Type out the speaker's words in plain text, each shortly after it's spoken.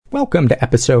Welcome to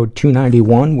episode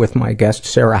 291 with my guest,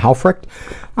 Sarah Haufrect.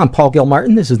 I'm Paul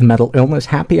Gilmartin. This is the Mental Illness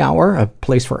Happy Hour, a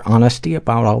place for honesty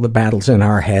about all the battles in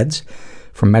our heads,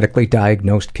 from medically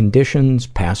diagnosed conditions,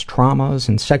 past traumas,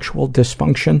 and sexual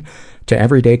dysfunction, to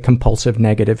everyday compulsive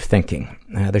negative thinking.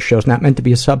 The show's not meant to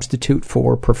be a substitute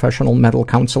for professional mental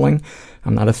counseling.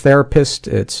 I'm not a therapist.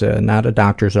 It's not a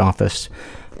doctor's office.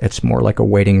 It's more like a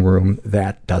waiting room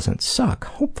that doesn't suck,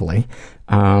 hopefully.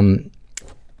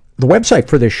 The website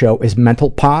for this show is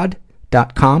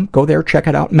mentalpod.com. Go there, check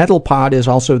it out. Mentalpod is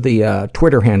also the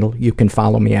Twitter handle you can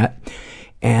follow me at.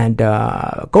 And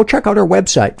go check out our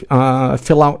website.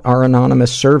 Fill out our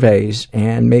anonymous surveys,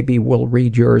 and maybe we'll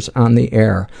read yours on the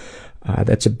air.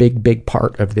 That's a big, big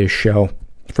part of this show.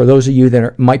 For those of you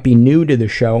that might be new to the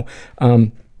show,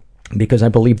 because I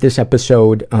believe this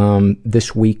episode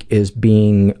this week is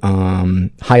being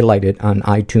highlighted on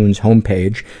iTunes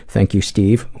homepage. Thank you,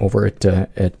 Steve, over at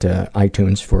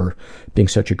iTunes, for being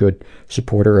such a good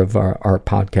supporter of our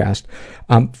podcast.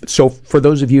 So for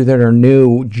those of you that are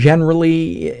new,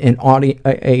 generally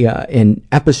an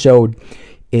episode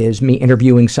is me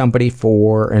interviewing somebody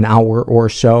for an hour or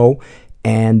so,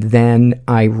 and then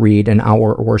I read an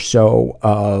hour or so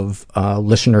of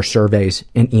listener surveys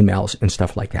and emails and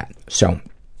stuff like that. So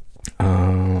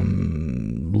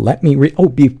let me read.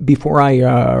 Before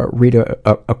I read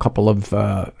a couple of,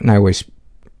 and I always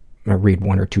read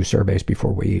one or two surveys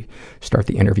before we start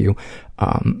the interview.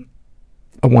 I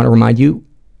want to remind you,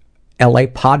 LA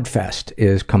Podfest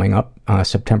is coming up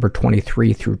September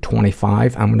 23 through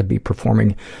 25. I'm going to be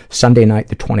performing Sunday night,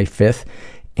 the 25th,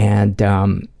 and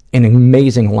an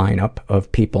amazing lineup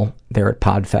of people there at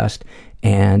Podfest.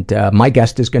 And my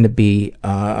guest is going to be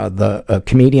the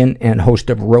comedian and host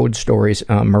of Road Stories,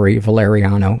 Murray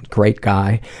Valeriano. Great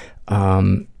guy.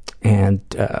 And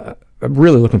I'm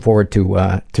really looking forward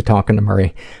to talking to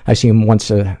Murray. I see him once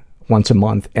a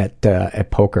month at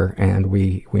poker, and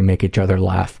we make each other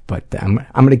laugh. But I'm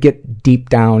going to get deep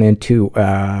down into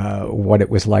what it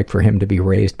was like for him to be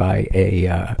raised by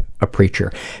a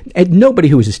preacher. And nobody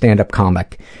who was a stand-up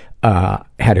comic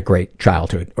had a great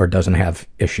childhood or doesn't have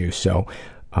issues. So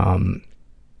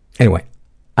anyway,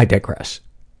 I digress.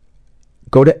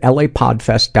 Go to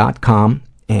lapodfest.com,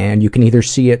 and you can either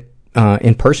see it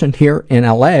in person here in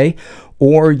LA,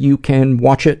 or you can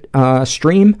watch it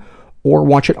stream or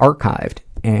watch it archived.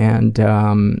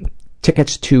 And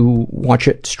tickets to watch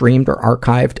it streamed or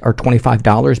archived are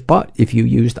 $25, but if you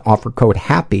use the offer code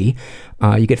HAPPY,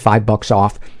 you get $5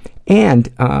 off.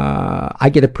 And I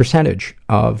get a percentage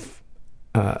of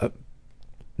that.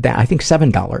 I think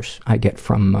 $7 I get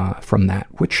from that,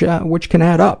 which can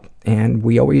add up. And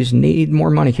we always need more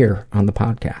money here on the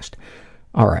podcast.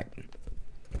 All right.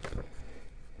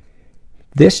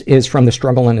 This is from the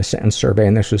Struggle in a Sentence survey,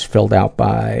 and this was filled out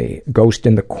by Ghost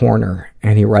in the Corner,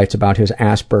 and he writes about his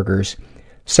Asperger's.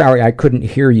 Sorry, I couldn't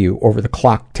hear you over the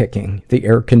clock ticking, the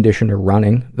air conditioner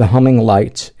running, the humming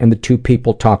lights, and the two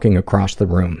people talking across the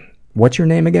room. What's your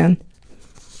name again?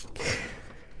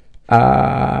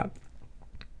 A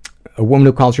woman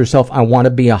who calls herself, I want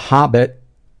to be a hobbit.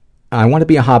 I want to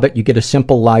be a hobbit. You get a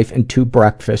simple life and 2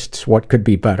 breakfasts. What could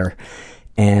be better?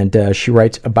 And she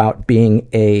writes about being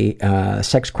a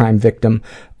sex crime victim,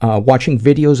 watching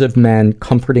videos of men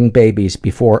comforting babies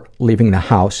before leaving the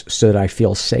house so that I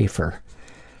feel safer.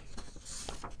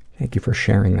 Thank you for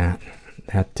sharing that.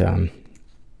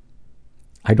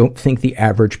 I don't think the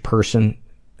average person,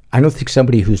 I don't think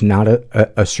somebody who's not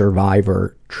a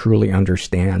survivor truly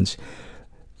understands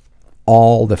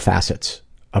all the facets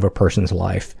of a person's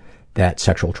life that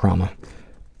sexual trauma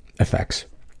affects.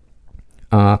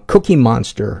 Cookie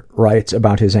Monster writes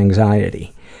about his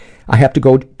anxiety. I have to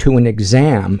go to an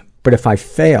exam, but if I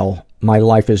fail, my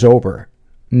life is over.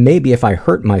 Maybe if I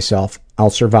hurt myself, I'll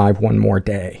survive one more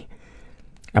day.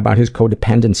 About his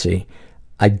codependency.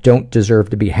 I don't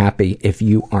deserve to be happy if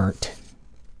you aren't.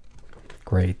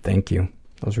 Great, thank you.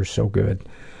 Those are so good.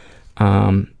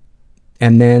 And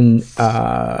then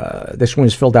this one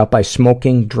is filled out by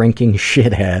Smoking, Drinking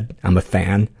Shithead. I'm a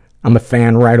fan. I'm a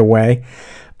fan right away.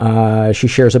 She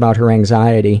shares about her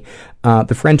anxiety.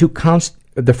 The friend who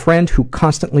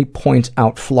constantly points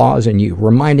out flaws in you,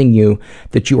 reminding you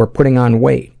that you are putting on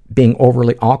weight, being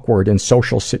overly awkward in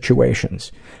social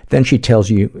situations. Then she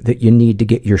tells you that you need to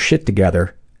get your shit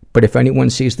together, but if anyone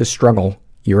sees the struggle,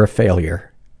 you're a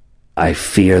failure. I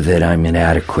fear that I'm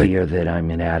inadequate.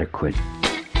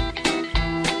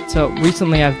 So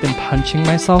recently I've been punching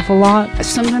myself a lot.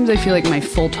 Sometimes I feel like my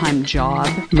full-time job.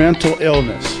 Mental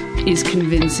illness is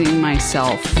convincing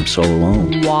myself I'm so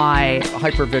alone. why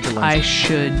Hypervigilance. I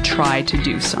should try to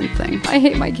do something. I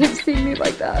hate my kids seeing me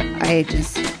like that. I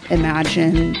just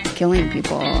imagine killing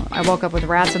people. I woke up with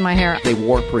rats in my hair. They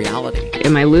warp reality.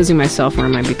 Am I losing myself or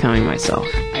am I becoming myself?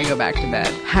 I go back to bed.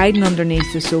 Hiding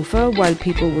underneath the sofa while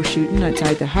people were shooting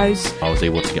outside the house. I was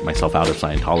able to get myself out of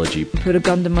Scientology. Put a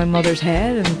gun to my mother's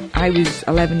head, and I was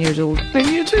 11 years old. And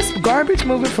you're just garbage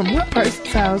moving from one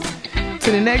person's house to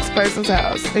the next person's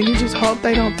house, and you just hope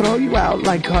they don't throw you out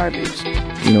like garbage.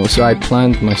 You know, so I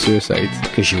planned my suicide.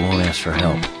 Because you won't ask for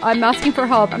help. I'm asking for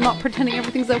help. I'm not pretending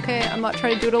everything's okay. I'm not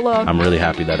trying to do it alone. I'm really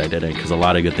happy that I did it, because a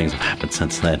lot of good things have happened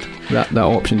since then. That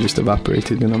option just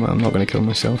evaporated, and I'm not going to kill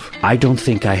myself. I don't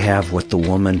think I have what the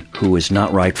woman who is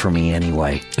not right for me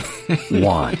anyway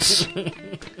wants.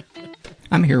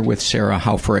 I'm here with Sarah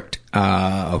Haufrect,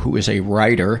 who is a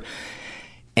writer,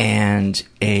 and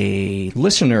a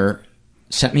listener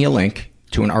sent me a link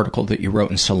to an article that you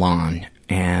wrote in Salon,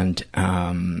 and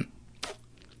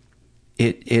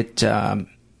it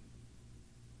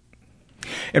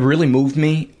really moved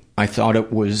me. I thought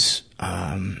it was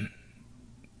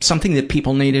something that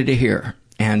people needed to hear,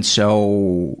 and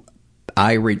so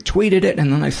I retweeted it.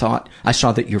 And then I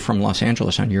saw that you're from Los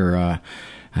Angeles on your, I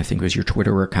think it was your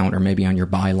Twitter account or maybe on your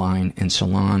byline in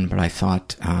Salon. But I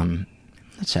thought,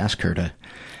 let's ask her to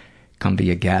come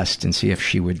be a guest and see if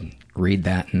she would read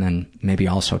that, and then maybe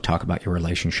also talk about your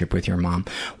relationship with your mom.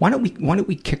 Why don't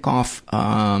we kick off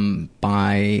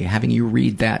by having you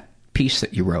read that piece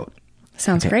that you wrote?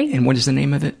 Sounds great. And what is the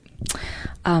name of it?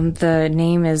 The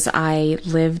name is I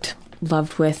Lived,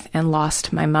 Loved with, and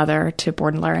Lost My Mother to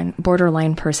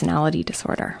Borderline Personality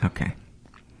Disorder. Okay.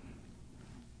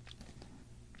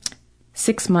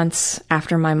 6 months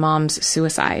after my mom's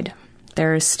suicide,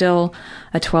 there is still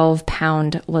a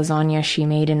 12-pound lasagna she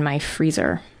made in my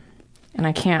freezer, and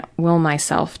I can't will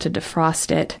myself to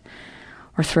defrost it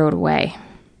or throw it away.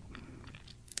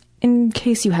 In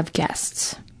case you have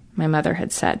guests, my mother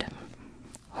had said,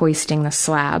 hoisting the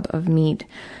slab of meat,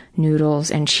 noodles,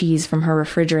 and cheese from her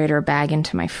refrigerator bag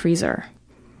into my freezer.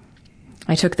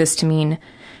 I took this to mean,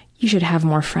 you should have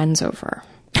more friends over.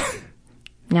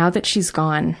 Now that she's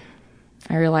gone,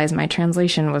 I realize my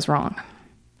translation was wrong.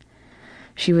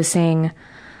 She was saying,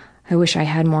 I wish I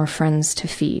had more friends to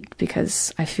feed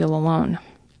because I feel alone.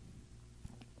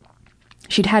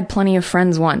 She'd had plenty of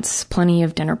friends once, plenty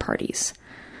of dinner parties,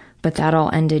 but that all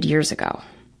ended years ago.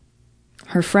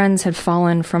 Her friends had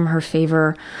fallen from her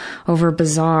favor over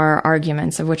bizarre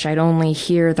arguments of which I'd only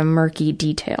hear the murky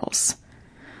details,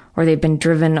 or they'd been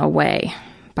driven away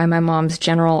by my mom's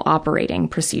general operating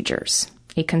procedures,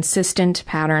 a consistent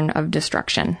pattern of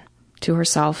destruction to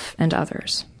herself and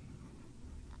others.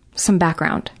 Some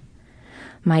background.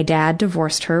 My dad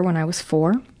divorced her when I was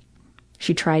 4.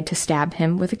 She tried to stab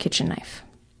him with a kitchen knife.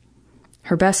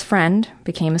 Her best friend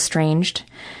became estranged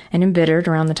and embittered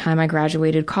around the time I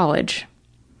graduated college.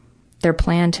 Their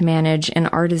plan to manage an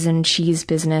artisan cheese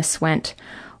business went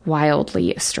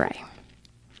wildly astray.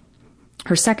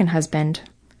 Her second husband,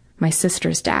 my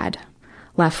sister's dad,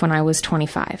 left when I was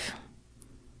 25.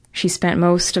 She spent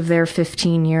most of their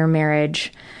 15-year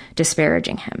marriage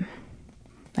disparaging him.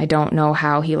 I don't know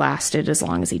how he lasted as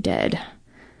long as he did.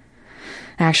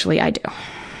 Actually, I do.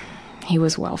 He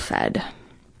was well fed.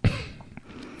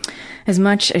 As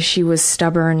much as she was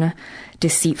stubborn,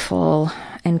 deceitful,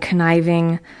 and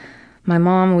conniving, my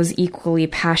mom was equally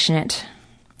passionate,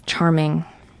 charming,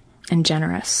 and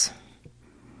generous.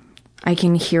 I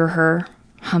can hear her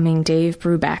humming Dave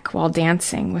Brubeck while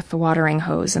dancing with the watering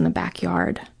hose in the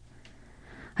backyard.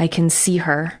 I can see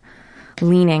her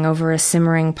leaning over a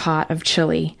simmering pot of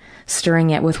chili,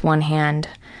 stirring it with one hand,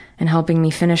 and helping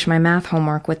me finish my math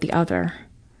homework with the other.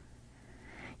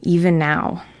 Even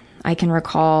now, I can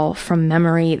recall from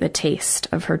memory the taste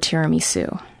of her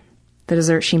tiramisu, the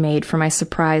dessert she made for my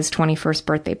surprise 21st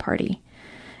birthday party,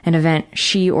 an event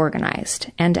she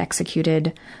organized and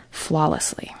executed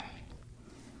flawlessly.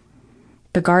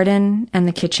 The garden and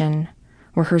the kitchen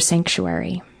were her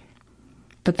sanctuary,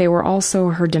 but they were also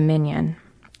her dominion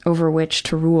over which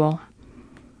to rule.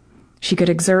 She could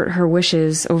exert her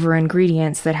wishes over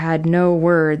ingredients that had no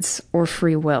words or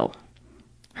free will.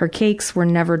 Her cakes were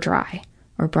never dry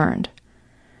or burned.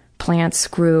 Plants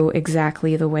grew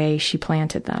exactly the way she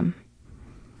planted them.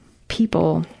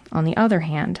 People, on the other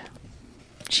hand,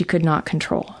 she could not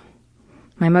control.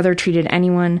 My mother treated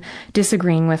anyone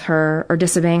disagreeing with her or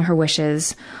disobeying her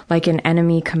wishes like an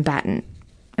enemy combatant,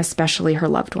 especially her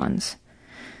loved ones.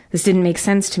 This didn't make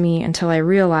sense to me until I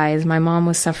realized my mom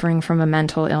was suffering from a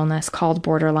mental illness called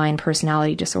borderline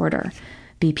personality disorder,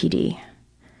 BPD.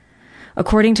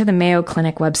 According to the Mayo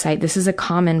Clinic website, this is a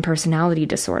common personality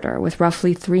disorder with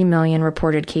roughly 3 million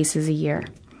reported cases a year.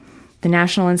 The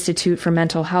National Institute for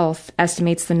Mental Health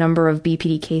estimates the number of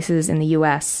BPD cases in the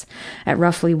U.S. at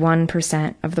roughly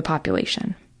 1% of the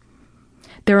population.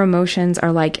 Their emotions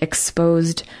are like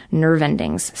exposed nerve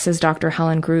endings, says Dr.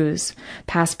 Helen Grews,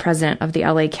 past president of the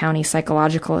LA County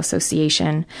Psychological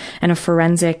Association and a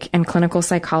forensic and clinical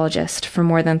psychologist for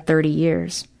more than 30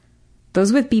 years.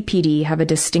 Those with BPD have a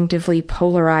distinctively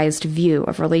polarized view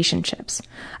of relationships,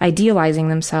 idealizing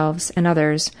themselves and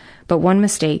others, but one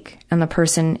mistake and the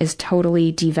person is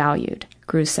totally devalued,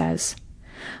 Grews says.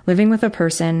 Living with a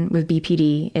person with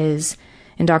BPD is,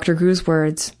 in Dr. Grews'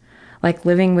 words, like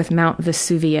living with Mount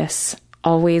Vesuvius,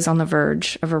 always on the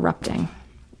verge of erupting.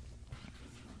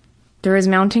 There is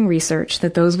mounting research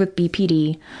that those with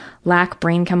BPD lack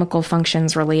brain chemical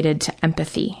functions related to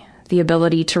empathy, the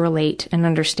ability to relate and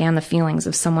understand the feelings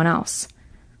of someone else.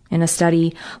 In a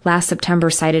study last September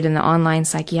cited in the online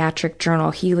psychiatric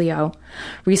journal Helio,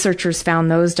 researchers found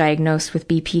those diagnosed with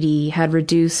BPD had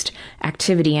reduced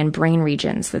activity in brain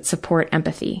regions that support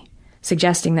empathy,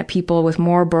 suggesting that people with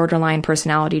more borderline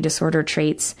personality disorder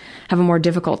traits have a more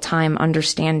difficult time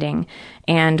understanding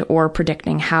and or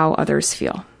predicting how others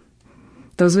feel.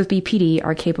 Those with BPD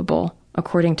are capable,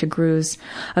 according to Grews,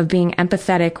 of being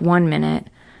empathetic one minute,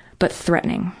 but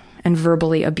threatening and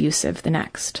verbally abusive the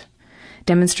next.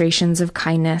 Demonstrations of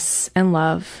kindness and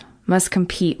love must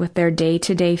compete with their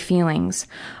day-to-day feelings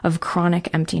of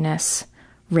chronic emptiness,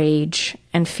 rage,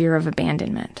 and fear of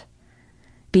abandonment.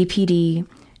 BPD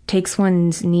takes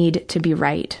one's need to be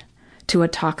right to a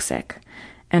toxic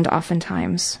and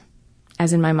oftentimes,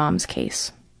 as in my mom's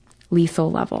case,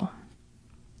 lethal level.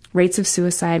 Rates of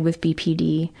suicide with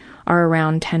BPD are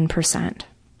around 10%.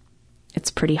 It's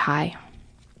pretty high.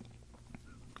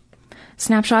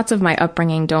 Snapshots of my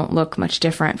upbringing don't look much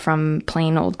different from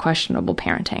plain old questionable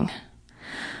parenting.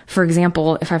 For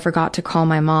example, if I forgot to call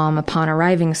my mom upon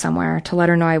arriving somewhere to let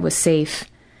her know I was safe,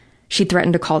 she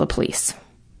threatened to call the police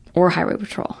or highway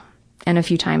patrol, and a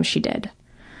few times she did.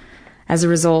 As a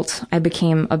result, I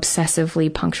became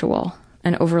obsessively punctual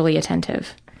and overly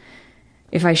attentive.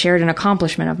 If I shared an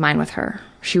accomplishment of mine with her,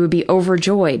 she would be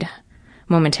overjoyed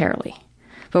momentarily,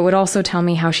 but would also tell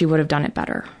me how she would have done it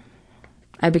better.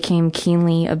 I became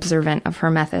keenly observant of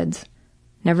her methods,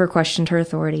 never questioned her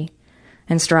authority,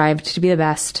 and strived to be the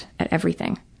best at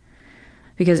everything,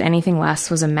 because anything less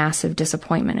was a massive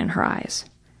disappointment in her eyes.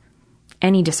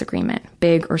 Any disagreement,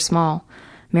 big or small,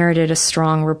 merited a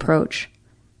strong reproach.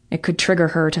 It could trigger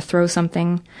her to throw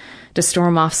something, to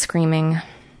storm off screaming,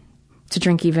 to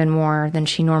drink even more than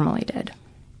she normally did.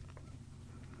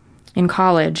 In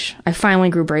college, I finally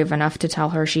grew brave enough to tell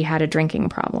her she had a drinking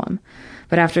problem,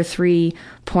 but after 3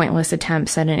 pointless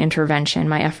attempts at an intervention,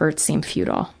 my efforts seemed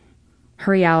futile.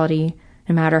 Her reality,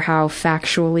 no matter how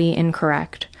factually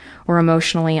incorrect or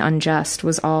emotionally unjust,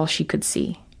 was all she could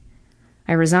see.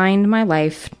 I resigned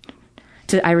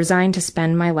to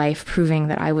spend my life proving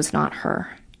that I was not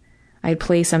her. I'd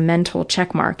place a mental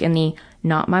checkmark in the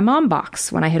not my mom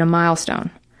box when I hit a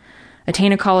milestone.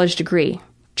 Attain a college degree.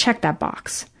 Check that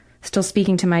box. Still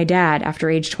speaking to my dad after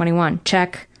age 21.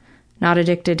 Check. Not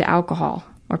addicted to alcohol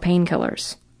or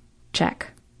painkillers.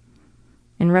 Check.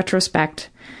 In retrospect,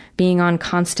 being on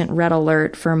constant red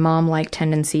alert for mom-like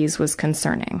tendencies was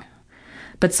concerning.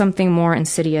 But something more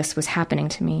insidious was happening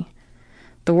to me.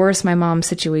 The worse my mom's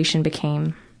situation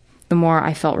became, the more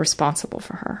I felt responsible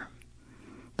for her.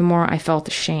 The more I felt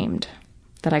ashamed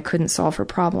that I couldn't solve her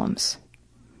problems.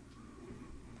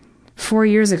 4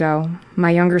 years ago, my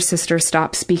younger sister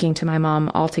stopped speaking to my mom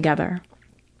altogether.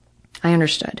 I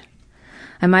understood.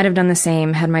 I might have done the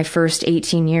same had my first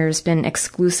 18 years been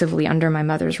exclusively under my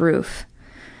mother's roof.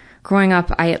 Growing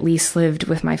up, I at least lived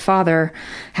with my father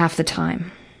half the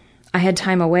time. I had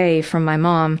time away from my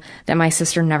mom that my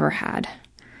sister never had.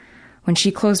 When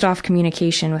she closed off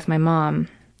communication with my mom,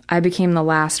 I became the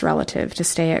last relative to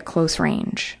stay at close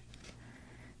range.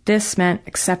 This meant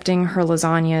accepting her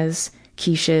lasagnas,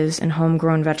 quiches, and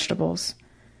homegrown vegetables,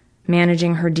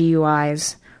 managing her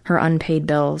DUIs, her unpaid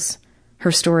bills,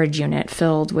 her storage unit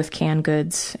filled with canned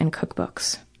goods and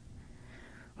cookbooks.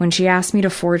 When she asked me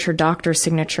to forge her doctor's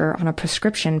signature on a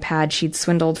prescription pad she'd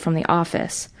swindled from the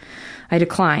office, I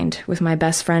declined, with my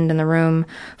best friend in the room,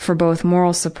 for both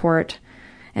moral support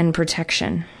and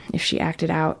protection if she acted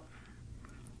out.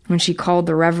 When she called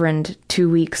the Reverend 2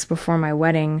 weeks before my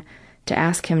wedding to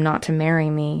ask him not to marry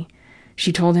me,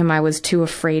 she told him I was too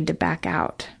afraid to back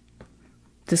out.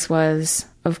 This was,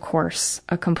 of course,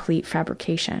 a complete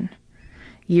fabrication.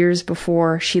 Years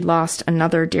before, she lost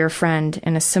another dear friend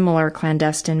in a similar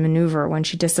clandestine maneuver when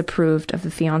she disapproved of the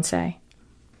fiancé.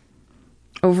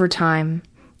 Over time,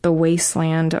 the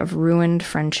wasteland of ruined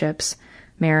friendships,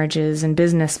 marriages, and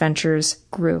business ventures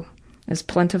grew as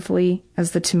plentifully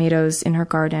as the tomatoes in her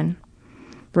garden,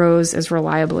 rose as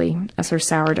reliably as her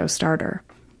sourdough starter.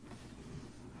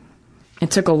 It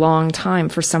took a long time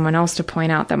for someone else to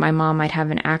point out that my mom might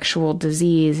have an actual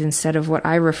disease instead of what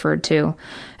I referred to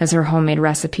as her homemade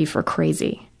recipe for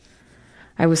crazy.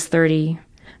 I was 30,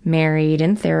 married,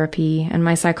 in therapy, and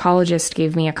my psychologist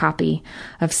gave me a copy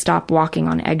of Stop Walking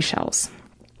on Eggshells,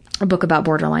 a book about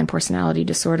borderline personality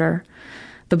disorder.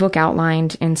 The book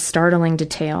outlined in startling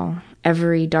detail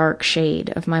every dark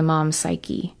shade of my mom's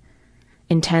psyche: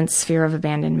 intense fear of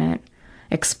abandonment,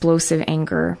 explosive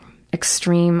anger,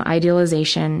 extreme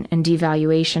idealization and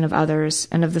devaluation of others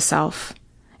and of the self,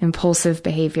 impulsive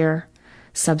behavior,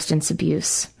 substance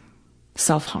abuse,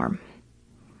 self-harm.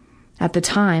 At the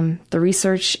time, the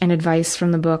research and advice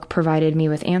from the book provided me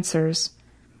with answers.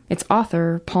 Its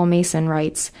author, Paul Mason,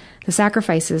 writes, "The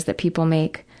sacrifices that people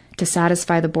make to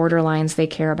satisfy the borderlines they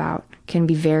care about can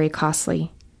be very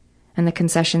costly, and the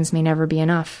concessions may never be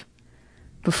enough.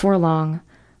 Before long,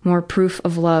 more proof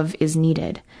of love is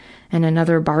needed, and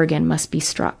another bargain must be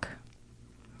struck."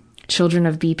 Children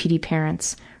of BPD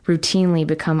parents routinely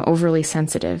become overly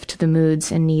sensitive to the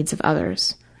moods and needs of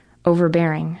others,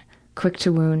 overbearing, quick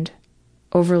to wound,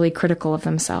 overly critical of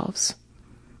themselves.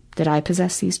 Did I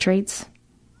possess these traits?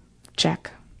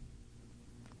 Check.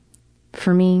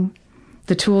 For me,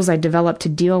 the tools I developed to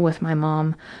deal with my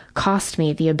mom cost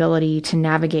me the ability to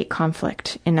navigate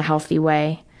conflict in a healthy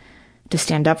way, to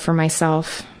stand up for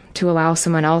myself, to allow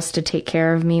someone else to take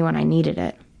care of me when I needed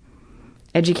it.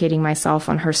 Educating myself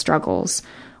on her struggles,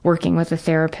 working with a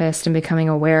therapist, and becoming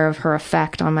aware of her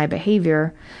effect on my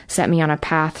behavior set me on a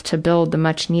path to build the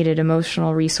much-needed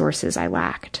emotional resources I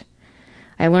lacked.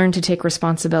 I learned to take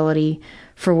responsibility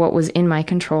for what was in my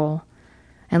control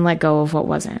and let go of what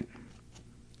wasn't.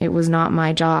 It was not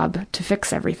my job to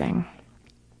fix everything.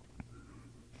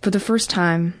 For the first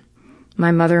time,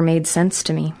 my mother made sense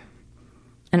to me.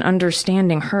 And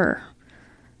understanding her,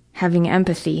 having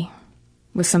empathy,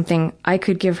 was something I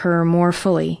could give her more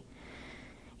fully,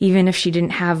 even if she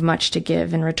didn't have much to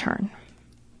give in return.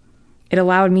 It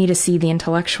allowed me to see the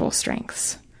intellectual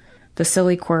strengths, the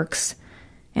silly quirks,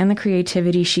 and the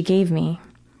creativity she gave me,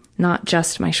 not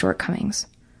just my shortcomings,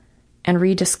 and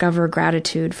rediscover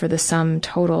gratitude for the sum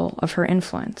total of her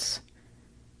influence.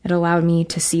 It allowed me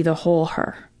to see the whole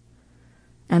her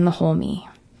and the whole me.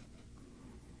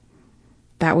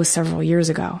 That was several years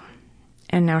ago,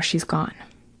 and now she's gone.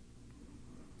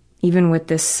 Even with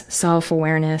this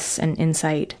self-awareness and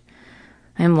insight,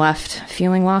 I am left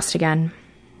feeling lost again,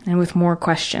 and with more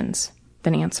questions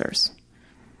than answers.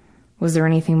 Was there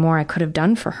anything more I could have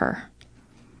done for her?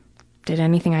 Did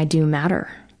anything I do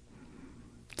matter?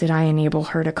 Did I enable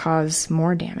her to cause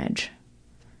more damage?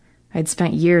 I'd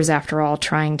spent years, after all,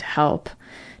 trying to help,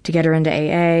 to get her into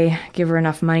AA, give her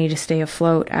enough money to stay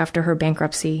afloat after her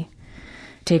bankruptcy,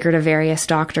 take her to various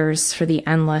doctors for the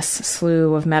endless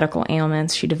slew of medical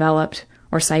ailments she developed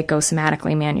or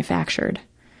psychosomatically manufactured.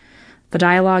 The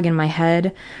dialogue in my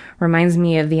head reminds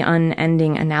me of the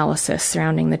unending analysis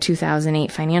surrounding the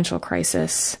 2008 financial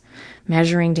crisis,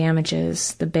 measuring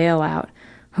damages, the bailout,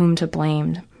 whom to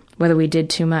blame, whether we did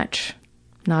too much,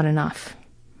 not enough.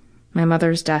 My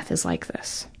mother's death is like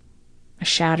this, a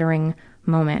shattering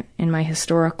moment in my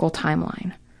historical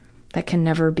timeline that can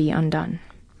never be undone,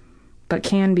 but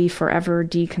can be forever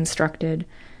deconstructed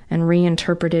and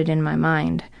reinterpreted in my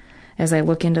mind as I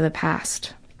look into the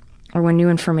past or when new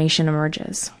information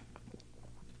emerges.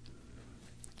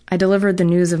 I delivered the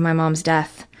news of my mom's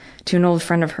death to an old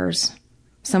friend of hers,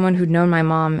 someone who'd known my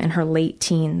mom in her late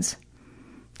teens.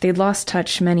 They'd lost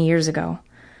touch many years ago,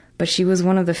 but she was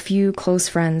one of the few close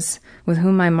friends with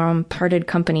whom my mom parted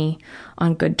company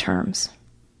on good terms.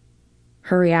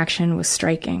 Her reaction was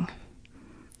striking.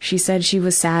 She said she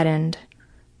was saddened,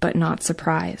 but not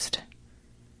surprised.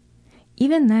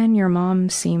 Even then, your mom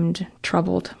seemed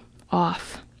troubled,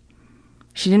 off.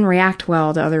 She didn't react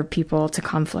well to other people, to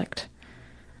conflict.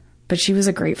 But she was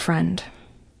a great friend.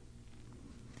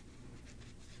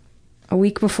 A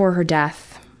week before her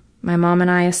death, my mom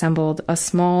and I assembled a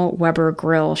small Weber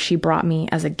grill she brought me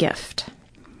as a gift.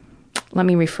 Let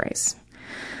me rephrase.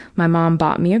 My mom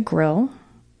bought me a grill,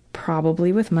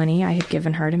 probably with money I had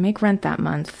given her to make rent that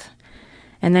month,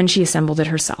 and then she assembled it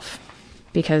herself,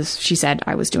 because she said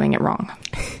I was doing it wrong.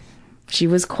 She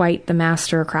was quite the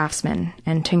master craftsman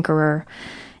and tinkerer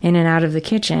in and out of the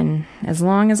kitchen, as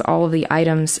long as all of the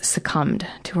items succumbed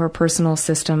to her personal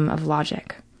system of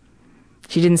logic.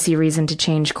 She didn't see reason to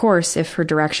change course if her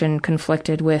direction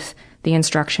conflicted with the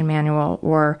instruction manual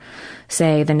or,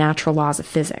 say, the natural laws of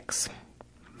physics.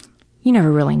 "You never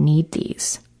really need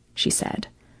these," she said,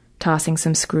 tossing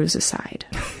some screws aside.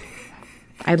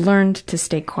 I'd learned to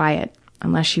stay quiet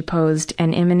unless she posed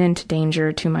an imminent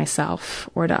danger to myself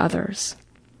or to others.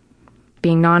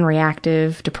 Being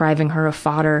non-reactive, depriving her of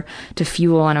fodder to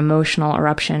fuel an emotional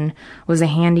eruption, was a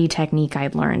handy technique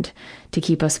I'd learned to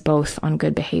keep us both on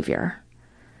good behavior.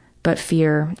 But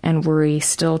fear and worry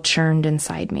still churned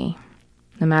inside me,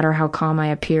 no matter how calm I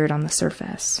appeared on the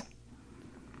surface.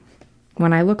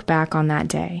 When I look back on that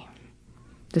day,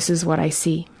 this is what I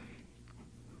see.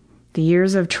 The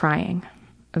years of trying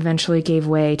eventually gave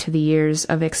way to the years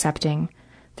of accepting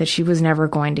that she was never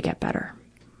going to get better.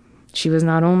 She was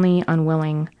not only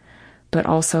unwilling, but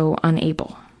also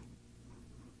unable.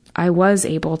 I was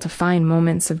able to find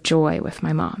moments of joy with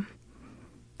my mom,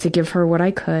 to give her what I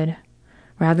could,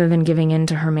 rather than giving in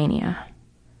to her mania,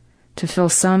 to fill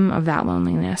some of that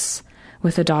loneliness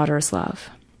with a daughter's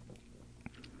love.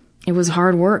 It was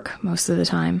hard work most of the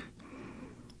time,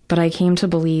 but I came to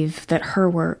believe that her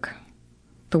work,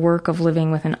 the work of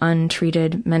living with an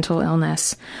untreated mental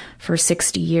illness for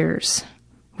 60 years,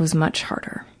 was much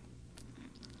harder.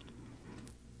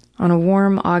 On a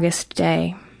warm August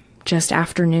day, just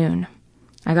after noon,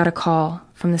 I got a call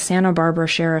from the Santa Barbara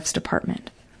Sheriff's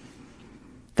Department.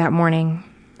 That morning,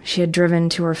 she had driven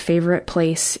to her favorite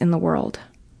place in the world,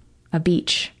 a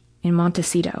beach in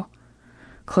Montecito,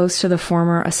 close to the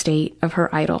former estate of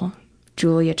her idol,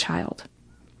 Julia Child.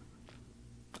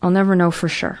 I'll never know for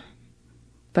sure,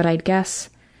 but I'd guess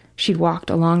she'd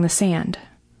walked along the sand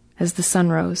as the sun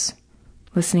rose,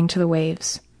 listening to the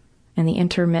waves and the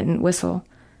intermittent whistle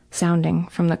sounding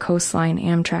from the coastline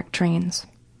Amtrak trains.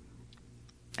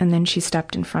 And then she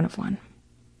stepped in front of one.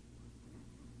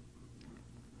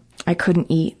 I couldn't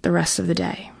eat the rest of the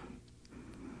day.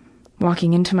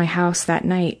 Walking into my house that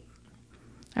night,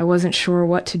 I wasn't sure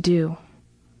what to do,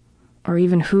 or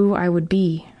even who I would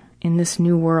be in this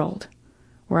new world,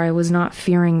 where I was not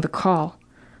fearing the call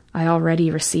I already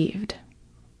received,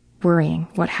 worrying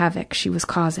what havoc she was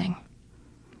causing.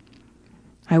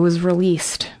 I was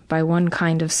released by one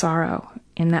kind of sorrow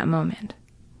in that moment.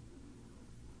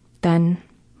 Then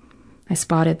I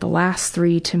spotted the last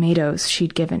 3 tomatoes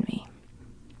she'd given me,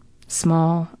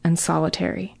 small and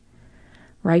solitary,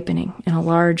 ripening in a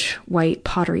large white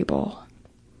pottery bowl.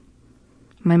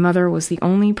 My mother was the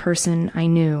only person I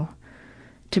knew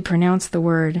to pronounce the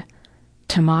word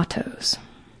tomatoes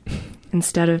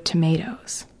instead of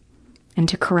tomatoes, and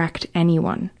to correct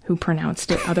anyone who pronounced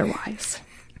it otherwise.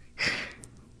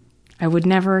 I would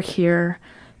never hear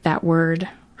that word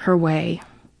her way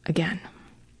again.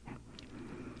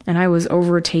 And I was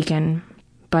overtaken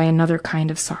by another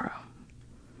kind of sorrow.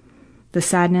 The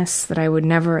sadness that I would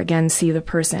never again see the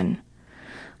person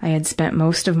I had spent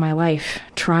most of my life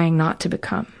trying not to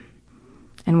become,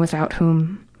 and without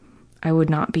whom I would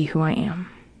not be who I am.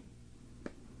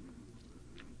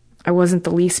 I wasn't the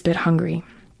least bit hungry,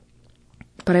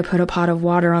 but I put a pot of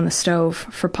water on the stove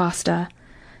for pasta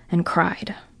and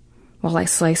cried while I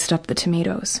sliced up the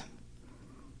tomatoes.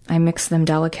 I mixed them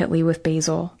delicately with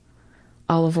basil,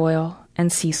 olive oil,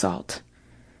 and sea salt,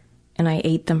 and I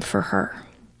ate them for her,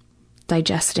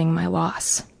 digesting my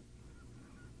loss.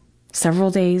 Several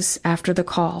days after the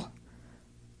call,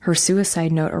 her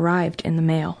suicide note arrived in the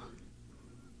mail.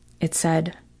 It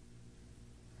said,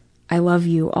 "I love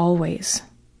you always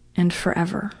and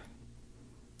forever.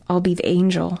 I'll be the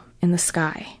angel in the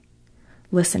sky,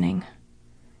 listening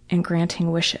and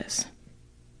granting wishes."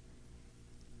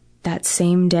 That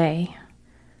same day,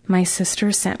 my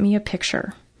sister sent me a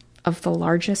picture of the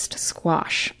largest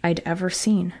squash I'd ever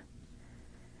seen.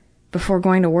 Before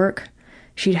going to work,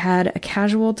 she'd had a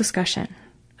casual discussion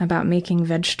about making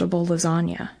vegetable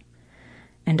lasagna,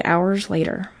 and hours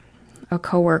later, a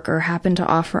coworker happened to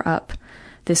offer up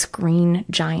this green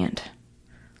giant,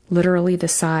 literally the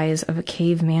size of a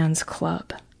caveman's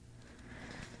club.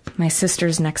 My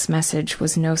sister's next message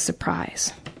was no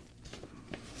surprise.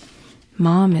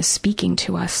 "Mom is speaking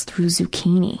to us through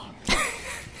zucchini."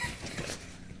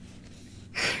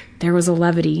 There was a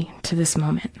levity to this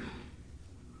moment,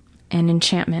 an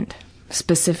enchantment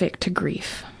specific to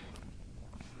grief.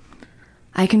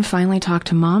 "I can finally talk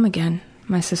to Mom again,"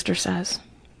 my sister says.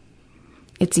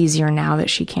 "It's easier now that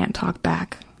she can't talk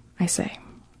back," I say.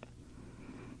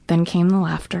 Then came the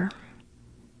laughter.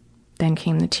 Then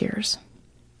came the tears.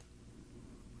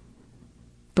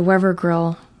 The Weber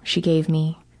grill she gave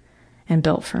me and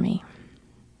built for me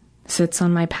sits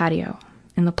on my patio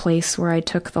in the place where I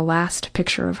took the last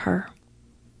picture of her.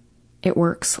 It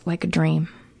works like a dream.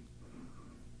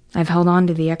 I've held on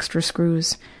to the extra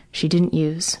screws she didn't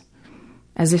use,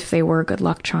 as if they were good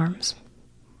luck charms.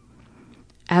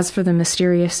 As for the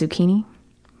mysterious zucchini,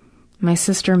 my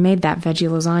sister made that veggie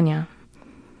lasagna,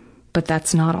 but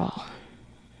that's not all.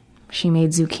 She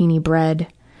made zucchini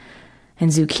bread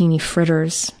and zucchini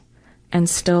fritters and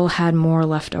still had more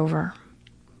left over.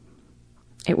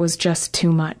 It was just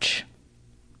too much.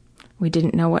 We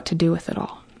didn't know what to do with it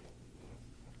all.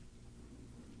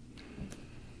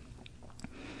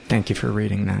 Thank you for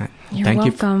reading that. You're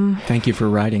welcome. Thank you for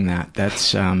writing that.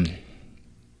 That's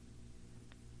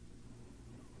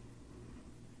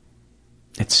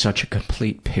it's such a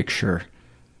complete picture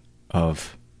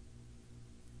of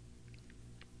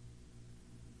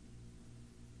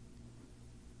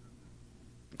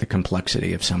the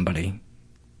complexity of somebody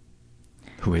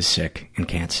who is sick and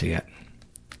can't see it.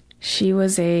 She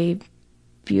was a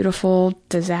beautiful,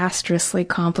 disastrously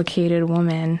complicated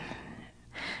woman.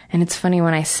 And it's funny,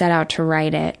 when I set out to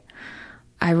write it,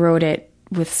 I wrote it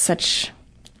with such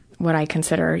what I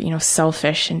consider,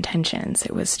 selfish intentions.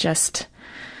 It was just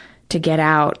to get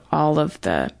out all of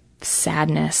the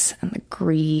sadness and the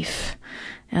grief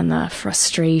and the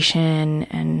frustration,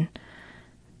 and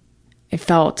it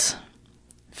felt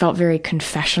very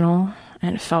confessional,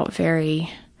 and it felt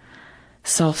very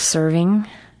self-serving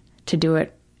to do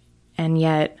it. And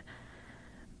yet,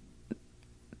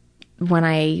 when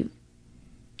I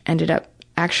ended up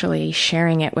actually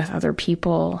sharing it with other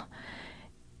people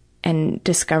and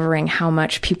discovering how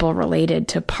much people related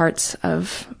to parts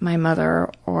of my mother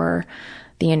or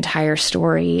the entire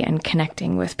story and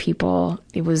connecting with people,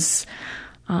 it was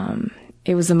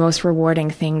the most rewarding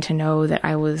thing to know that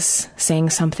I was saying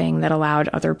something that allowed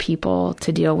other people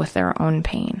to deal with their own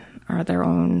pain or their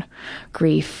own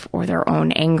grief or their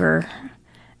own anger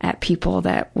at people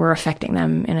that were affecting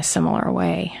them in a similar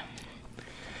way.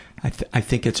 I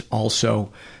think it's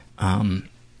also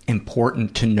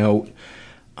important to note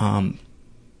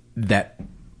that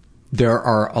there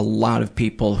are a lot of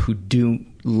people who do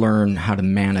learn how to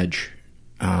manage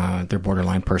their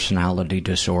borderline personality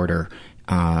disorder,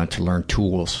 to learn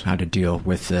tools, how to deal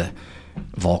with the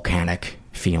volcanic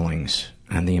feelings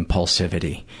and the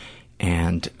impulsivity.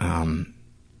 And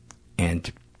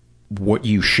what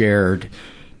you shared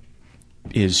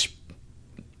is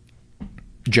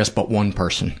just but one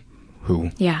person who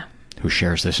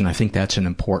shares this. And I think that's an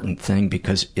important thing,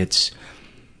 because it's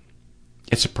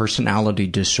a personality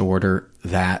disorder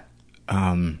that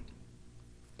I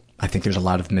think there's a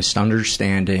lot of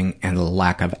misunderstanding and a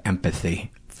lack of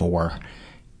empathy for.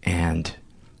 And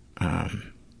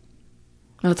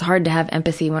well, it's hard to have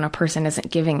empathy when a person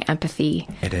isn't giving empathy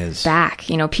back.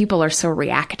 People are so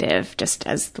reactive, just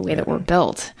as the way that we're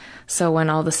built. So when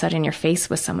all of a sudden you're faced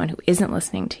with someone who isn't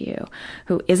listening to you,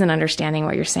 who isn't understanding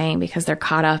what you're saying because they're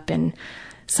caught up in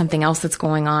something else that's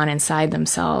going on inside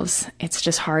themselves, it's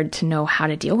just hard to know how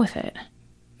to deal with it.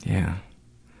 Yeah.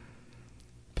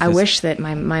 I wish that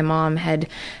my mom had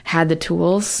the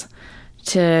tools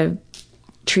to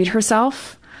treat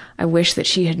herself. I wish that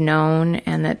she had known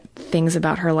and that things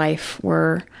about her life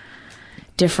were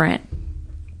different.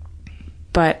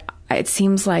 But it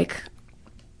seems like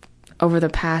over the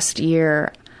past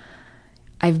year,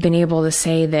 I've been able to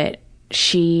say that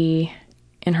she,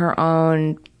 in her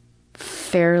own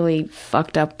fairly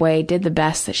fucked up way, did the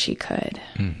best that she could.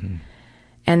 Mm-hmm.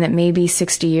 And that maybe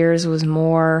 60 years was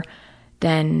more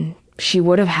than she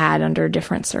would have had under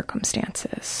different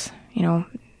circumstances,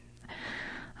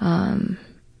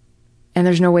 and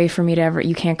there's no way for me to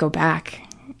you can't go back.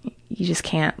 You just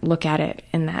can't look at it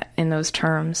in those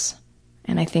terms.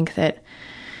 And I think that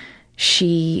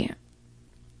she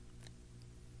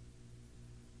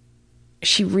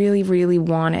really, really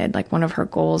wanted, like, one of her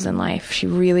goals in life, she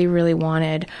really, really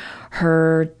wanted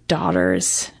her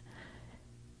daughters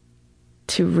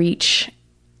to reach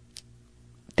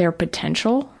their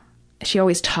potential. She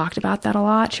always talked about that a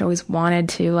lot. She always wanted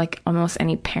to, like almost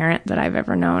any parent that I've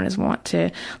ever known, is want to,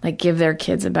 like, give their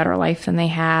kids a better life than they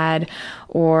had,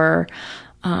 or,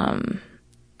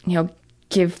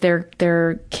 give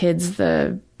their kids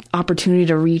the opportunity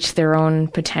to reach their own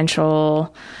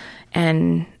potential.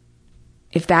 And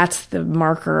if that's the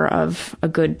marker of a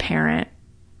good parent,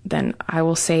 then I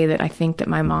will say that I think that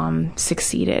my mom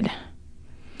succeeded.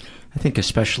 I think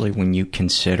especially when you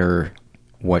consider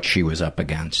what she was up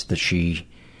against, that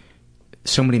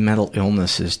so many mental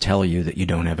illnesses tell you that you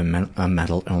don't have a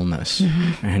mental illness.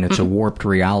 Mm-hmm. And it's a warped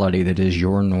reality that is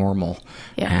your normal.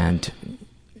 Yeah. And,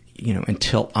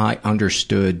 until I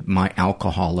understood my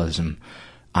alcoholism,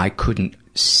 I couldn't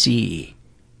see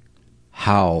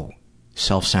how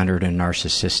self-centered and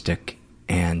narcissistic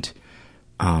and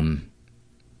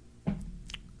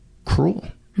cruel.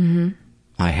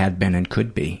 I had been and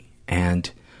could be.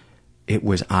 And it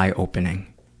was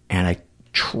eye-opening. And I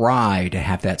try to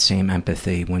have that same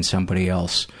empathy when somebody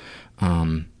else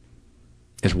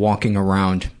is walking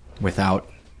around without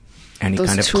any Those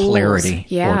kind of tools. clarity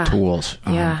Yeah. or tools.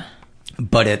 Yeah.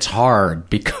 But it's hard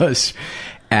because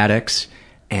addicts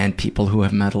and people who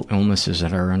have mental illnesses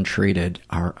that are untreated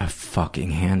are a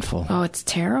fucking handful. Oh, it's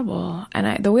terrible.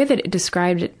 And the way that it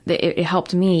described it, it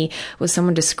helped me, was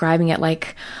someone describing it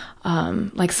like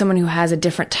someone who has a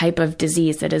different type of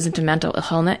disease that isn't a mental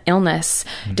illness,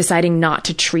 deciding not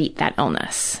to treat that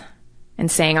illness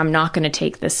and saying, I'm not going to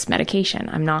take this medication.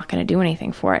 I'm not going to do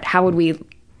anything for it. How would we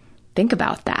think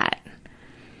about that?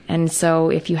 And so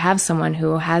if you have someone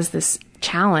who has this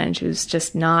challenge, who's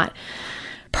just not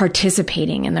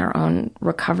participating in their own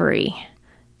recovery,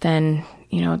 then,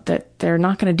 that they're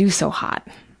not going to do so hot.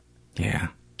 Yeah.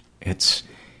 It's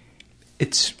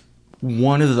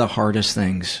one of the hardest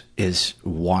things is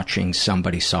watching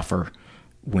somebody suffer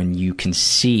when you can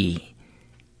see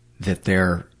that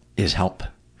there is help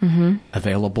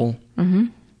available.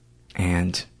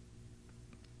 And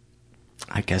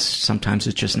I guess sometimes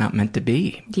it's just not meant to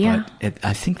be. Yeah. But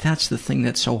I think that's the thing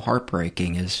that's so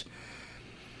heartbreaking is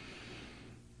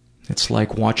it's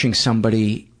like watching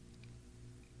somebody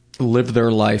live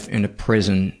their life in a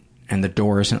prison and the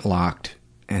door isn't locked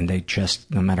and they just,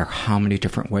 no matter how many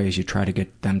different ways you try to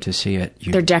get them to see it.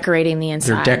 They're decorating the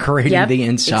inside. They're decorating the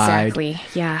inside. Exactly,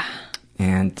 yeah.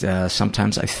 And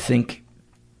sometimes I think,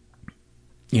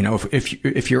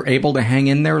 if you're able to hang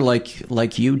in there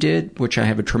like you did, which I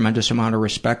have a tremendous amount of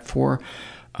respect for,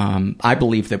 I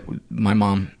believe that my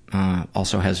mom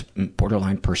also has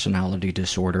borderline personality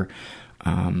disorder,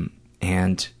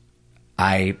 and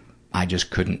I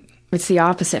just couldn't. It's the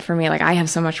opposite for me. Like, I have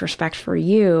so much respect for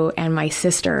you and my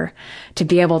sister to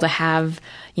be able to have,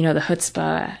 the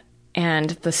chutzpah and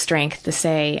the strength to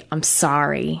say, I'm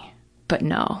sorry, but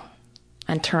no,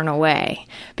 and turn away,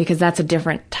 because that's a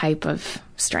different type of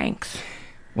strength.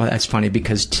 Well, that's funny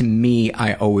because to me,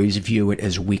 I always view it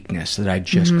as weakness, that I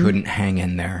just couldn't hang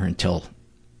in there until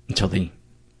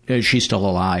she's still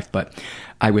alive. But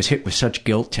I was hit with such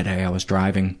guilt today. I was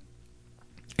driving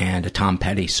and a Tom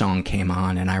Petty song came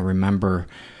on, and I remember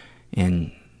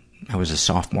I was a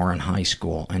sophomore in high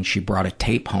school, and she brought a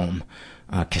tape home,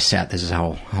 cassette. This is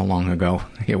how long ago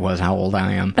it was, how old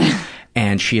I am.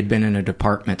 And she had been in a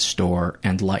department store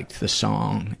and liked the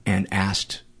song and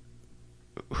asked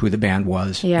who the band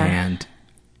was, and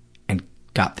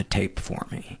got the tape for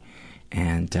me.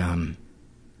 And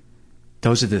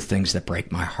those are the things that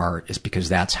break my heart, is because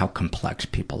that's how complex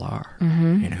people are.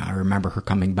 I remember her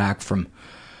coming back from,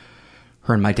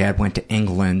 her and my dad went to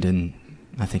England, and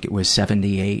I think it was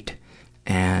 1978,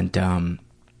 and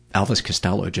Elvis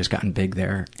Costello had just gotten big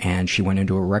there, and she went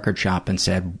into a record shop and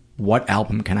said, what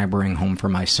album can I bring home for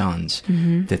my sons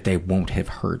that they won't have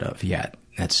heard of yet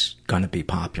that's going to be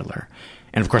popular?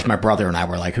 And of course my brother and I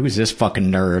were like, who's this fucking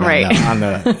nerd on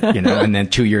the and then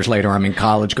 2 years later I'm in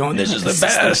college going, this is the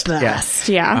best. The best.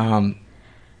 Yeah.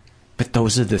 But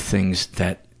those are the things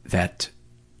that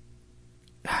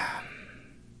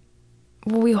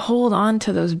well, we hold on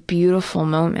to those beautiful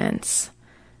moments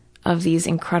of these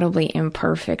incredibly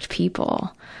imperfect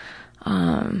people.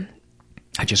 I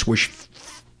just wish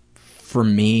for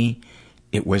me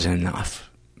it was enough,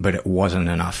 but it wasn't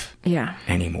enough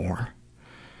anymore.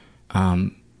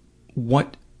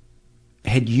 What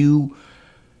had you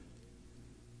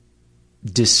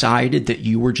decided that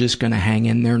you were just going to hang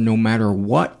in there no matter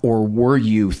what, or were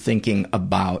you thinking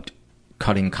about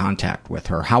cutting contact with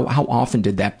her? How often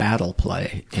did that battle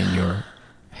play in your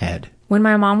head? When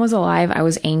my mom was alive, I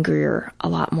was angrier a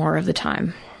lot more of the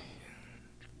time,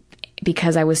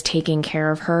 because I was taking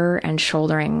care of her and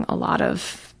shouldering a lot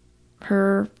of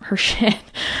her shit,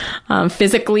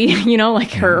 physically,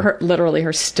 her literally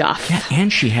her stuff. Yeah,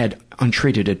 and she had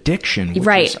untreated addiction.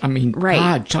 Right.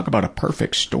 God, talk about a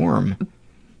perfect storm.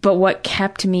 But what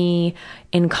kept me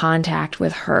in contact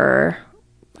with her,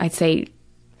 I'd say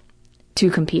two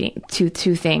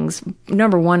things.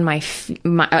 Number one, my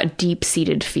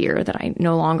deep-seated fear that I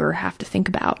no longer have to think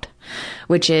about,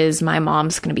 which is my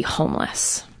mom's going to be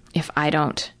homeless if I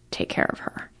don't take care of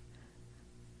her.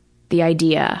 The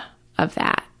idea of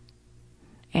that.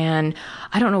 And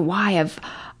I don't know why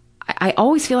I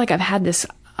always feel like I've had this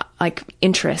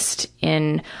interest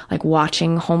in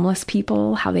watching homeless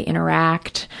people, how they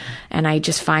interact. And I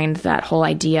just find that whole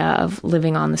idea of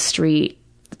living on the street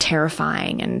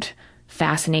terrifying and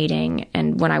fascinating.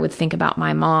 And when I would think about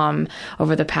my mom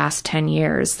over the past 10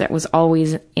 years, that was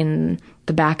always in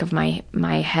the back of my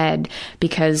head,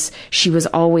 because she was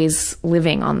always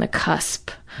living on the cusp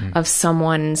of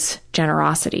someone's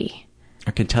generosity.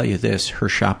 I can tell you this, her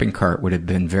shopping cart would have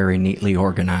been very neatly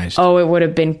organized. Oh, it would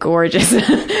have been gorgeous.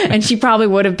 And she probably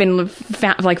would have been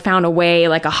found a way,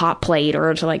 like a hot plate,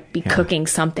 or to like be cooking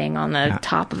something on the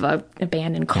top of a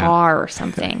abandoned car or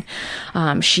something.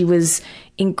 She was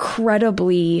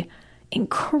incredibly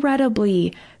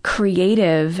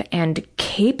creative and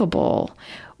capable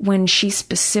when she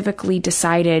specifically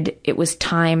decided it was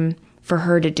time for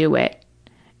her to do it.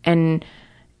 And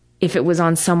if it was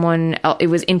on someone, it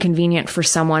was inconvenient for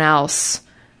someone else,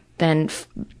 then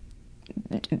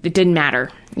it didn't matter.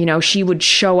 You know, she would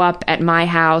show up at my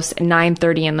house at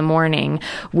 9:30 in the morning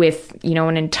with, you know,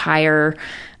 an entire,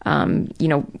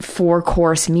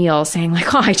 4-course meal, saying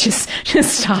like, oh, I just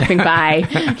stopping by,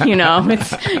 you know,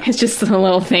 it's just the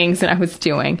little things that I was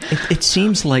doing. It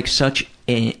seems like such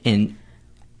an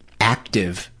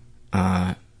active,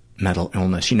 mental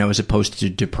illness, you know, as opposed to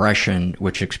depression,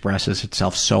 which expresses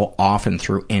itself so often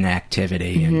through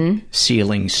inactivity and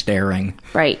ceiling staring.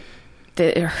 Right.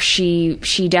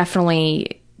 She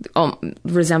definitely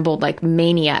resembled like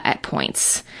mania at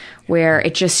points, where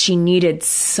she needed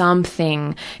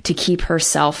something to keep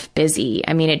herself busy.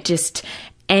 I mean,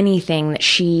 anything that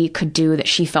she could do that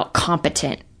she felt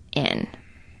competent in.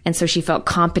 And so she felt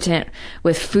competent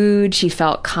with food. She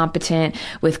felt competent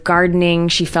with gardening.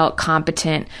 She felt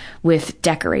competent with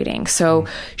decorating. So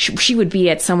she would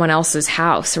be at someone else's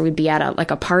house, or we'd be at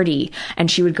a party, and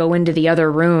she would go into the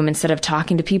other room instead of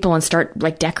talking to people and start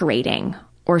like decorating.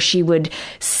 Or she would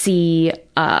see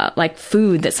like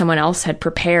food that someone else had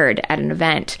prepared at an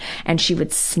event, and she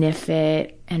would sniff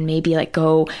it and maybe like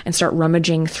go and start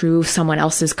rummaging through someone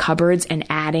else's cupboards and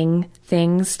adding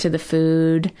things to the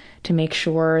food to make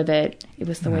sure that it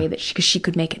was the way that she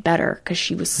could make it better, because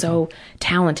she was so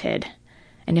talented.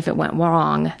 And if it went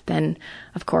wrong, then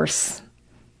of course,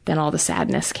 then all the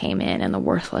sadness came in and the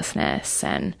worthlessness,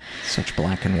 and such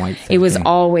black and white thinking. It was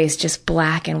always just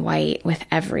black and white with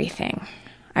everything.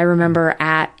 I remember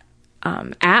at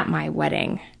my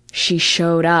wedding, she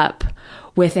showed up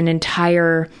with an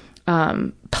entire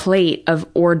plate of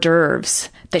hors d'oeuvres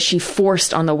that she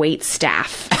forced on the wait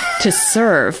staff to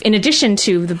serve, in addition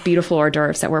to the beautiful hors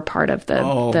d'oeuvres that were part of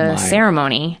the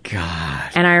ceremony.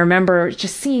 God. And I remember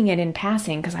just seeing it in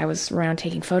passing, because I was around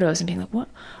taking photos and being like,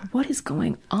 what is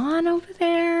going on over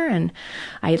there? And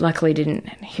I luckily didn't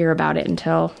hear about it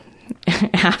until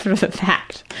after the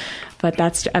fact. But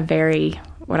that's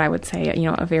what I would say, you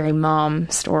know, a very mom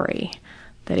story,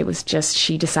 that it was just,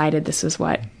 she decided this was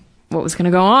what was going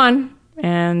to go on,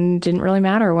 and didn't really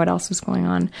matter what else was going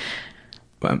on.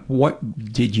 What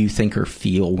did you think or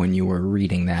feel when you were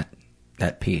reading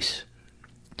that piece,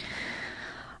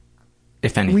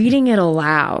 if anything? Reading it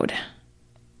aloud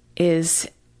is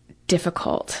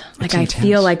difficult. Like, I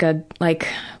feel like a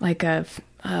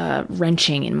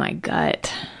wrenching in my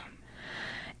gut.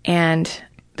 And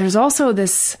there's also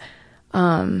this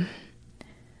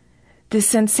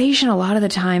sensation a lot of the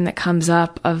time that comes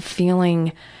up of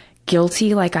feeling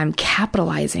guilty, like I'm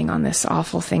capitalizing on this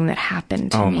awful thing that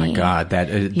happened to me. Oh my God, that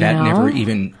never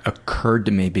even occurred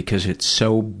to me, because it's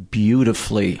so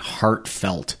beautifully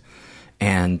heartfelt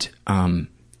and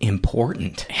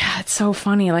important. Yeah, it's so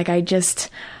funny. Like, I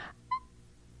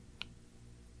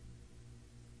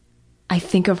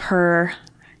think of her,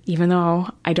 even though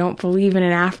I don't believe in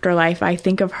an afterlife, I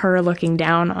think of her looking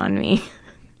down on me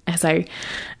as I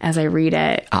read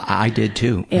it. I did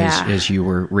too. Yeah. As you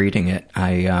were reading it,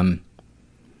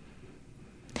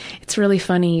 It's really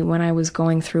funny, when I was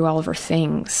going through all of her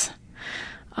things,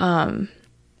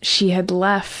 she had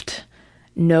left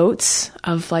notes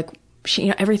of like,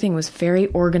 everything was very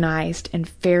organized and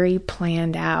very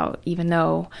planned out, even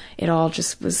though it all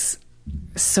just was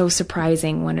so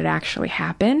surprising when it actually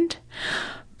happened.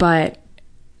 But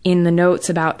in the notes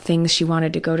about things she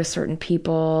wanted to go to certain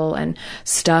people and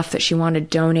stuff that she wanted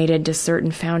donated to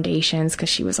certain foundations, because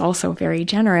she was also very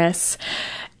generous.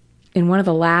 In one of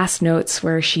the last notes,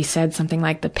 where she said something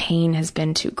like, the pain has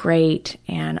been too great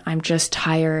and I'm just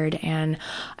tired and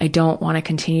I don't want to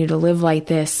continue to live like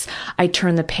this, I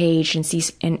turned the page and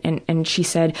she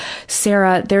said,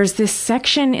 Sarah, there's this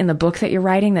section in the book that you're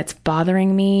writing that's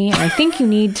bothering me, and I think you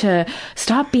need to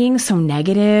stop being so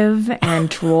negative and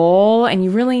droll, and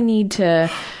you really need to...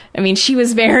 I mean, she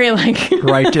was very like...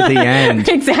 right to the end.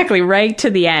 Exactly, right to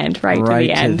the end. Right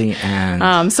to the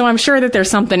end. So I'm sure that there's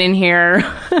something in here.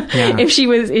 Yeah. If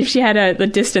she had the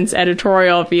distance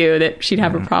editorial view, that she'd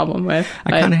have a problem with.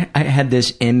 I had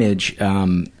this image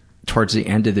towards the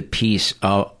end of the piece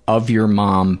of your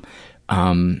mom,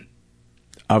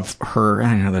 of her...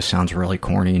 I know this sounds really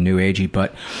corny and new agey,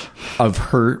 but of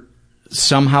her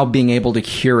somehow being able to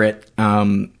hear it,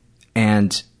 and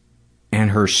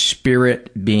her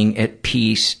spirit being at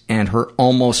peace, and her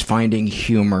almost finding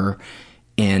humor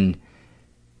in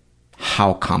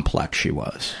how complex she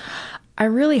was. I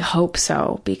really hope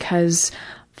so, because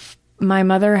my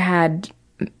mother had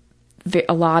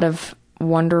a lot of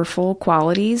wonderful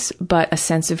qualities, but a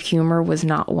sense of humor was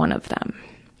not one of them.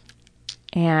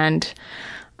 And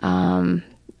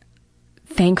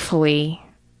thankfully,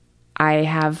 I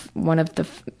have one of the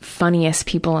funniest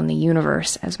people in the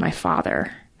universe as my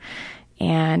father.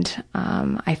 And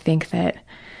I think that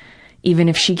even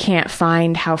if she can't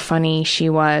find how funny she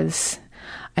was,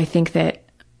 I think that,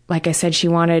 like I said, she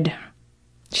wanted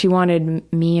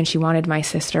me and she wanted my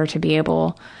sister to be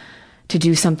able to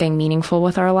do something meaningful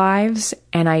with our lives.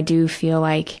 And I do feel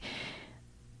like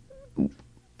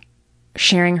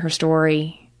sharing her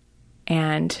story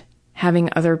and having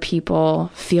other people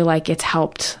feel like it's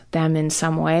helped them in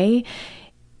some way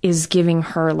is giving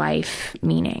her life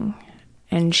meaning.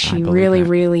 And she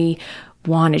really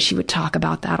wanted, she would talk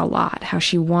about that a lot, how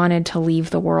she wanted to leave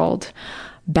the world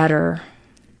better.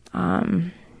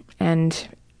 And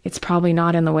it's probably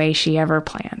not in the way she ever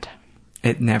planned.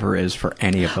 It never is for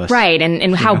any of us. Right.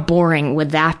 And how boring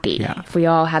would that be if we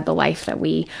all had the life that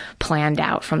we planned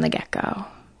out from the get-go?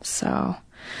 So,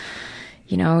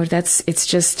 it's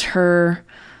just her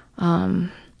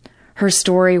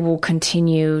story will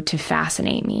continue to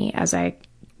fascinate me as I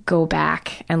go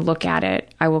back and look at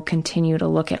it. I will continue to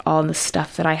look at all the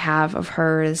stuff that I have of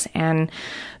hers. And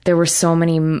there were so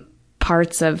many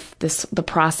parts of the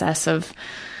process of,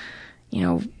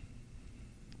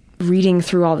 reading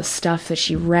through all the stuff that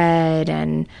she read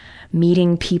and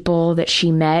meeting people that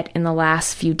she met in the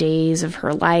last few days of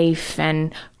her life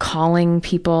and calling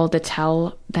people to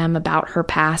tell them about her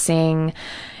passing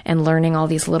and learning all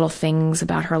these little things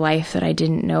about her life that I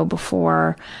didn't know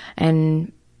before.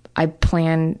 And I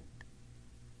plan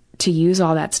to use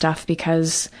all that stuff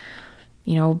because,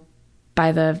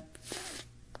 by the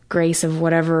grace of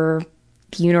whatever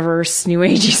universe, new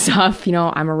agey stuff,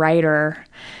 I'm a writer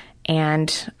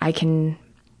and I can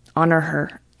honor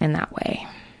her in that way.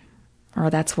 Or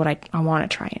that's what I want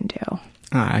to try and do.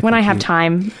 When I have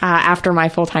time after my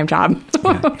full-time job.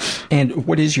 Yeah. And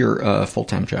what is your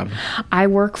full-time job? I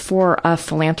work for a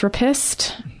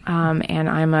philanthropist, and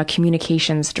I'm a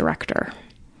communications director.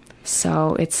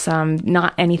 So it's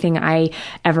not anything I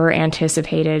ever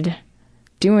anticipated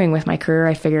doing with my career.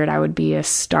 I figured I would be a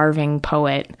starving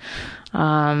poet,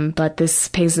 but this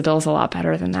pays the bills a lot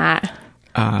better than that.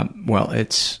 Well,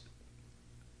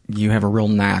 you have a real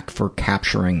knack for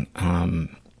capturing,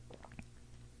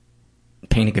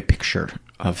 painting a picture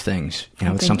of things.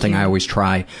 It's something I always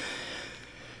try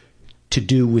to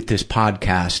do with this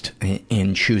podcast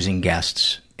in choosing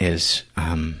guests is,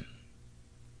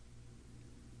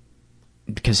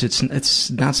 because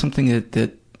it's not something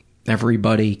that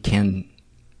everybody can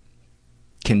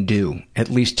do, at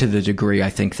least to the degree I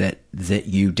think that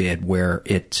you did, where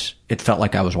it felt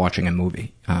like I was watching a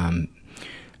movie.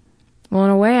 Well,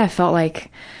 in a way, I felt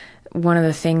like one of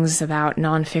the things about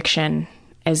nonfiction,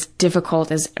 as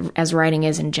difficult as writing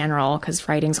is in general, because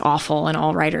writing's awful and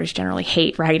all writers generally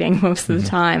hate writing most of the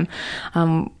time,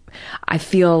 I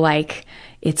feel like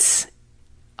it's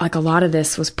like a lot of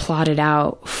this was plotted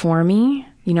out for me,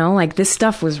 like this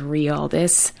stuff was real,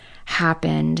 this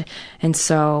happened. And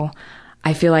so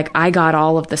I feel like I got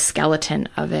all of the skeleton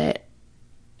of it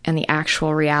and the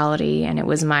actual reality, and it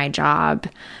was my job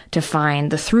to find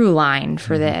the through line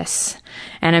for this.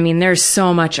 And I mean, there's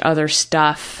so much other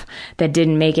stuff that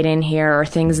didn't make it in here or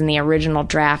things in the original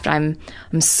draft. I'm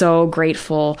so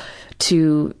grateful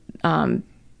to, I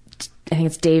think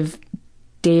it's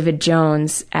David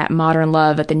Jones at Modern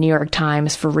Love at the New York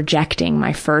Times for rejecting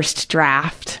my first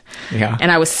draft. Yeah.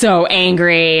 And I was so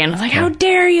angry and I was like, how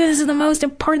dare you? This is the most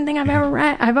important thing I've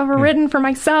ever written for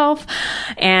myself.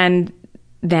 And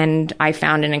then I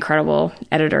found an incredible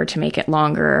editor to make it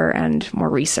longer and more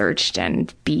researched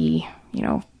and be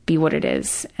what it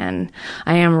is. And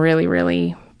I am really,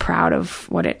 really proud of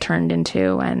what it turned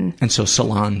into. And so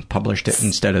Salon published it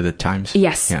instead of the Times?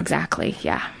 Yes, exactly.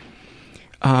 Yeah.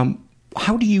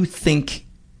 How do you think,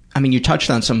 you touched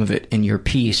on some of it in your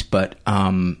piece, but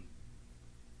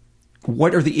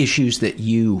what are the issues that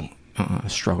you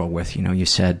struggle with? You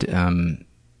said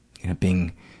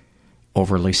being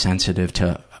overly sensitive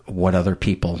to what other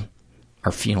people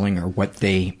are feeling or what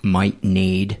they might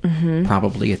need,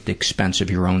 probably at the expense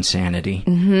of your own sanity.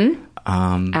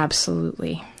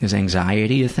 Absolutely. Is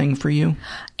anxiety a thing for you?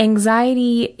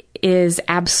 Anxiety is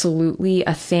absolutely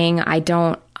a thing. I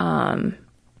don't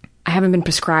I haven't been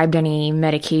prescribed any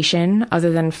medication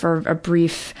other than for a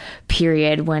brief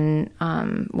period when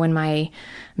my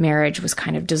marriage was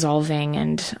kind of dissolving,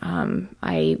 and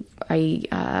I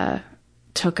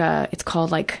took it's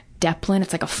called like Deplin.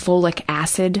 It's like a folic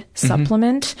acid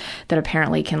supplement that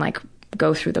apparently can like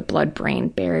go through the blood-brain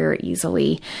barrier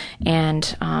easily.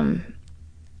 And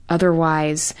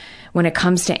otherwise, when it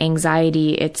comes to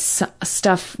anxiety, it's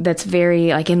stuff that's very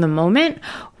like in the moment,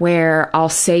 where I'll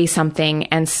say something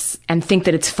and think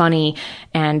that it's funny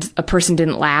and a person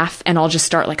didn't laugh, and I'll just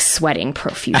start like sweating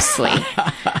profusely.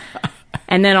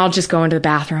 And then I'll just go into the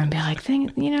bathroom and be like,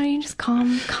 you just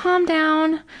calm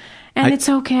down. And it's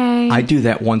okay. I do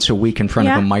that once a week in front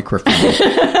of a microphone.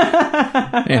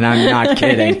 And I'm not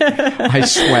kidding. I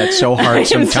sweat so hard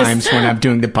sometimes when I'm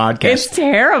doing the podcast. It's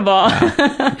terrible.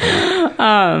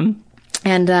 I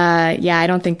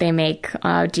don't think they make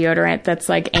deodorant that's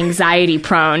like anxiety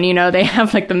prone. They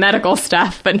have like the medical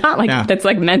stuff, but not like that's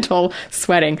like mental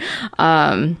sweating.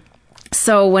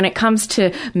 So when it comes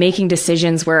to making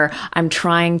decisions where I'm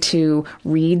trying to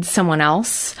read someone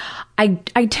else,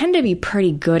 I tend to be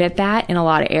pretty good at that in a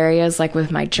lot of areas. Like with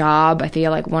my job, I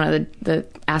feel like one of the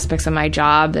aspects of my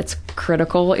job that's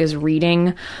critical is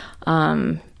reading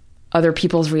other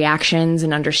people's reactions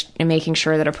and making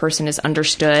sure that a person is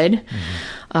understood.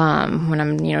 When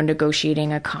I'm,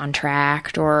 negotiating a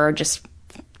contract or just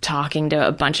talking to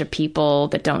a bunch of people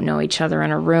that don't know each other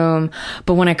in a room.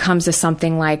 But when it comes to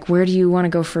something like, where do you want to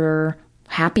go for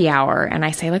happy hour? And I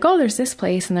say like, oh, there's this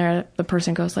place. And the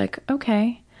person goes like,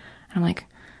 okay. And I'm like,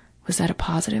 was that a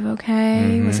positive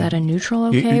okay? Was that a neutral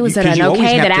okay? Was that an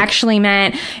okay that actually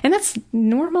meant... And that's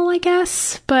normal, I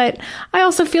guess. But I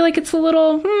also feel like it's a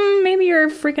little, maybe you're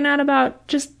freaking out about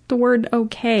just the word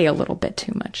okay a little bit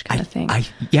too much kind of thing.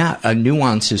 A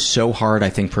nuance is so hard, I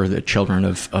think, for the children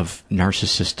of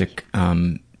narcissistic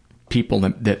people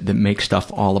that make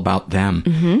stuff all about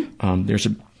them.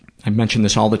 I mention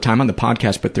this all the time on the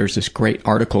podcast, but there's this great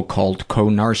article called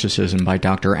Co-Narcissism by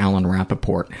Dr. Alan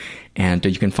Rappaport, and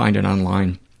you can find it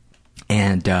online.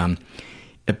 And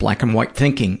black and white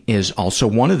thinking is also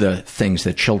one of the things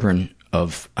that children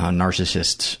of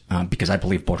narcissists, because I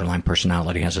believe borderline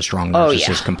personality has a strong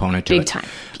narcissist component to it. Big time.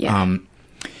 Yeah.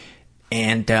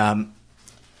 And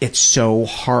it's so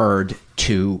hard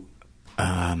to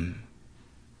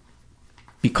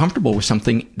be comfortable with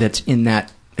something that's in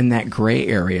that gray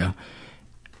area.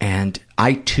 And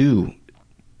I too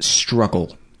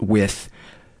struggle with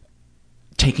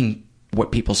taking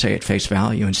what people say at face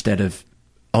value instead of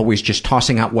always just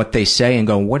tossing out what they say and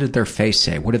going, what did their face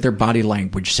say? What did their body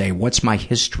language say? What's my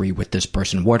history with this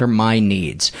person? What are my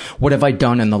needs? What have I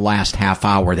done in the last half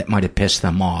hour that might have pissed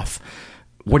them off?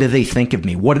 What do they think of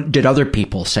me? What did other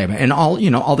people say? And all they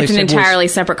said was... It's an entirely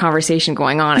separate conversation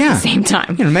going on at the same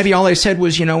time. Maybe all they said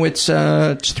was, it's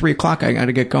 3:00. I got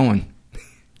to get going.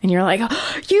 And you're like,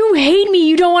 oh, you hate me.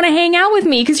 You don't want to hang out with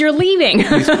me because you're leaving.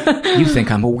 You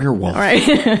think I'm a werewolf. Right.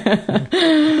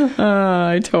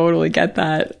 I totally get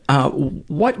that.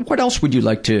 What else would you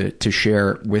like to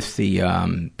share with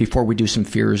the, before we do some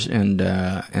fears and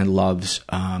loves,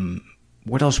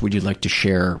 what else would you like to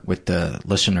share with the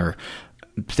listener?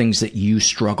 Things that you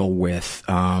struggle with,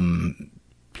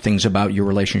 things about your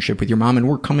relationship with your mom. And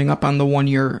we're coming up on the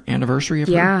 1-year anniversary of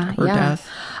her death.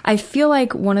 I feel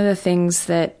like one of the things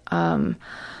that,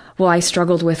 I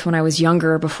struggled with when I was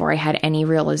younger, before I had any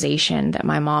realization that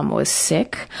my mom was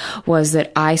sick, was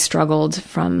that I struggled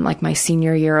from like my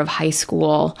senior year of high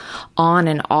school on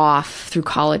and off through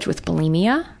college with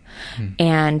bulimia.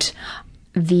 And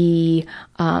the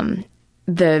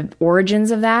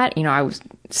origins of that, I was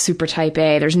super type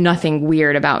A. There's nothing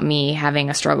weird about me having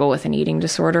a struggle with an eating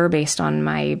disorder based on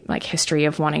my like history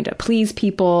of wanting to please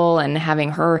people and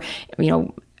having her,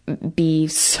 be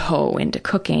so into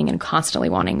cooking and constantly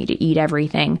wanting me to eat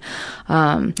everything.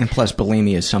 And plus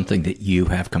bulimia is something that you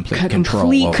have complete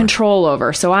control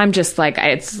over. So I'm just like,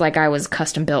 it's like I was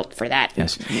custom built for that.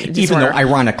 Yes. Disorder. Even though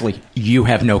ironically you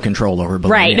have no control over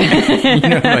bulimia.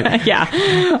 Right. Yeah.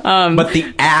 But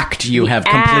the act you have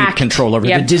complete control over.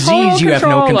 The disease you have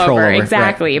no control over.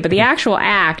 Exactly. Right. But the actual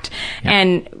act. Yeah.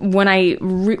 And when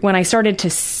I started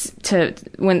to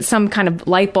when some kind of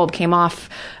light bulb came off,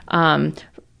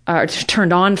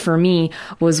 turned on for me,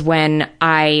 was when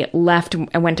I left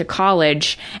and went to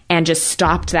college and just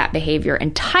stopped that behavior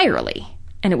entirely.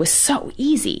 And it was so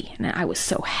easy. And I was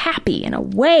so happy and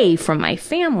away from my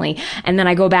family. And then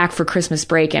I go back for Christmas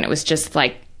break and it was just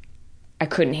like, I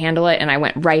couldn't handle it. And I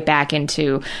went right back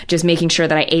into just making sure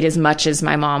that I ate as much as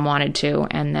my mom wanted to.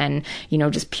 And then,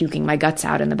 just puking my guts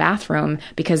out in the bathroom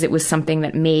because it was something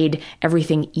that made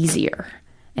everything easier.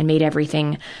 and made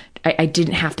everything, I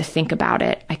didn't have to think about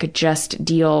it. I could just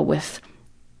deal with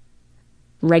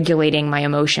regulating my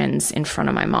emotions in front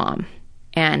of my mom.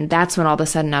 And that's when all of a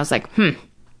sudden I was like,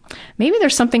 maybe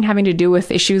there's something having to do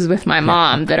with issues with my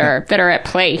mom that are at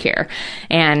play here.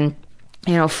 And,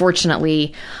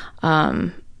 fortunately,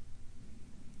 I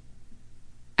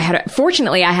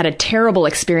had a terrible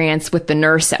experience with the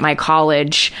nurse at my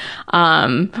college,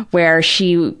 where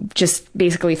she just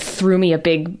basically threw me a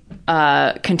big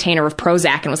container of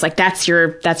Prozac and was like, that's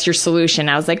your solution.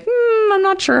 I was like, I'm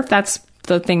not sure if that's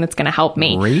the thing that's going to help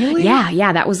me. Really?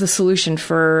 Yeah. That was the solution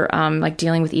for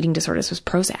dealing with eating disorders, was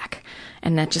Prozac,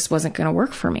 and that just wasn't going to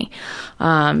work for me.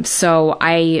 So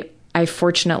I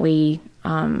fortunately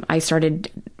I started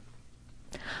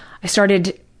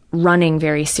running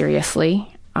very seriously,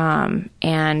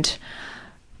 and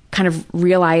kind of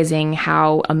realizing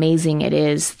how amazing it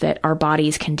is that our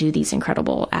bodies can do these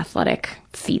incredible athletic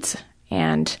feats.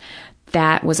 And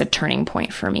that was a turning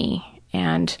point for me.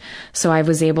 And so I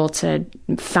was able to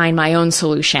find my own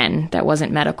solution that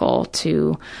wasn't medical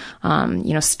to,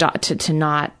 stop to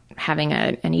not having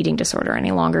an eating disorder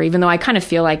any longer, even though I kind of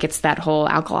feel like it's that whole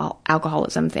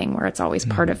alcoholism thing where it's always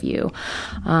part of you.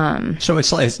 So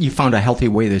it's like you found a healthy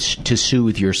way to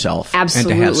soothe yourself.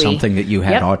 Absolutely. And to have something that you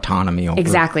had autonomy over.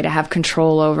 Exactly, to have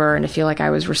control over and to feel like I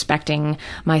was respecting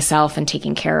myself and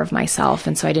taking care of myself.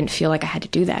 And so I didn't feel like I had to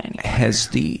do that anymore. Has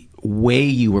the way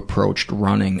you approached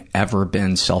running ever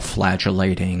been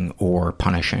self-flagellating or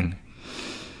punishing?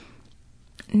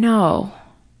 No.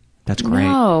 That's great.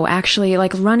 No, actually,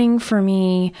 running for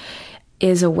me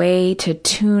is a way to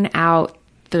tune out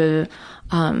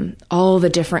all the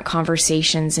different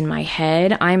conversations in my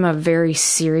head. I'm a very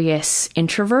serious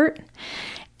introvert.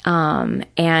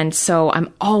 And so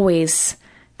I'm always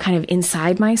kind of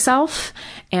inside myself.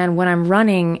 And when I'm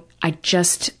running, I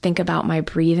just think about my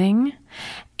breathing,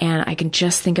 and I can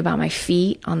just think about my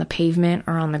feet on the pavement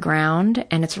or on the ground,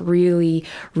 and it's really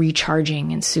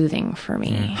recharging and soothing for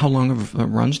me. How long of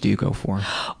runs do you go for?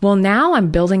 Well, now I'm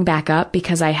building back up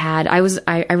because I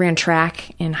ran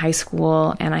track in high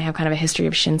school, and I have kind of a history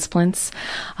of shin splints.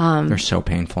 They're so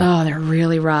painful. Oh, they're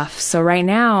really rough. So right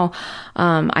now,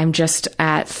 I'm just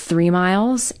at 3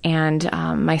 miles, and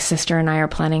my sister and I are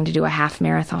planning to do a half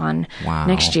marathon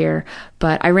next year.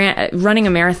 But running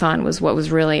a marathon was what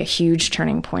was really a huge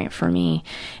turning point for me.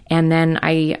 And then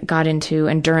I got into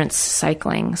endurance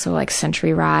cycling, so like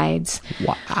century rides.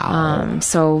 Wow.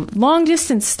 So long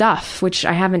distance stuff, which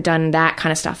I haven't done that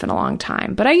kind of stuff in a long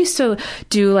time. But I used to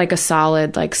do like a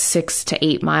solid 6 to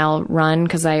 8 mile run,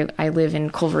 because I live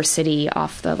in Culver City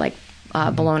off the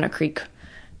Bologna Creek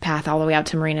path all the way out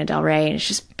to Marina del Rey, and it's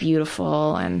just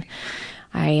beautiful. And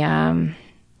I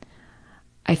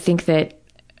think that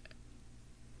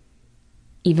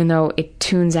even though it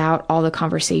tunes out all the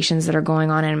conversations that are going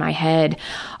on in my head,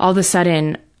 all of a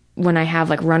sudden when I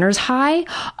have runner's high,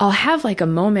 I'll have a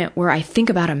moment where I think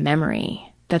about a memory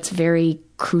that's very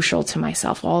crucial to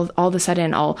myself. All of a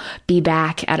sudden I'll be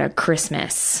back at a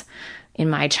Christmas in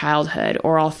my childhood,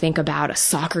 or I'll think about a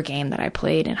soccer game that I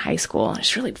played in high school. And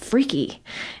it's really freaky.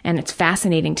 And it's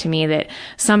fascinating to me that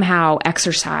somehow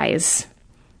exercise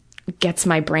gets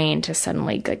my brain to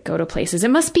suddenly go to places. It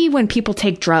must be when people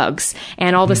take drugs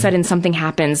and all of a sudden something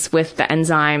happens with the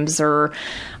enzymes, or,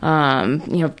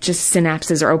 just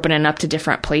synapses are opening up to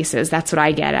different places. That's what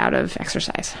I get out of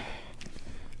exercise.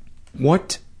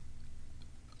 What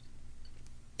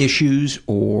issues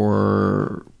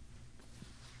or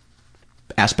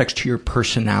aspects to your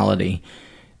personality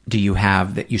do you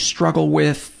have that you struggle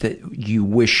with, that you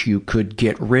wish you could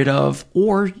get rid of,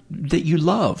 or that you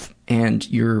love and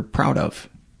you're proud of?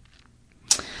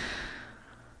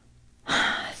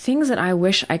 Things that I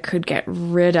wish I could get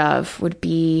rid of would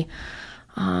be,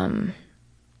 I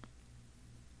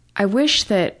wish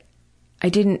that I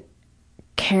didn't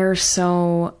care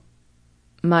so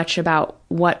much about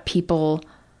what people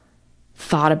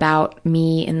thought about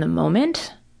me in the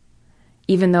moment,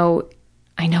 even though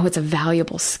I know it's a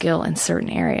valuable skill in certain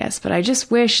areas. But I just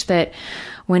wish that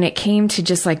when it came to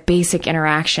just basic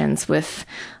interactions with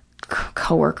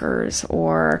coworkers,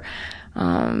 or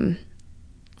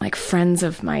friends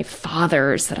of my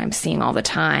father's that I'm seeing all the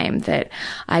time, that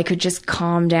I could just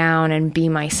calm down and be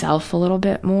myself a little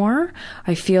bit more.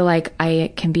 I feel like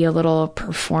I can be a little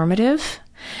performative,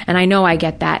 and I know I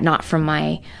get that not from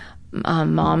my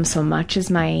mom so much as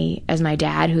my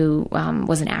dad, who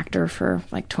was an actor for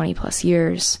 20 plus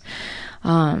years.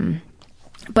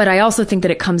 But I also think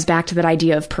that it comes back to that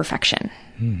idea of perfection.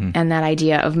 And that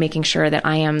idea of making sure that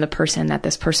I am the person that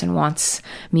this person wants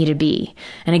me to be.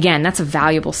 And again, that's a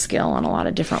valuable skill in a lot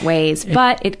of different ways,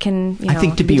 but it can, I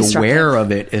think to be aware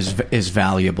of it is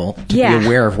valuable. To be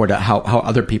aware of how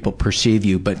other people perceive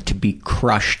you, but to be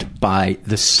crushed by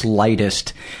the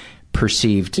slightest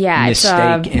perceived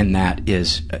mistake in that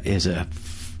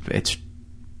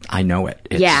I know it.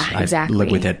 Exactly. I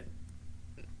live with it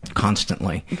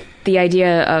constantly. The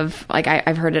idea of, like,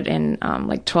 I've heard it in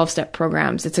like 12-step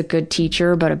programs. It's a good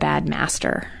teacher, but a bad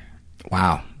master.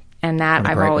 Wow. And that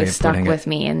I've always stuck with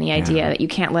me, and the idea that you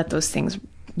can't let those things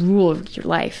rule your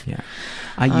life. Yeah.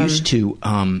 I used to,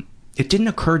 it didn't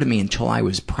occur to me until I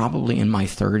was probably in my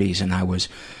 30s, and I was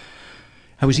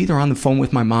either on the phone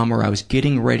with my mom or I was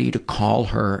getting ready to call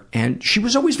her, and she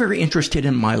was always very interested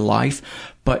in my life,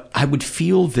 but I would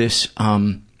feel this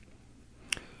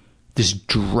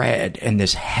dread and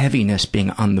this heaviness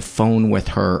being on the phone with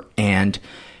her, and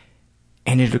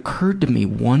it occurred to me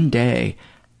one day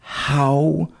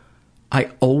how I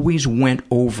always went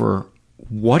over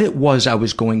what it was I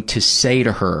was going to say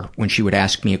to her when she would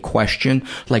ask me a question,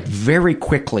 like very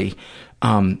quickly.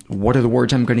 What are the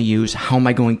words I'm going to use? How am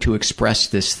I going to express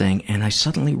this thing? And I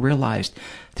suddenly realized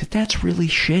that that's really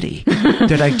shitty.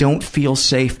 That I don't feel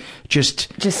safe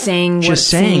just saying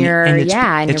what's in your, in your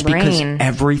brain. It's because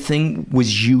everything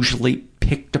was usually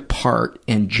picked apart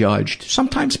and judged,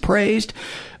 sometimes praised,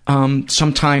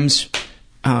 sometimes,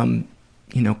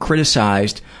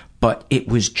 criticized, but I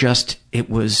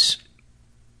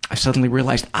suddenly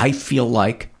realized I feel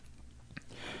like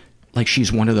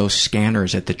she's one of those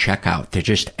scanners at the checkout. That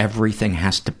just everything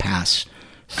has to pass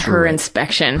through her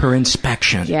inspection.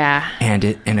 Yeah. And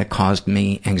it caused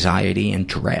me anxiety and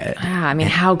dread. Yeah, I mean,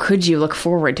 how could you look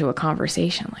forward to a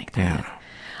conversation like that? Yeah.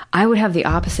 I would have the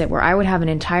opposite, where I would have an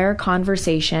entire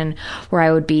conversation where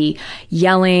I would be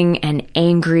yelling and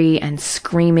angry and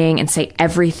screaming and say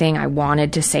everything I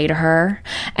wanted to say to her.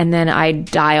 And then I'd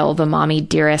dial the Mommy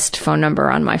Dearest phone number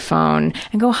on my phone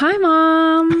and go, "Hi,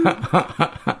 Mom.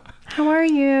 How are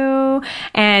you?"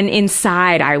 And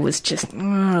inside I was just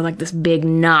like this big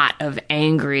knot of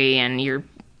angry, and you're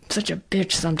such a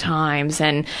bitch sometimes.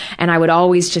 And I would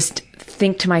always just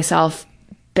think to myself,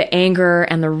 the anger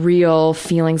and the real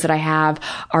feelings that I have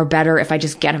are better if I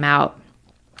just get them out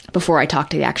before I talk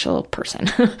to the actual person.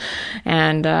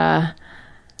 And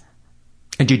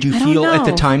did you feel at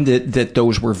the time that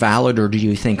those were valid, or do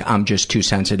you think I'm just too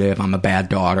sensitive, I'm a bad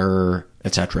daughter,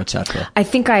 et cetera, et cetera? I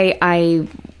think I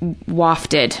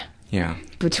wafted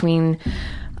between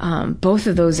both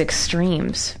of those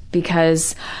extremes,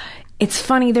 because it's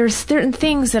funny, there's certain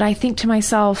things that I think to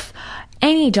myself,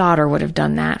 any daughter would have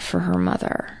done that for her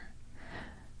mother.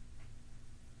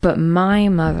 But my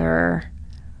mother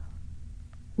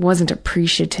wasn't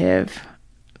appreciative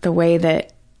the way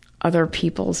that other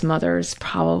people's mothers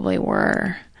probably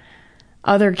were.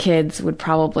 Other kids would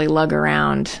probably lug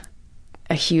around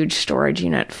a huge storage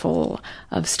unit full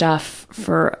of stuff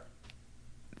for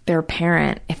their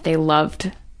parent if they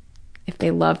loved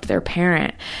their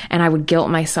parent, and I would guilt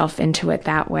myself into it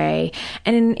that way.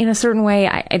 And in a certain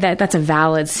way, that's a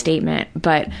valid statement,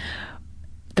 but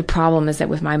the problem is that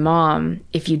with my mom,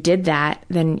 if you did that,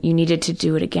 then you needed to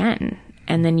do it again,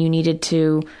 and then you needed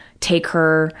to take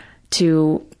her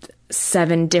to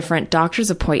 7 different doctor's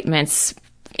appointments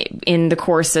in the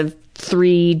course of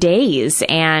 3 days,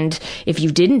 and if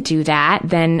you didn't do that,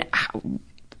 then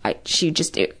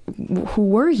who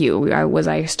were you? Was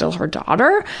I still her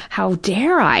daughter? How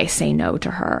dare I say no to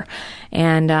her?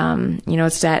 And,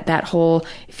 it's that whole,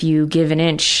 if you give an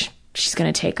inch, she's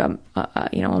going to take a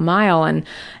mile.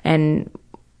 And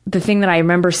the thing that I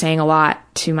remember saying a lot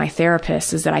to my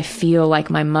therapist is that I feel like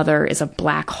my mother is a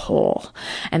black hole,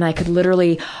 and I could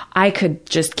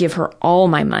just give her all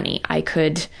my money. I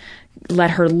could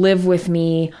let her live with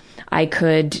me. I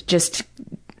could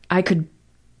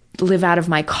live out of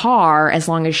my car as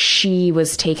long as she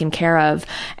was taken care of,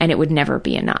 and it would never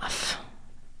be enough.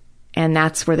 And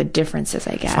that's where the difference is,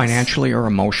 I guess. Financially or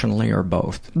emotionally or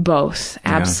both? Both.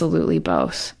 Absolutely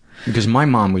both. Because my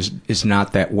mom is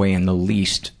not that way in the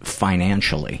least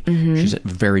financially. Mm-hmm. She's a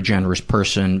very generous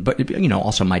person, but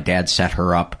also my dad set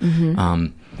her up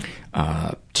to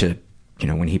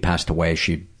when he passed away,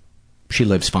 she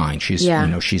lives fine. She's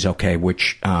she's okay,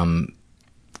 which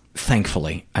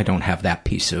thankfully I don't have that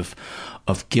piece of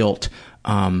guilt.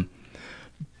 But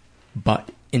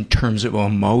in terms of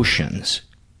emotions,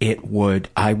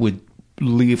 I would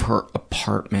leave her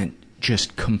apartment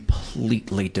just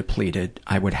completely depleted.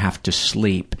 I would have to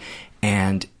sleep,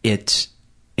 and it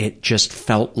just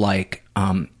felt like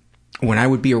when I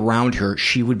would be around her,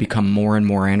 she would become more and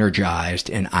more energized,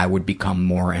 and I would become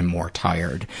more and more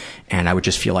tired, and I would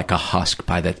just feel like a husk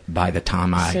by the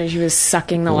time I. So she was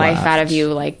sucking the life out of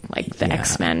you, like the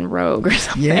X-Men Rogue or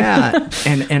something. Yeah,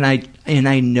 and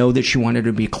I know that she wanted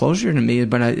to be closer to me,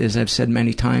 but as I've said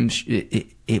many times,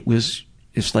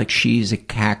 it's like she's a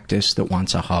cactus that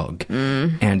wants a hug,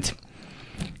 and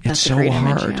it's so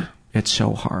hard. Image, yeah. It's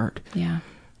so hard. Yeah.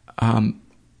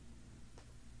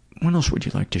 What else would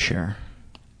you like to share?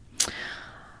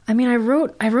 I mean, I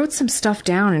wrote some stuff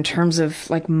down in terms of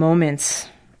like moments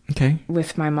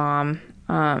with my mom.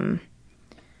 I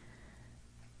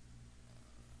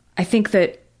think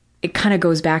that it kind of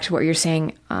goes back to what you're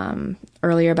saying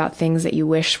earlier about things that you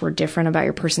wish were different about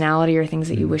your personality, or things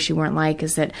that you wish you weren't like,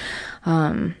 is that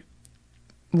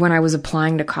when I was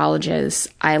applying to colleges,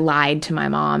 I lied to my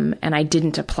mom and I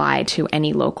didn't apply to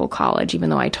any local college, even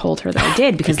though I told her that I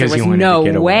did, because there was no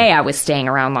way I was staying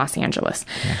around Los Angeles.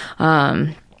 Yeah.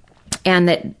 And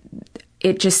that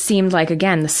it just seemed like,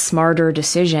 again, the smarter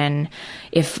decision,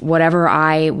 if whatever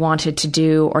I wanted to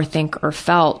do or think or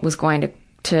felt was going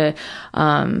to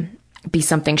be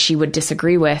something she would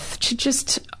disagree with, to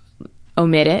just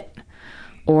omit it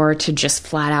or to just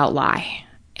flat out lie.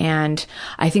 And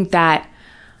I think that,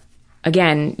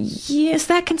 again, yes,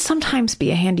 that can sometimes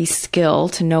be a handy skill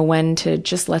to know when to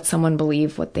just let someone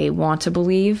believe what they want to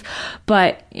believe.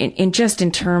 But in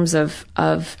terms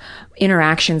of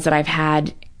interactions that I've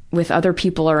had with other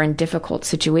people or in difficult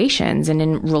situations and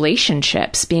in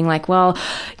relationships, being like, well,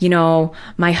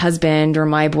 my husband or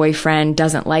my boyfriend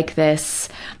doesn't like this.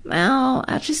 Well,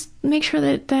 I'll just make sure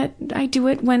that I do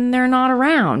it when they're not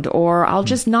around, or I'll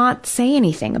just not say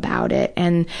anything about it.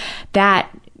 And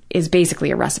that is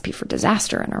basically a recipe for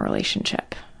disaster in a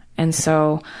relationship. And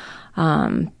so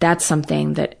that's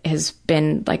something that has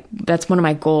been like, that's one of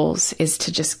my goals, is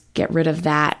to just get rid of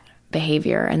that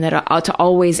behavior, and that to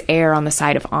always err on the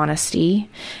side of honesty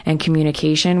and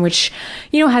communication, which,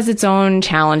 has its own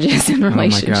challenges in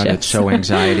relationships. Oh my God, it's so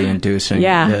anxiety inducing.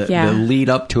 The lead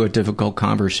up to a difficult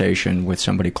conversation with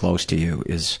somebody close to you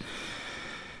is,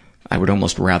 I would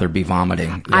almost rather be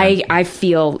vomiting. Yeah. I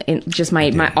feel just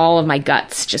my all of my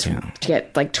guts just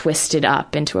get like twisted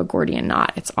up into a Gordian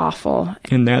knot. It's awful.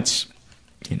 And that's,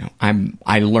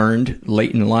 I learned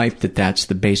late in life that that's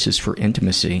the basis for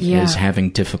intimacy, is having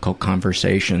difficult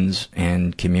conversations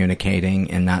and communicating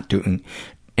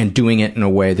and doing it in a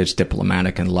way that's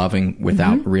diplomatic and loving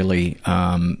without really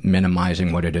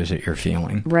minimizing what it is that you're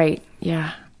feeling. Right.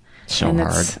 Yeah. So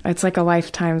hard. It's like a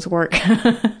lifetime's work.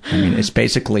 I mean, it's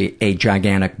basically a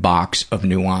gigantic box of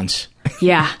nuance.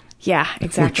 Yeah,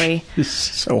 exactly. It's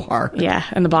so hard. Yeah,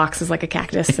 and the box is like a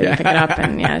cactus, so you pick it up,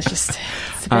 and it's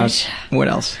a bitch. What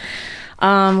else?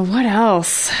 What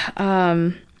else?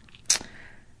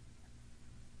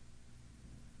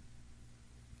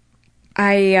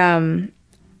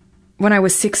 When I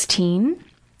was 16,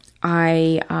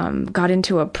 I got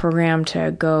into a program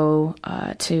to go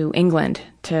to England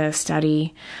to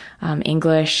study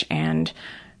English and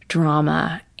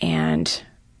drama, and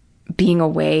being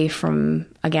away from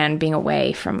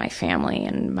my family.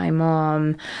 And my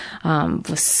mom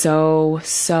was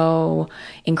so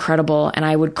incredible, and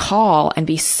I would call and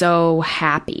be so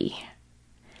happy,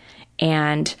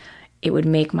 and it would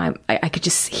make I could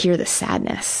just hear the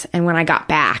sadness. And when I got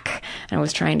back and I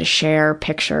was trying to share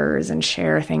pictures and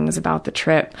share things about the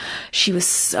trip, she was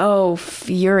so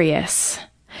furious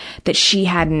that she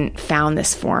hadn't found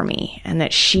this for me, and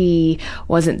that she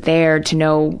wasn't there to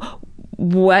know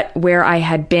where I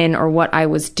had been or what I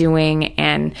was doing.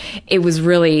 And it was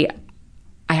really,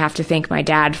 I have to thank my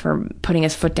dad for putting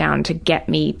his foot down to get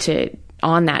me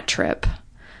on that trip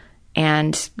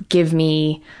and give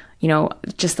me,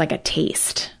 just like a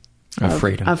taste of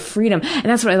freedom. And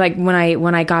that's what I like when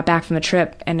I got back from the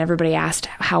trip and everybody asked,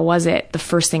 how was it? The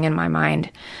first thing in my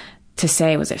mind to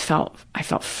say was I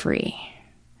felt free.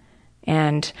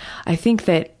 And I think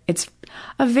that it's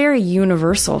a very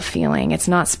universal feeling. It's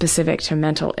not specific to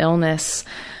mental illness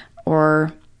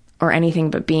or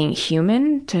anything but being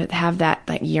human, to have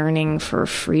that yearning for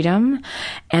freedom.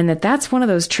 And that's one of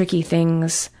those tricky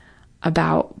things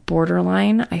about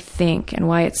borderline, I think, and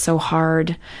why it's so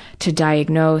hard to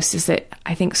diagnose, is that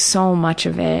I think so much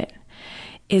of it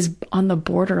is on the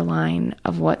borderline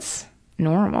of what's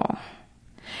normal.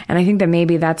 And I think that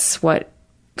maybe that's what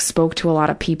spoke to a lot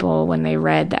of people when they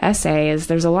read the essay, is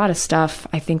there's a lot of stuff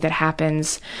I think that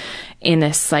happens in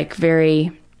this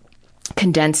very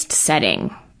condensed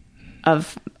setting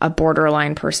of a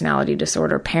borderline personality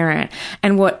disorder parent,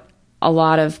 and what a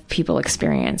lot of people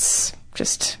experience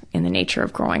just in the nature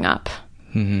of growing up.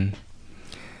 Mm-hmm.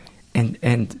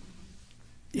 And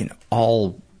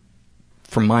all,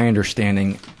 from my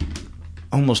understanding,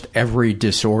 almost every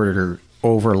disorder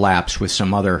overlaps with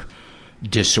some other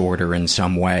disorder in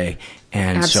some way.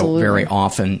 And Absolutely. So very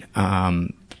often,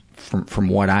 from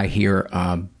what I hear,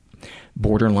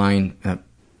 borderline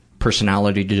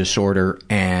personality disorder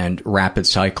and rapid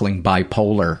cycling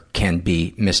bipolar can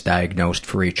be misdiagnosed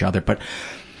for each other. But,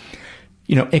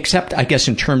 except, I guess,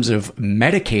 in terms of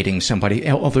medicating somebody,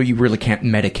 although you really can't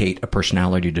medicate a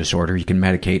personality disorder, you can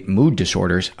medicate mood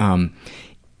disorders.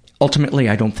 Ultimately,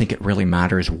 I don't think it really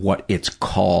matters what it's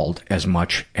called as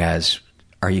much as,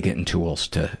 are you getting tools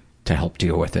to help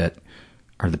deal with it?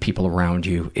 Are the people around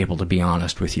you able to be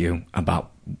honest with you about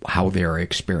how they're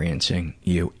experiencing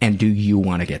you? And do you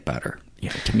want to get better?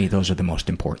 To me, those are the most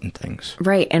important things.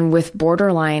 Right. And with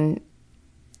borderline,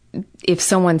 if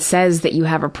someone says that you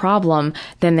have a problem,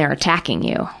 then they're attacking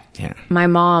you. Yeah. My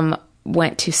mom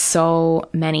went to so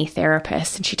many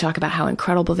therapists, and she talked about how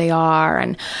incredible they are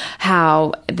and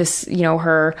how this,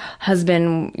 her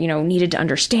husband, needed to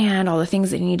understand all the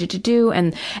things that he needed to do.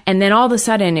 And then all of a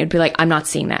sudden it'd be like, I'm not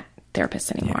seeing that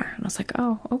therapist anymore. Yeah. And I was like,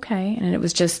 oh, okay. And it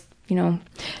was just,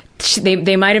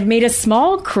 they might have made a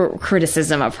small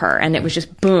criticism of her, and it was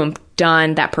just boom,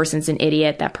 done. That person's an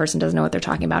idiot. That person doesn't know what they're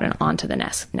talking about, and on to the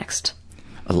next.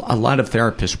 A lot of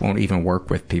therapists won't even work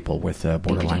with people with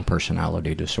borderline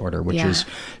personality disorder, which is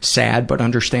sad but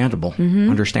understandable. Mm-hmm.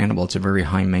 Understandable. It's a very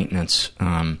high maintenance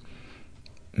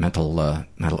mental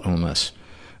illness.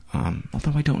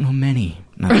 Although I don't know many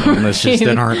mental illnesses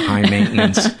that aren't high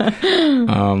maintenance.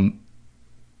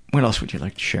 What else would you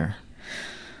like to share?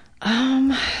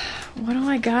 What do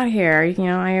I got here?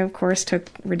 I of course took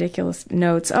ridiculous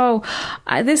notes.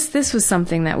 This was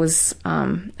something that was,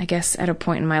 I guess, at a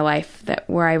point in my life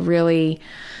where I really,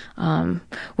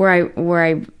 where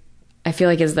I feel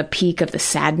like is the peak of the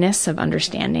sadness of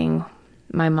understanding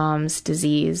my mom's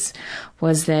disease,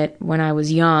 was that when I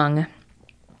was young,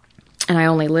 and I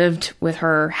only lived with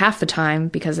her half the time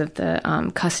because of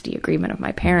the custody agreement of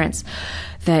my parents,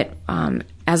 that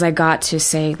as I got to,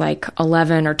 say, like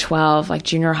 11 or 12, like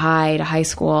junior high to high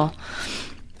school,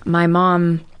 my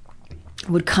mom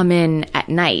would come in at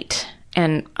night,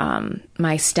 and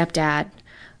my stepdad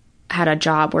had a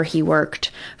job where he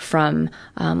worked from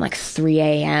like 3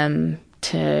 a.m.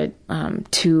 to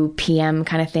 2 p.m.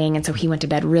 kind of thing. And so he went to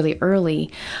bed really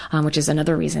early, which is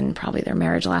another reason probably their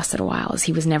marriage lasted a while, is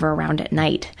he was never around at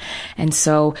night. And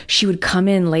so she would come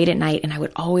in late at night, and I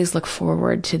would always look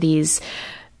forward to these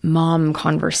mom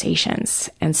conversations.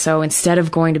 And so instead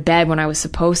of going to bed when I was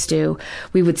supposed to,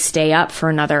 we would stay up for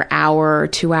another hour or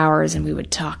 2 hours, and we would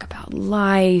talk about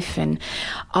life and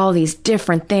all these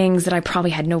different things that I probably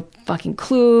had no fucking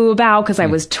clue about because I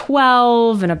was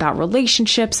 12, and about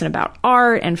relationships and about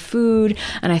art and food.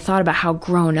 And I thought about how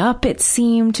grown up it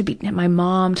seemed to be my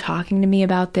mom talking to me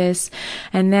about this.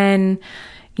 And then,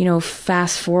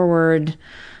 fast forward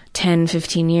 10,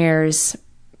 15 years,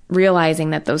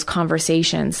 realizing that those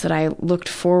conversations that I looked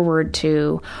forward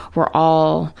to were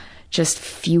all just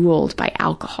fueled by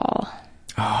alcohol.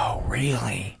 Oh,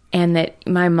 really? And that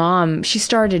my mom, she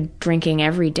started drinking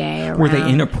every day. Were they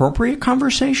inappropriate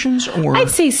conversations, or? I'd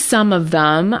say some of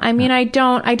them. I mean, I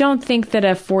don't think that a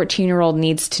 14-year-old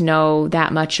needs to know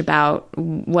that much about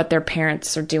what their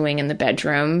parents are doing in the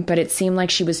bedroom, but it seemed like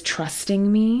she was trusting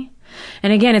me.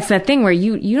 And again, it's that thing where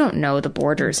you don't know the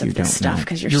borders of this stuff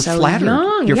because you're so flattered.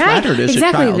 young. You're flattered as a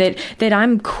child. That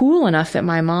I'm cool enough that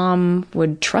my mom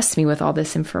would trust me with all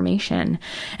this information.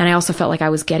 And I also felt like I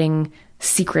was getting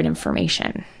secret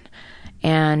information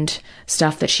and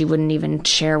stuff that she wouldn't even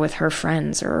share with her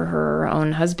friends or her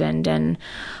own husband. And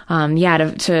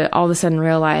to all of a sudden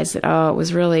realize that, it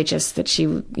was really just that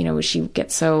she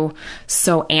gets so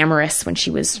amorous when she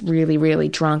was really, really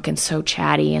drunk and so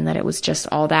chatty, and that it was just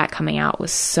all that coming out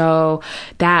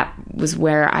that was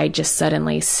where I just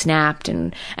suddenly snapped.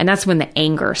 And that's when the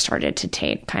anger started to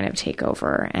take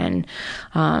over. And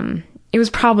it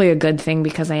was probably a good thing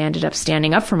because I ended up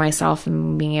standing up for myself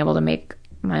and being able to make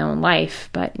my own life,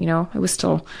 but it was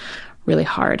still really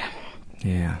hard.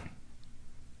 Yeah.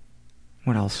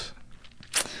 What else?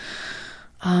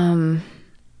 I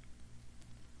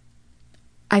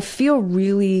feel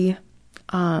really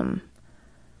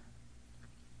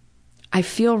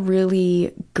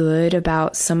good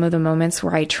about some of the moments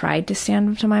where I tried to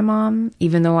stand up to my mom,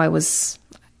 even though I was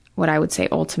what I would say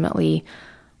ultimately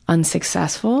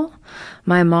unsuccessful.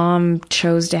 My mom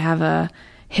chose to have a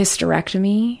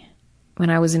hysterectomy when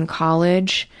I was in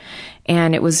college,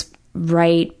 and it was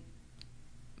right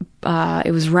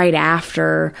it was right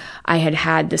after I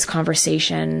had this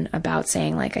conversation about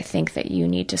saying, like, I think that you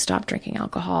need to stop drinking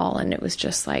alcohol. And it was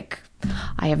just like,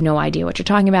 I have no idea what you're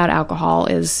talking about. Alcohol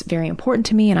is very important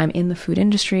to me, and I'm in the food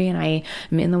industry and I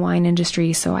am in the wine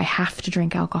industry, so I have to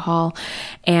drink alcohol.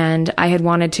 And I had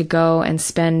wanted to go and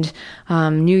spend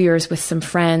New Year's with some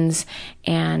friends,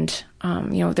 and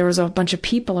there was a bunch of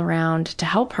people around to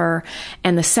help her.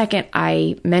 And the second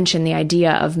I mentioned the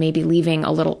idea of maybe leaving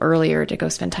a little earlier to go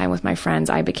spend time with my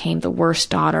friends, I became the worst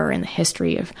daughter in the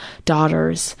history of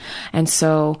daughters. And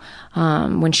so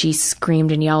when she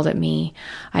screamed and yelled at me,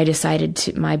 I decided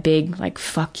my big, like,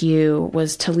 fuck you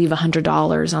was to leave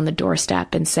 $100 on the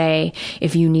doorstep and say,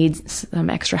 if you need some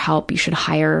extra help, you should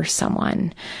hire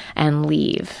someone and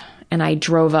leave. And I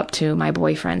drove up to my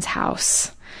boyfriend's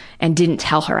house and didn't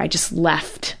tell her. I just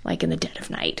left, like, in the dead of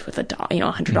night with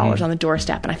 $100 on the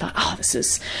doorstep. And I thought, oh,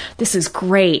 this is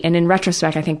great. And in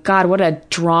retrospect, I think, God, what a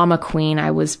drama queen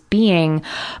I was being.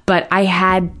 But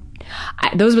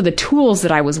those were the tools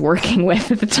that I was working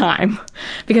with at the time,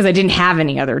 because I didn't have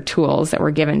any other tools that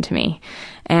were given to me.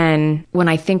 And when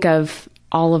I think of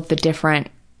all of the different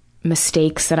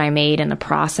mistakes that I made in the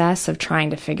process of trying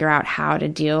to figure out how to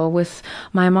deal with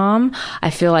my mom,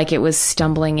 I feel like it was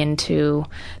stumbling into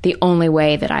the only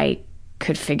way that I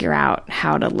could figure out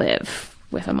how to live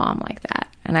with a mom like that.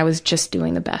 And I was just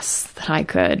doing the best that I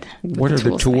could. What are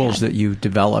the tools that you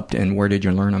developed, and where did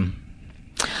you learn them?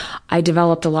 I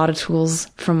developed a lot of tools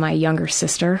from my younger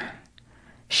sister.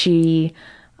 She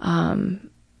and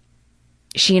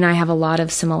I have a lot of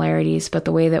similarities, but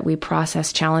the way that we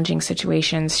process challenging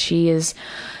situations, she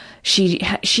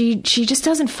just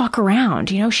doesn't fuck around.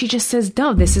 She just says,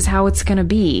 no, this is how it's going to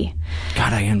be.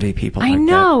 God, I envy people like that. I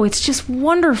know. It's just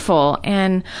wonderful.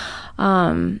 And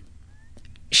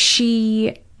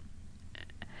she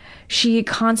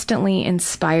constantly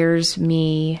inspires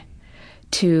me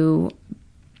to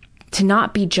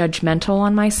not be judgmental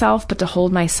on myself, but to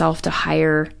hold myself to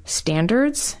higher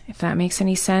standards, if that makes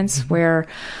any sense, where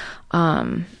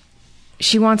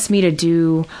she wants me to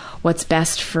do what's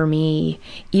best for me,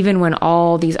 even when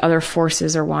all these other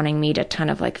forces are wanting me to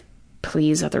kind of, like,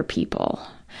 please other people.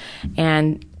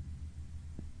 And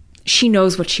she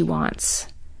knows what she wants,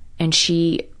 and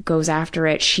she goes after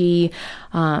it. She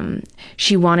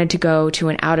wanted to go to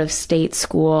an out-of-state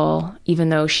school, even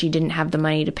though she didn't have the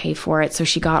money to pay for it. So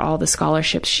she got all the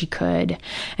scholarships she could,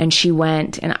 and she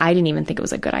went. And I didn't even think it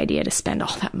was a good idea to spend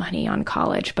all that money on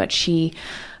college, but she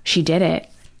did it.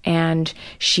 And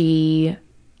she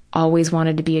always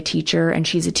wanted to be a teacher, and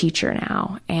she's a teacher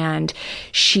now. And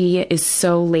she is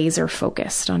so laser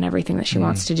focused on everything that she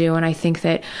wants to do. And I think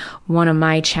that one of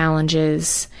my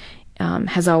challenges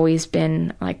has always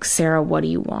been, like, Sarah, what do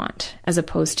you want? As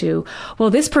opposed to,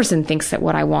 well, this person thinks that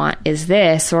what I want is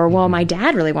this, or, well, my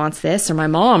dad really wants this, or my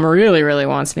mom really, really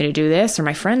wants me to do this, or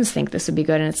my friends think this would be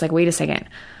good. And it's like, wait a second,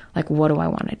 like, what do I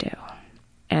want to do?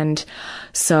 And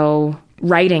so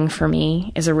writing for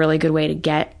me is a really good way to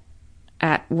get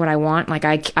at what I want. Like,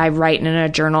 I write in a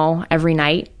journal every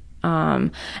night.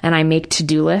 And I make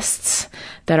to-do lists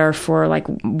that are for, like,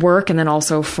 work and then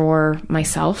also for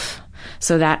myself.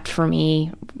 So that for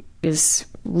me is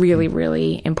really,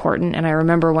 really important. And I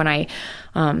remember when I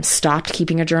stopped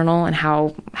keeping a journal and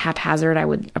how haphazard I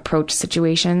would approach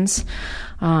situations.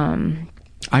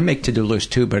 I make to-do lists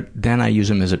too, but then I use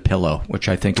them as a pillow, which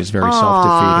I think is very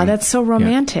self-defeating. That's so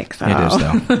romantic, though. It is,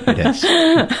 though. It is.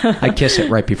 I kiss it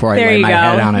right before I there lay my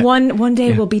head on it. One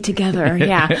day we'll be together.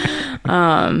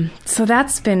 Yeah. So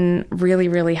that's been really,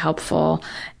 really helpful.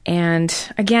 And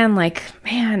again, like,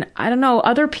 man, I don't know.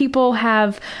 Other people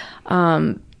have,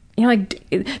 like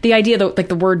the idea that, like,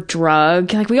 the word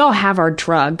drug, like, we all have our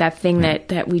drug, that thing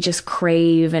that we just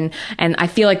crave. And I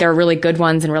feel like there are really good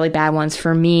ones and really bad ones.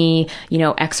 For me,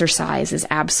 exercise is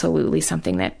absolutely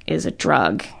something that is a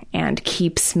drug and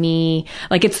keeps me,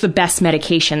 like, it's the best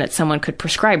medication that someone could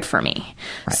prescribe for me.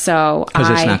 Right. So because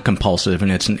it's not compulsive, and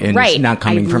it's right. not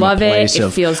coming from a place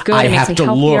it feels good. I it makes have me to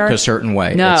healthier. look a certain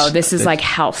way. No, this is like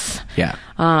health. Yeah.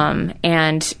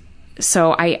 And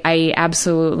so I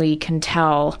absolutely can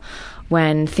tell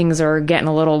when things are getting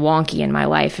a little wonky in my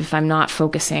life if I'm not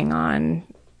focusing on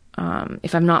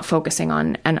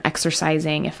and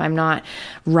exercising, if I'm not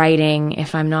writing,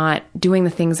 if I'm not doing the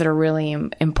things that are really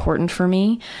important for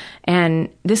me. And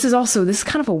this is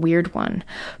kind of a weird one,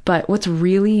 but what's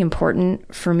really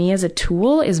important for me as a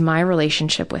tool is my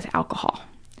relationship with alcohol,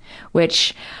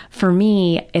 which for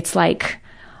me, it's like,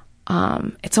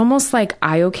 it's almost like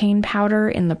iocane powder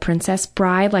in The Princess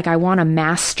Bride. Like, I want to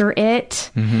master it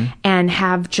and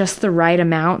have just the right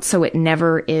amount so it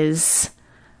never is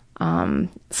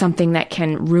something that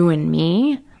can ruin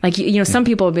me. Like, some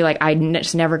people would be like, I'm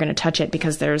just never going to touch it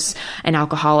because there's an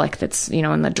alcoholic that's,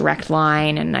 in the direct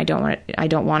line, and I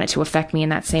don't want it to affect me in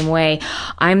that same way.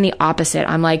 I'm the opposite.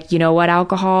 I'm like, you know what,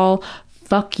 alcohol?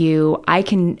 Fuck you. I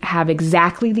can have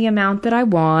exactly the amount that I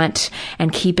want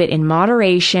and keep it in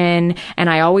moderation. And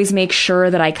I always make sure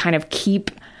that I kind of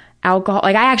keep alcohol.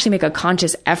 Like, I actually make a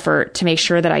conscious effort to make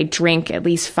sure that I drink at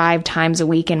least 5 times a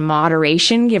week in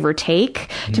moderation, give or take,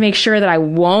 to make sure that I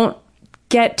won't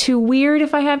get too weird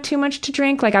if I have too much to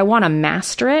drink. Like, I want to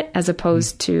master it as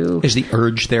opposed to... Is the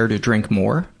urge there to drink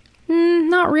more?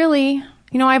 Not really.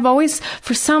 I've always,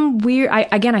 for some weird...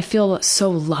 I feel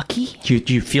so lucky.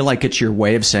 Do you feel like it's your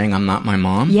way of saying I'm not my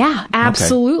mom? Yeah,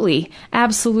 absolutely. Okay.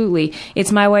 Absolutely.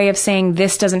 It's my way of saying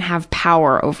this doesn't have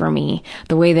power over me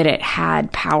the way that it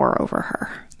had power over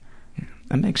her. Yeah,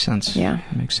 that makes sense. Yeah.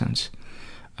 That makes sense.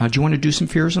 Do you want to do some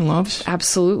fears and loves?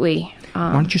 Absolutely.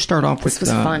 Why don't you start off with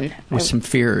fun. With some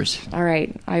fears? All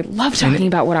right. I love talking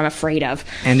about what I'm afraid of.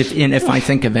 And if I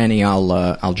think of any,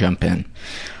 I'll jump in.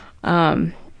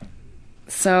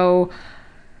 So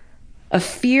a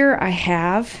fear I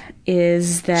have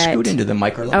is that... Scoot into the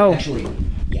microphone. Oh, actually,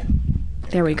 yeah.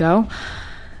 There we go.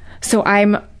 So I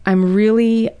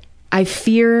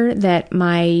fear that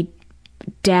my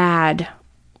dad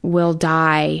will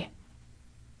die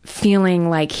feeling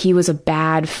like he was a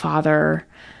bad father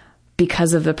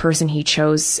because of the person he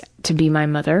chose to be my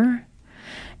mother,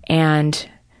 and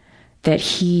that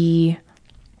he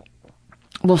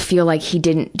will feel like he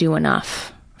didn't do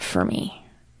enough for me,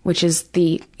 which is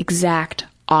the exact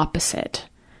opposite.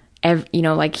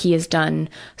 Like, he has done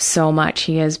so much.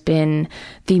 He has been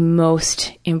the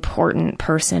most important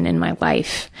person in my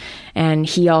life. And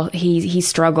he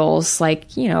struggles like,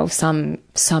 some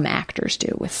actors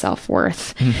do with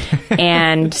self-worth.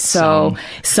 And so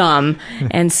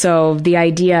and so the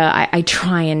idea, I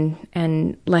try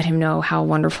and let him know how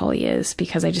wonderful he is,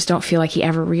 because I just don't feel like he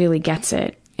ever really gets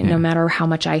it, no matter how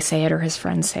much I say it or his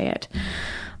friends say it.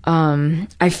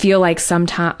 I feel like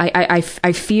sometimes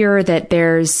I fear that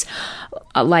there's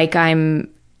like, no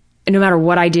matter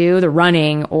what I do, the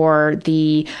running or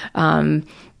the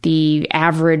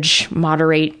average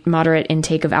moderate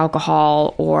intake of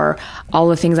alcohol, or all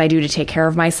the things I do to take care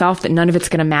of myself, that none of it's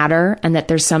going to matter. And that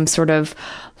there's some sort of,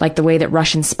 like the way that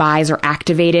Russian spies are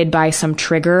activated by some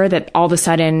trigger, that all of a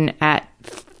sudden at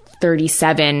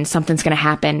 37, something's going to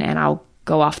happen and I'll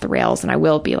go off the rails and I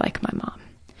will be like my mom.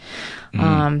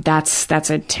 That's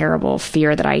a terrible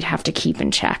fear that I have to keep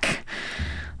in check.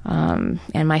 And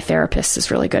my therapist is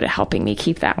really good at helping me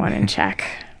keep that one in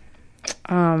check.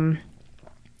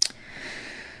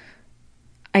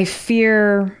 I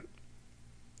fear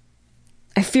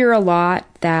a lot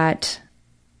that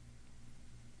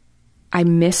I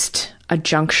missed a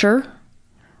juncture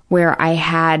where I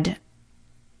had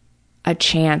a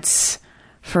chance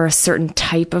for a certain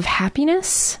type of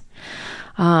happiness.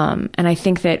 And I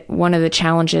think that one of the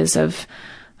challenges of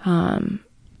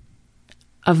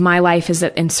my life is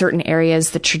that in certain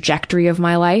areas, the trajectory of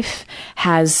my life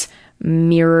has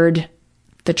mirrored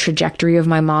the trajectory of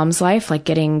my mom's life, like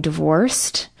getting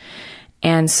divorced.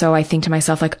 And so I think to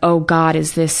myself, like, oh God,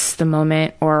 is this the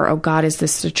moment? Or, oh God, is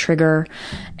this the trigger?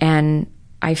 And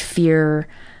I fear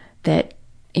that,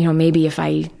 maybe if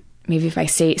I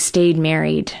stayed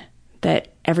married, that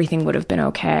everything would have been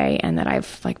okay, and that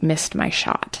I've missed my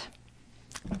shot.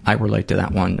 I relate to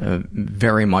that one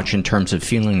very much, in terms of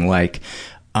feeling like,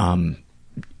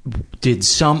 did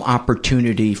some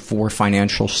opportunity for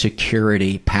financial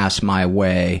security pass my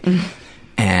way,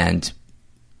 and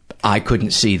I couldn't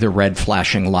see the red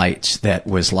flashing lights that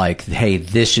was like, hey,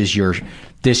 this is your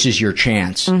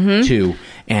chance to,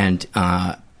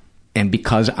 and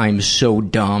because I'm so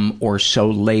dumb or so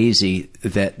lazy,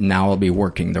 that now I'll be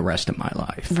working the rest of my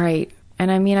life. Right.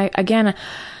 And I mean,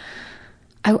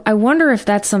 I wonder if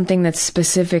that's something that's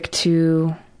specific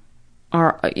to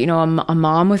a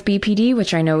mom with BPD,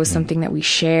 which I know is something that we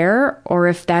share, or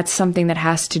if that's something that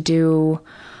has to do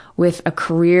with a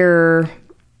career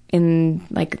in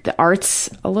like the arts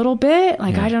a little bit.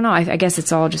 Like, I don't know. I guess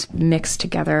it's all just mixed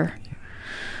together.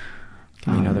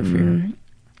 Give me another fear.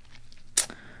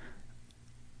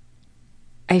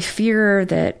 I fear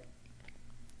that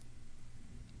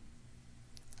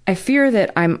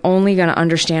I'm only going to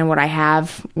understand what I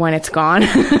have when it's gone.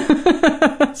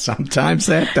 Sometimes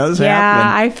that does happen.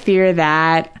 Yeah, I fear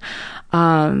that.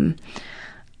 I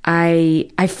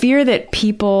fear that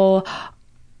people,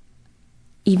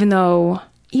 even though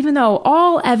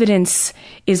all evidence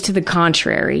is to the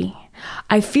contrary,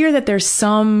 I fear that there's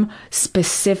some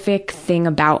specific thing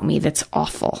about me that's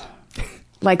awful.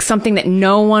 Like something that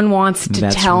no one wants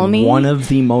to tell me. That's one of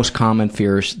the most common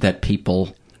fears that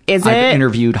people Is I've it?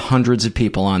 interviewed hundreds of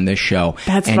people on this show.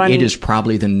 That's and funny. it is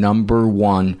probably the number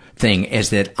one thing is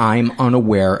that I'm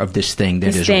unaware of this thing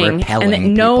that is repelling and that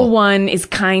no people. one is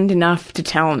kind enough to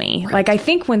tell me. Like, I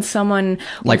think when someone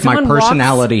Like when my someone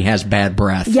personality has bad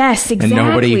breath. Yes, exactly. And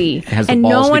nobody has the and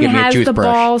balls no to one give me a has the toothbrush.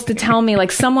 balls to tell me,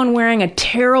 like, someone wearing a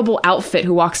terrible outfit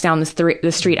who walks down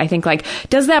the street. I think, like,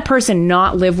 does that person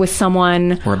not live with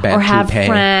someone Or a bad have toupee.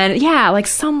 friend? Yeah, like,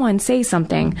 someone say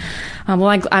something. Well,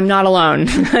 like, I'm not alone.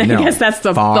 I No, guess that's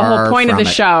the far whole point of from the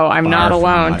it. show. I'm Far not from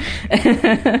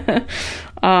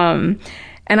alone.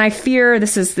 And I fear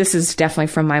this is definitely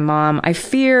from my mom. I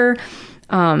fear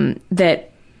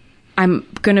that I'm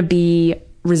going to be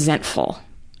resentful.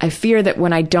 I fear that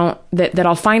when I don't, that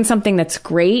I'll find something that's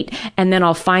great, and then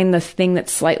I'll find the thing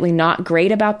that's slightly not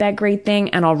great about that great thing,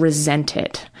 and I'll resent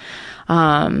it.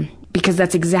 Because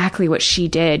that's exactly what she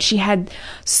did. She had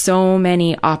so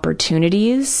many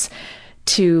opportunities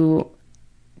to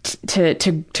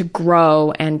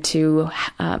grow and to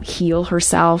heal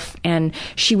herself, and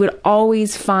she would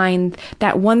always find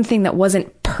that one thing that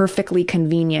wasn't perfectly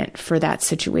convenient for that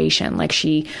situation. Like,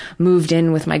 she moved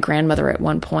in with my grandmother at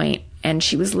one point, and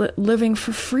she was living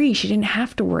for free. She didn't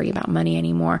have to worry about money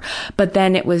anymore. But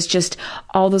then it was just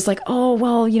all those, like, oh,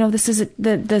 well, you know, this is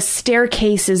the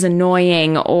staircase is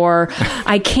annoying, or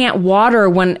I can't water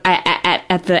when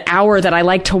at the hour that I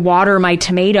like to water my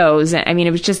tomatoes. I mean,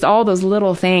 it was just all those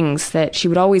little things that she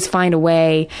would always find a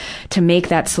way to make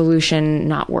that solution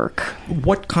not work.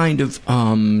 What kind of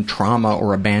trauma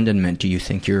or abandonment do you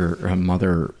think your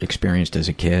mother experienced as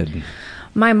a kid?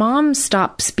 My mom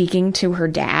stopped speaking to her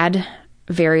dad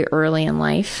very early in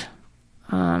life.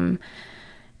 And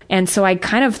so I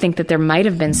kind of think that there might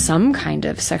have been some kind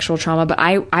of sexual trauma, but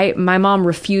my mom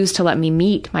refused to let me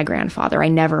meet my grandfather. I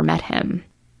never met him.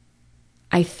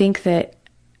 I think that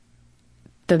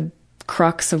the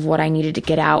crux of what I needed to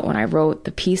get out when I wrote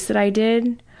the piece that I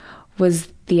did was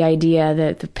the idea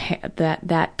that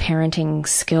that parenting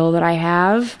skill that I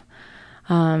have,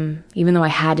 even though I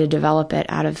had to develop it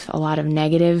out of a lot of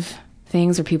negative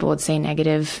things, or people would say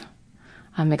negative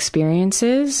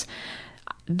experiences,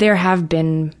 there have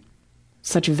been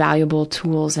such valuable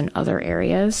tools in other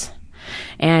areas.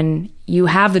 And you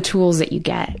have the tools that you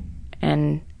get,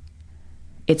 and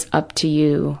it's up to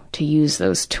you to use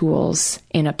those tools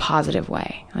in a positive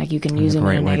way. Like, you can use them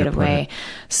in a negative way.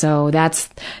 So that's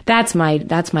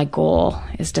my goal,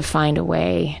 is to find a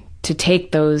way to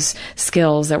take those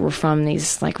skills that were from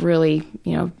these, like, really,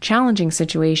 you know, challenging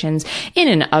situations in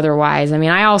an otherwise. I mean,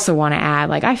 I also want to add,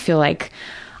 like, I feel like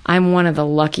I'm one of the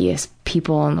luckiest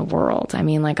people in the world. I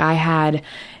mean, like, I had,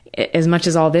 as much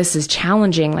as all this is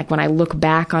challenging, like, when I look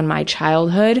back on my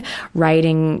childhood,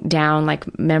 writing down,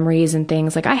 like, memories and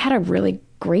things, like, I had a really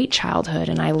great childhood,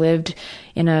 and I lived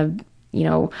in a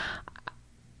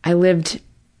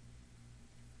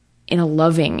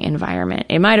loving environment.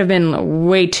 It might have been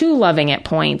way too loving at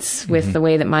points with the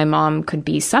way that my mom could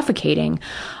be suffocating.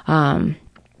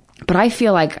 But I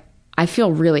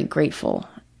feel really grateful.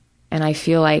 And I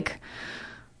feel like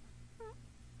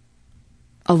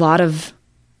a lot of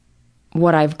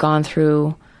what I've gone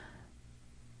through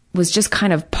was just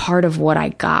kind of part of what I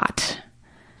got.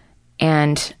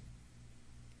 And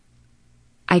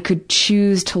I could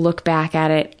choose to look back at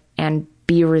it and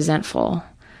be resentful,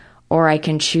 or I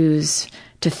can choose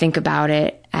to think about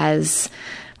it as,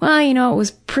 well, you know, it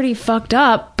was pretty fucked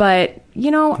up, but,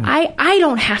 you know, I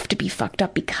don't have to be fucked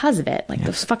up because of it. Like,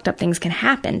 those fucked up things can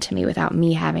happen to me without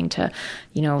me having to,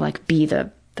 you know, like, be the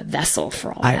vessel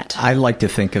for all that. I like to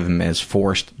think of them as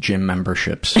forced gym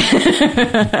memberships. You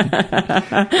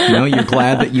know, you're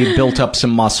glad that you built up some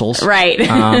muscles. Right.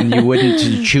 You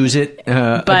wouldn't choose it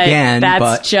again.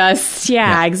 That's just,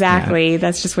 exactly. Yeah.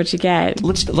 That's just what you get.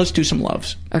 Let's do some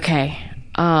loves. Okay.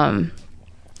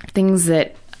 Things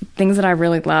that I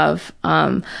really love.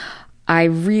 I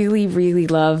really, really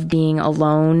love being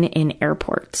alone in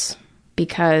airports,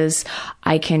 because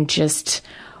I can just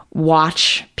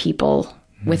watch people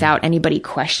without anybody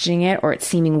questioning it or it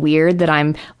seeming weird that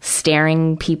I'm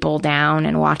staring people down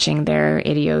and watching their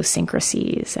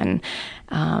idiosyncrasies. And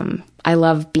I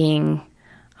love being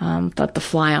the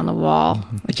fly on the wall,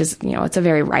 which is, you know, it's a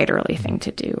very writerly thing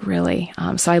to do, really.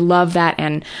 So I love that.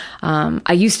 And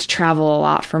I used to travel a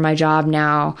lot for my job.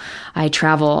 Now I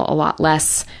travel a lot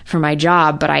less for my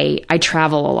job, but I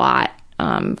travel a lot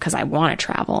because I want to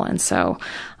travel. And so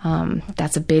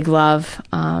that's a big love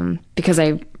because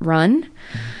I run.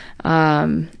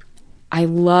 I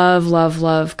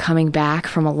love coming back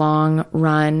from a long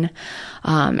run,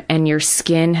 and your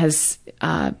skin has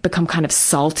become kind of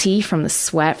salty from the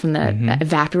sweat, from the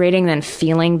evaporating, then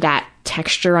feeling that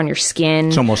texture on your skin.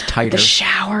 It's almost tighter. The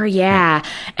shower, yeah.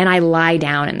 And I lie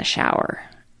down in the shower.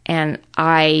 And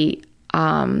I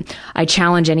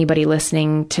challenge anybody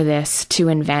listening to this to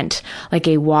invent like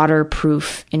a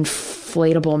waterproof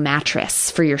inflatable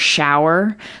mattress for your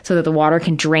shower so that the water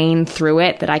can drain through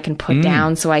it, that I can put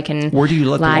down so I can Where do you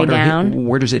let lie the water down. hit?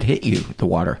 Where does it hit you, the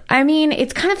water? I mean,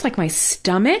 it's kind of like my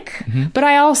stomach, but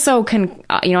I also can,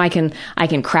 I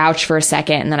can crouch for a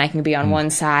second and then I can be on one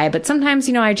side. But sometimes,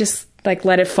 I just like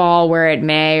let it fall where it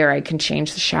may, or I can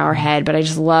change the shower head. But I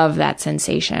just love that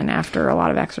sensation after a lot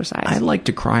of exercise. I like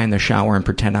to cry in the shower and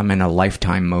pretend I'm in a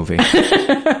Lifetime movie.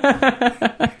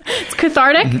 It's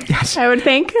cathartic, yes. I would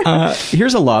think.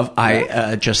 Here's a love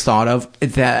I just thought of,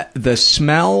 that the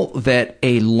smell that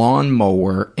a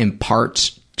lawnmower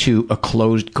imparts to a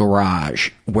closed garage,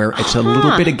 where it's a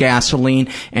little bit of gasoline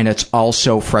and it's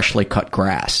also freshly cut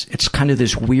grass. It's kind of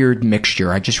this weird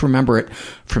mixture. I just remember it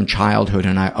from childhood,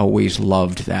 and I always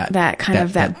loved that.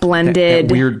 That blended.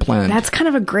 That weird blend. That's kind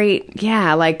of a great,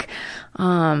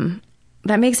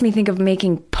 that makes me think of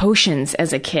making potions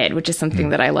as a kid, which is something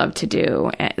that I love to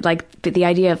do. Like the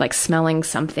idea of like smelling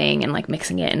something and like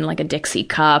mixing it in like a Dixie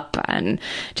cup and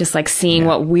just like seeing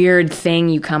what weird thing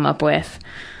you come up with.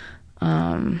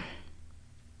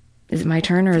 Is it my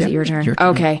turn or is it your turn? Your turn.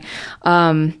 Okay.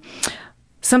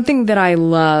 Something that I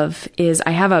love is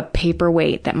I have a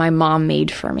paperweight that my mom made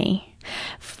for me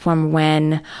from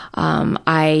when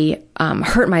I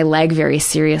hurt my leg very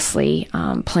seriously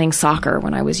playing soccer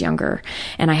when I was younger,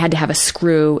 and I had to have a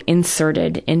screw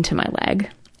inserted into my leg.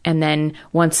 And then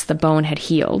once the bone had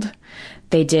healed,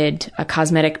 they did a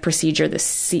cosmetic procedure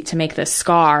to make the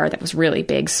scar that was really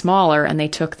big smaller, and they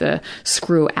took the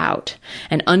screw out.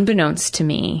 And unbeknownst to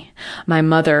me, my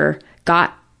mother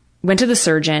went to the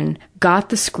surgeon, got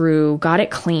the screw, got it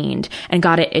cleaned, and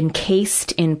got it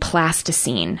encased in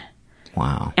plasticine.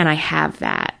 Wow. And I have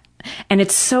that. And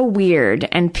it's so weird.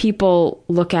 And people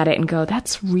look at it and go,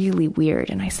 that's really weird.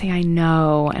 And I say, I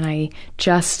know. And I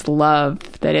just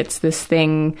love that it's this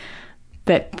thing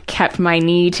that kept my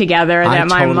knee together, that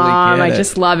my mom, I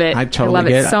just love it. I love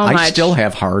it so much. I still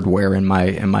have hardware in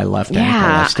my left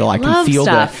ankle. I can feel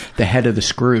the head of the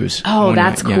screws. Oh,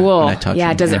 that's cool.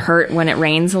 Yeah, does it hurt when it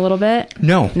rains a little bit?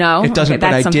 No, it doesn't.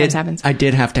 Okay, but sometimes happens. I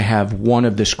did have to have one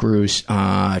of the screws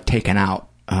taken out.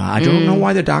 I don't know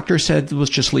why the doctor said let's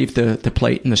just leave the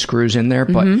plate and the screws in there,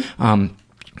 but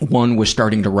one was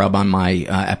starting to rub on my,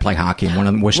 I play hockey, and one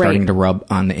of them was starting to rub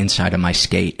on the inside of my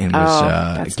skate and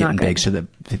was getting big, so that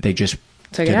they just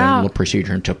did a little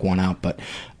procedure and took one out. But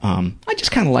I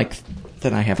just kind of like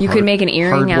that I have You could make an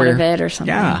earring out of it or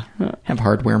something. Yeah, have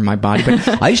hardware in my body.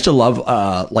 But I used to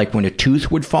love, like when a tooth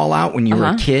would fall out when you were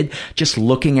a kid, just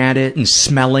looking at it and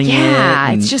smelling it.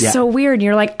 Yeah, it's just so weird. And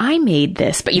you're like, I made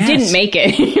this, but you didn't make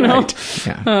it, you know? Right.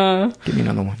 Yeah. Give me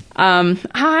another one.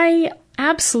 I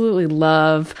absolutely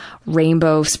love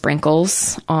rainbow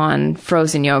sprinkles on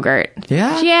frozen yogurt.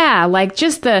 Yeah, like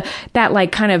just that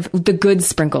like kind of the good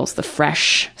sprinkles, the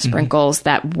fresh sprinkles,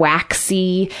 that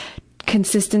waxy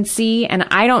consistency. And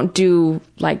I don't do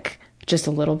like just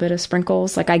a little bit of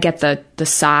sprinkles. Like I get the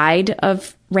side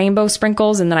of rainbow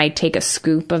sprinkles, and then I take a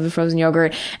scoop of the frozen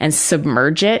yogurt and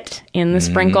submerge it in the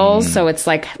sprinkles. So it's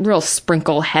like real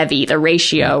sprinkle heavy. The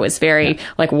ratio is very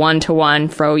like 1-to-1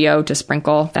 froyo to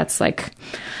sprinkle. That's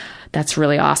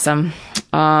really awesome.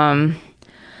 I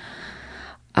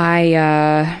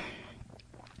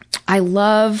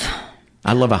love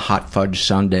a hot fudge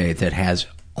sundae that has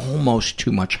almost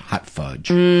too much hot fudge,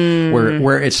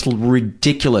 where it's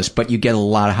ridiculous, but you get a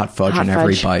lot of hot fudge in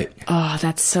every bite. Oh,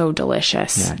 that's so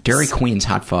delicious. Yeah, Dairy Queen's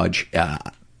hot fudge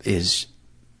is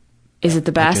it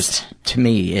the best? To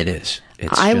me, it is.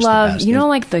 I love,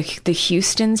 like the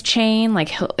Houston's chain,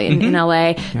 like in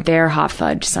LA, their hot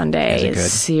fudge sundae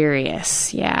is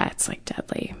serious. Yeah, it's like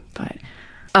deadly, but.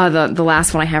 The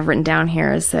last one I have written down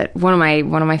here is that one of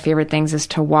my favorite things is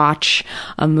to watch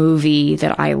a movie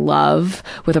that I love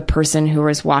with a person who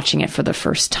is watching it for the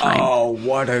first time. Oh,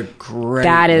 what a great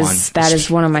that is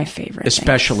one of my favorites.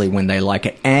 Especially when they like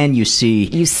it and you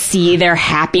see their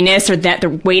happiness, or that they're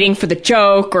waiting for the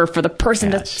joke or for the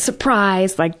person to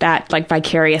surprise, like that, like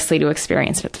vicariously to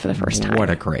experience it for the first time. What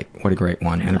a great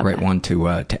one, and a great one to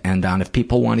end on. If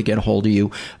people want to get a hold of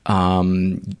you,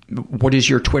 what is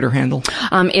your Twitter handle?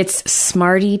 It's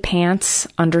SmartyPants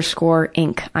 _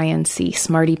 Inc. INC.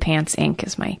 SmartyPants Inc.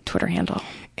 is my Twitter handle.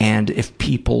 And if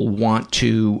people want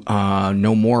to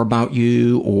know more about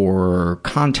you or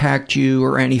contact you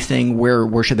or anything,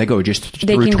 where should they go? Just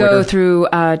through Twitter? They can go through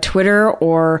Twitter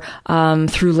or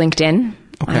through LinkedIn.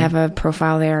 Okay. I have a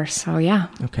profile there, so yeah.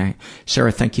 Okay.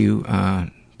 Sarah, thank you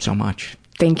so much.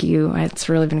 thank you. It's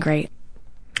really been great.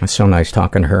 It's so nice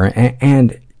talking to her,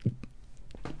 and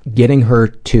getting her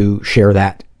to share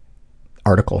that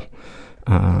article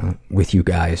with you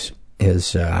guys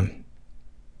is, I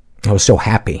was so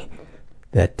happy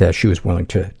that she was willing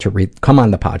to come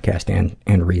on the podcast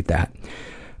and read that.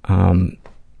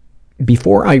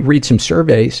 Before I read some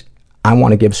surveys, I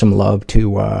want to give some love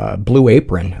to Blue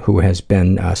Apron, who has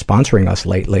been sponsoring us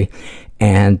lately,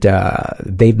 and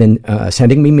they've been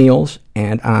sending me meals,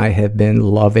 and I have been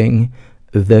loving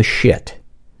the shit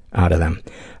out of them.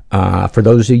 For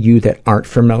those of you that aren't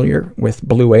familiar with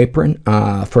Blue Apron,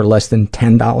 for less than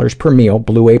 $10 per meal,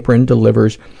 Blue Apron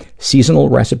delivers seasonal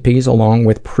recipes along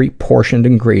with pre-portioned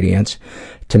ingredients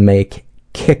to make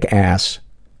kick-ass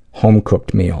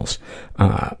home-cooked meals.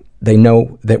 They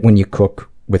know that when you cook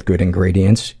with good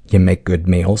ingredients, you make good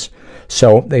meals.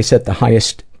 So they set the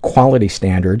highest quality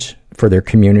standards for their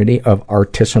community of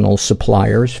artisanal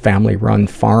suppliers, family-run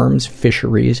farms,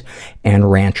 fisheries,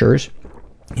 and ranchers.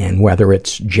 And whether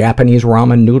it's Japanese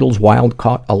ramen noodles,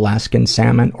 wild-caught Alaskan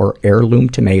salmon, or heirloom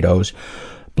tomatoes,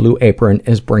 Blue Apron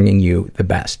is bringing you the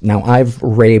best. Now, I've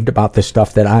raved about the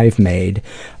stuff that I've made,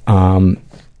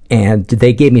 and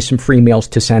they gave me some free meals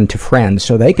to send to friends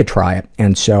so they could try it.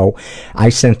 And so I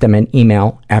sent them an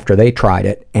email after they tried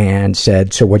it and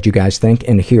said, so what'd you guys think?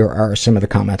 And here are some of the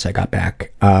comments I got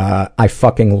back. I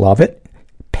fucking love it.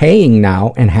 Paying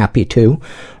now and happy too.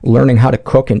 Learning how to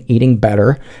cook and eating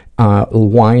better.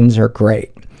 Wines are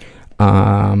great.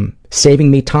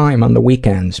 Saving me time on the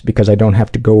weekends because I don't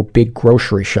have to go big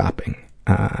grocery shopping.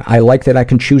 I like that I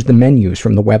can choose the menus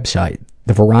from the website.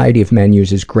 The variety of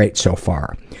menus is great so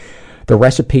far. The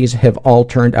recipes have all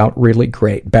turned out really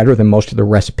great, better than most of the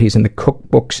recipes in the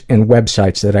cookbooks and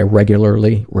websites that I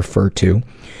regularly refer to.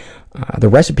 The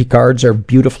recipe cards are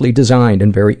beautifully designed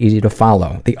and very easy to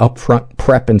follow. The upfront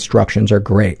prep instructions are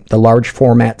great. The large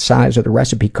format size of the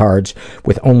recipe cards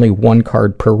with only one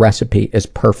card per recipe is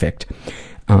perfect.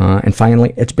 And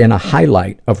finally, it's been a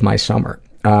highlight of my summer.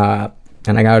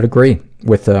 And I gotta agree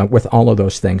with all of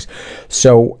those things.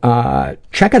 So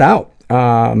check it out.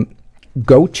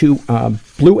 Go to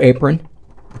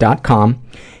blueapron.com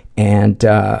and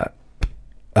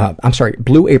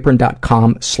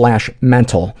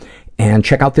blueapron.com/mental and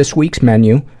check out this week's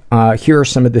menu. Here are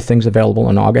some of the things available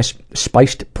in August.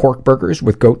 Spiced pork burgers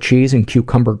with goat cheese and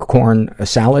cucumber corn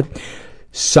salad.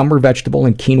 Summer vegetable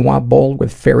and quinoa bowl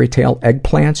with fairy tale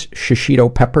eggplants,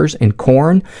 shishito peppers, and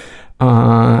corn.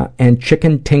 And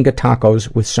chicken tinga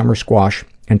tacos with summer squash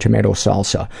and tomato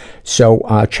salsa. So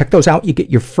check those out. You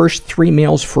get your first 3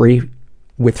 meals free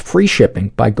with free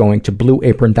shipping by going to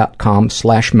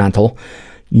blueapron.com/mental.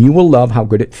 You will love how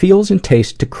good it feels and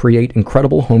tastes to create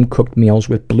incredible home-cooked meals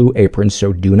with Blue Apron,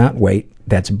 so do not wait.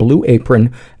 That's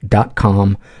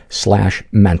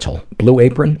blueapron.com/mental. Blue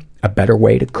Apron, a better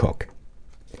way to cook.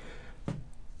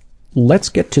 Let's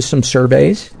get to some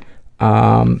surveys.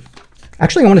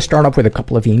 Actually, I want to start off with a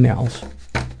couple of emails.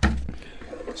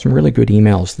 Some really good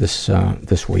emails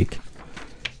this week.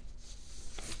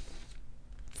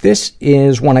 This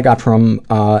is one I got from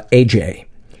AJ,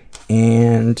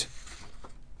 and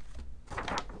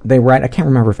they write. I can't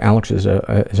remember if Alex is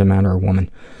a man or a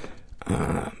woman,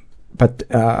 but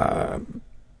I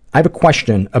have a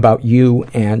question about you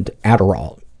and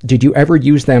Adderall. Did you ever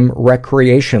use them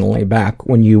recreationally back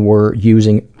when you were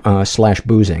using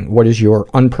 /boozing? What is your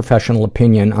unprofessional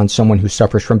opinion on someone who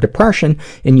suffers from depression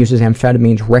and uses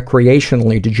amphetamines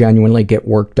recreationally to genuinely get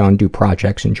work done, do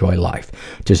projects, enjoy life?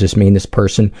 Does this mean this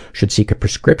person should seek a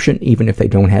prescription even if they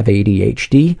don't have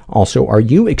ADHD? Also, are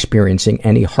you experiencing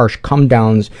any harsh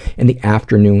come-downs in the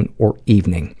afternoon or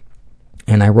evening?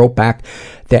 And I wrote back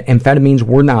that amphetamines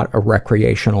were not a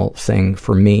recreational thing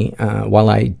for me. While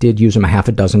I did use them a half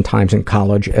a dozen times in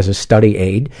college as a study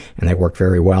aid, and they worked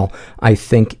very well, I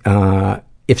think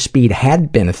if speed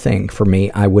had been a thing for me,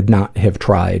 I would not have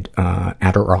tried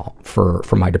Adderall for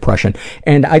my depression.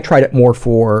 And I tried it more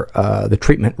for the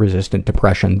treatment-resistant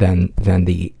depression than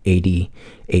the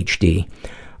ADHD.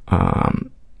 I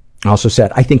also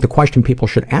said, I think the question people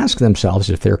should ask themselves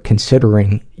if they're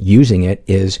considering using it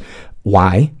is,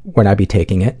 why would I be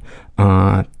taking it?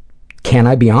 Can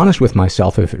I be honest with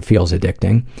myself if it feels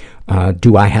addicting?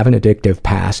 Do I have an addictive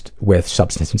past with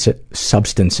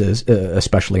substances,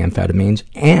 especially amphetamines?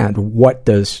 And what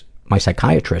does my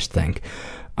psychiatrist think?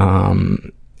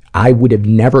 I would have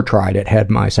never tried it had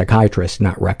my psychiatrist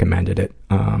not recommended it.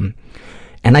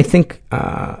 And I think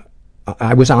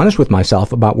I was honest with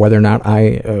myself about whether or not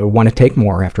I want to take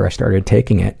more after I started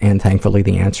taking it, and thankfully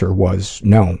the answer was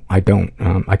no, I don't.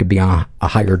 I could be on a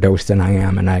higher dose than I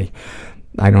am, and I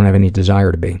don't have any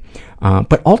desire to be.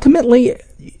 But ultimately,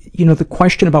 the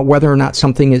question about whether or not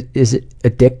something is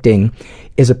addicting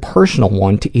is a personal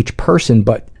one to each person,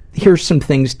 but here's some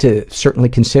things to certainly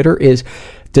consider is,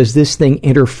 does this thing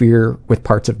interfere with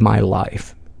parts of my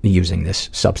life using this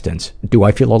substance? Do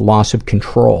I feel a loss of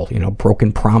control,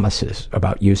 broken promises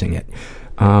about using it?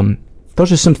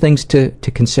 Those are some things to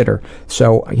consider.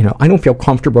 So, I don't feel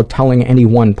comfortable telling any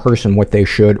one person what they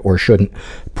should or shouldn't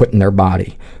put in their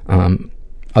body,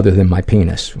 other than my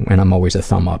penis, and I'm always a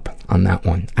thumb up on that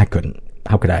one. I couldn't.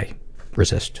 How could I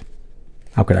resist?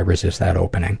 How could I resist that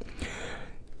opening?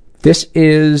 This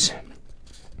is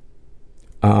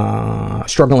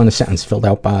Struggle in a Sentence, filled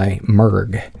out by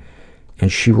Merg,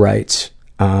 and she writes,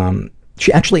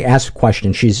 she actually asks a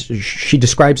question. She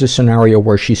describes a scenario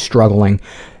where she's struggling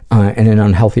in an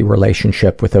unhealthy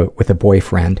relationship with a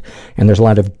boyfriend, and there's a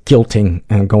lot of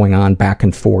guilting going on back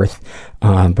and forth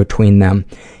between them.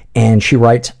 And she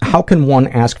writes, how can one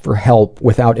ask for help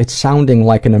without it sounding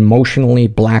like an emotionally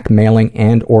blackmailing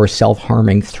and or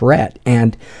self-harming threat?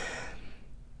 And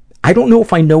I don't know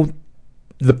if I know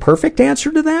the perfect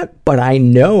answer to that, but I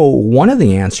know one of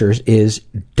the answers is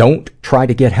don't try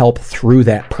to get help through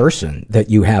that person that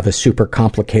you have a super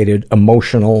complicated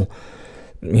emotionally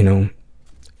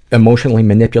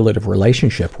manipulative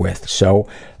relationship with. So,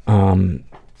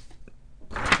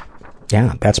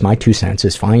 yeah, that's my 2 cents,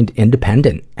 is find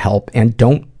independent help and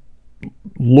don't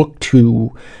look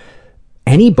to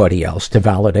anybody else to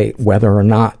validate whether or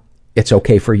not it's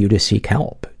okay for you to seek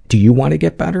help. Do you want to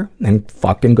get better? Then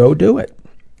fucking go do it.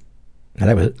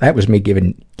 Now that was me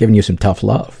giving you some tough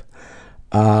love.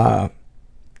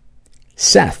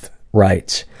 Seth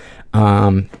writes,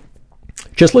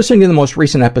 just listening to the most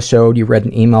recent episode, you read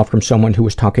an email from someone who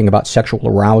was talking about sexual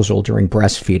arousal during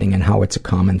breastfeeding and how it's a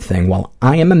common thing. Well,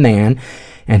 I am a man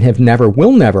and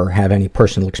will never have any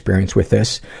personal experience with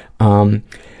this.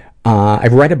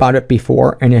 I've read about it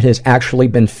before, and it has actually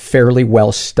been fairly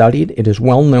well studied. It is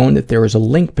well known that there is a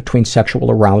link between sexual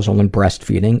arousal and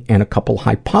breastfeeding, and a couple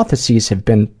hypotheses have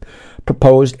been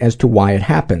proposed as to why it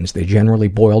happens. They generally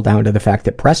boil down to the fact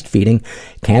that breastfeeding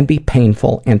can be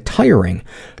painful and tiring.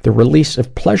 The release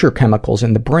of pleasure chemicals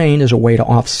in the brain is a way to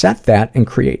offset that and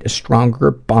create a stronger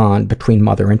bond between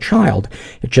mother and child.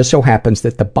 It just so happens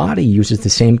that the body uses the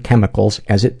same chemicals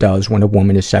as it does when a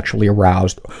woman is sexually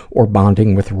aroused or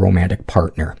bonding with a romantic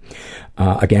partner.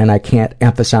 Again, I can't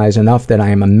emphasize enough that I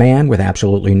am a man with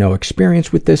absolutely no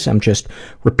experience with this. I'm just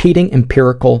repeating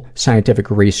empirical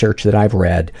scientific research that I've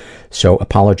read. So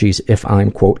apologies if I'm,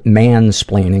 quote,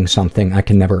 mansplaining something I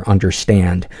can never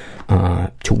understand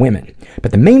to women.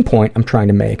 But the main point I'm trying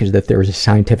to make is that there is a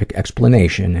scientific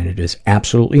explanation, and it is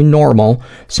absolutely normal.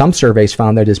 Some surveys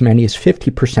found that as many as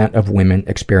 50% of women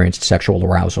experienced sexual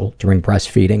arousal during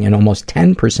breastfeeding, and almost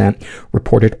 10%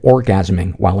 reported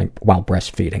orgasming while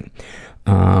breastfeeding.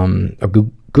 A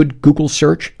good Google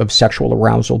search of sexual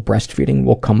arousal breastfeeding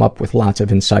will come up with lots of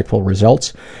insightful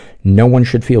results. No one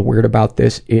should feel weird about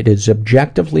this. It is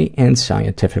objectively and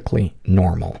scientifically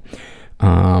normal.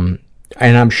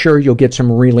 And I'm sure you'll get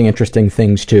some really interesting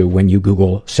things too when you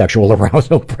Google sexual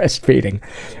arousal breastfeeding.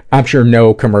 I'm sure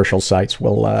no commercial sites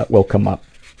will come up.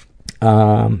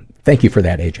 Thank you for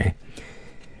that, AJ.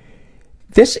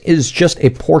 This is just a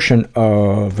portion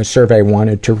of a survey I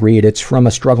wanted to read. It's from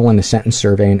a Struggle in a Sentence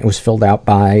survey, and it was filled out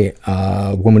by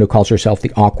a woman who calls herself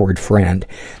the Awkward Friend.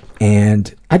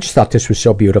 And I just thought this was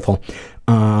so beautiful.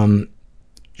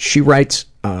 She writes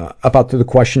about the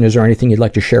question, is there anything you'd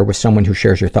like to share with someone who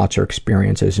shares your thoughts or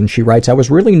experiences? And she writes, I was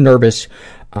really nervous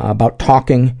about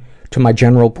talking to my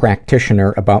general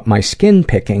practitioner about my skin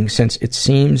picking, since it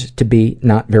seems to be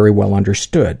not very well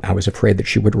understood. I was afraid that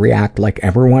she would react like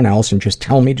everyone else and just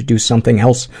tell me to do something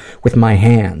else with my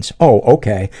hands. Oh,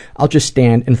 okay, I'll just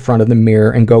stand in front of the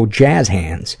mirror and go jazz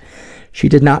hands. She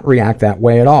did not react that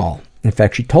way at all. In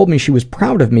fact, she told me she was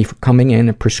proud of me for coming in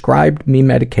and prescribed me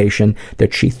medication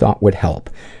that she thought would help.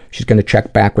 She's going to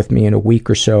check back with me in a week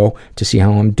or so to see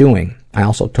how I'm doing. I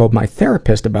also told my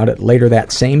therapist about it later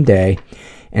that same day,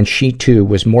 and she too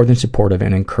was more than supportive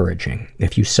and encouraging.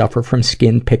 If you suffer from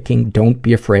skin picking, don't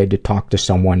be afraid to talk to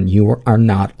someone. You are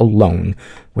not alone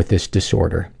with this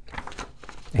disorder.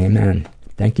 Amen.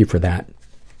 Thank you for that.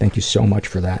 Thank you so much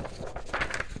for that.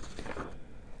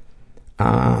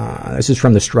 This is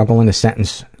from the Struggle in a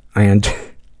Sentence, and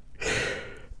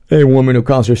a woman who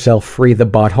calls herself Free the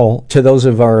Butthole. To those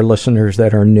of our listeners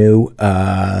that are new,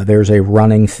 there's a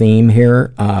running theme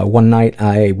here. One night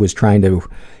I was trying to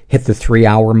hit the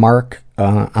 3-hour mark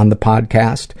on the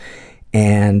podcast,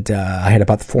 and I had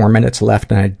about 4 minutes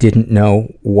left, and I didn't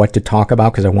know what to talk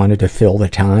about because I wanted to fill the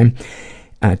time,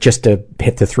 just to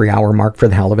hit the 3-hour mark for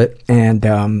the hell of it.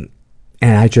 And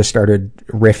and I just started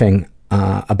riffing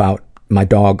about my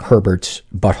dog Herbert's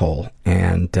butthole,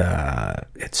 and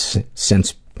it's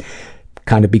since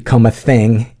kind of become a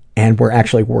thing, and we're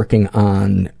actually working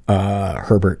on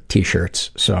Herbert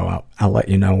t-shirts, so I'll let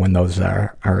you know when those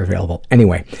are available.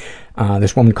 Anyway,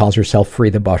 this woman calls herself Free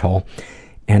the Butthole,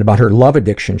 and about her love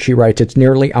addiction, she writes, it's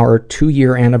nearly our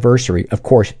 2-year anniversary. Of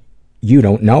course, you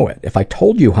don't know it. If I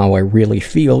told you how I really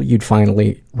feel, you'd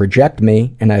finally reject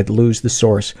me, and I'd lose the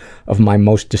source of my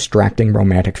most distracting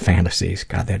romantic fantasies.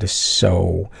 God, that is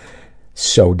so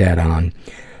dead on.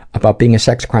 About being a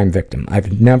sex crime victim.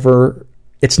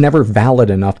 It's never valid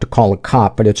enough to call a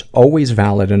cop, but it's always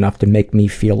valid enough to make me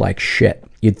feel like shit.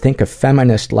 You'd think a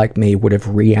feminist like me would have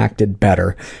reacted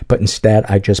better, but instead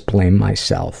I just blame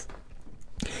myself.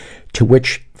 To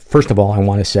which, first of all, I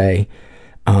want to say,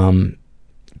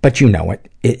 but you know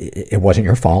it. It wasn't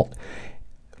your fault.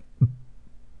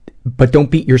 But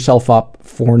don't beat yourself up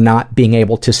for not being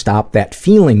able to stop that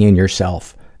feeling in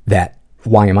yourself that,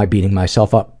 why am I beating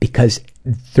myself up? Because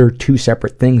they're two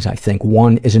separate things, I think.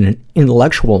 One is an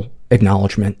intellectual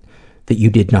acknowledgement that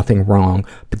you did nothing wrong.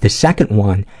 But the second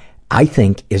one, I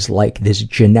think, is like this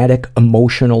genetic,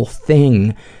 emotional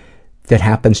thing that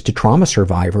happens to trauma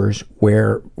survivors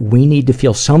where we need to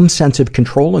feel some sense of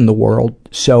control in the world,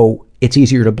 so it's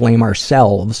easier to blame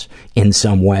ourselves in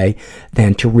some way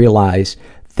than to realize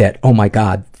that, oh my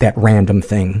God, that random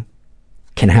thing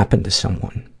can happen to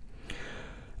someone.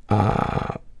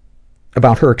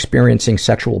 About her experiencing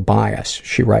sexual bias,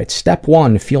 she writes, Step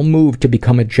 1, feel moved to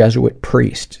become a Jesuit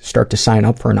priest. Start to sign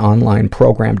up for an online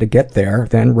program to get there.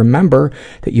 Then remember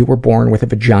that you were born with a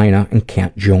vagina and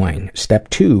can't join. Step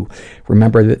 2,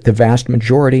 remember that the vast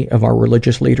majority of our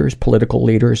religious leaders, political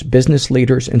leaders, business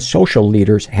leaders, and social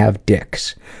leaders have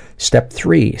dicks. Step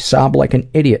 3, sob like an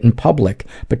idiot in public,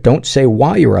 but don't say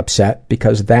why you're upset,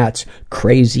 because that's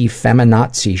crazy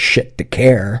feminazi shit to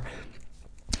care.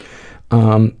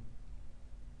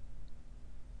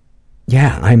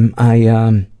 Yeah, I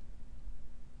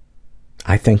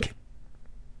think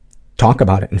talk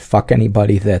about it and fuck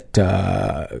anybody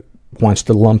that wants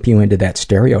to lump you into that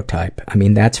stereotype. I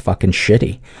mean, that's fucking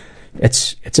shitty.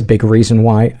 It's a big reason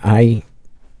why I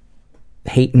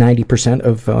hate 90%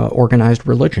 of organized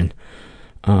religion.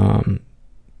 But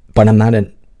I'm not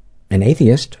an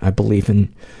atheist. I believe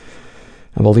in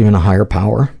a higher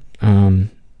power.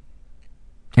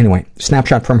 Anyway,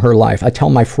 snapshot from her life. I tell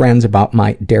my friends about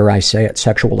my, dare I say it,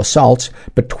 sexual assaults,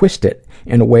 but twist it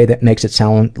in a way that makes it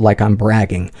sound like I'm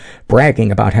bragging.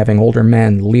 Bragging about having older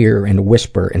men leer and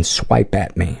whisper and swipe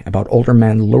at me. About older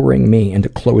men luring me into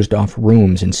closed-off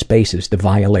rooms and spaces to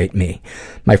violate me.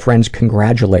 My friends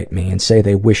congratulate me and say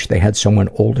they wish they had someone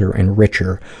older and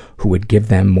richer who would give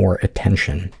them more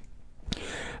attention.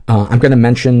 I'm going to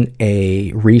mention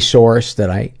a resource that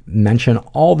I mention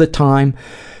all the time,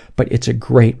 but it's a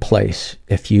great place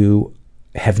if you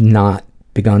have not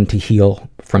begun to heal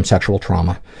from sexual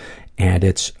trauma. And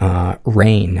it's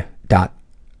RAINN.org,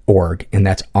 and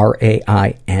that's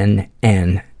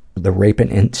RAINN, the Rape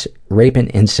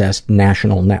and Incest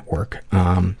National Network.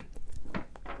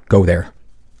 Go there.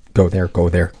 Go there, go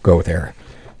there, go there.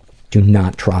 Do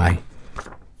not try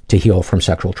to heal from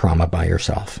sexual trauma by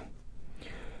yourself.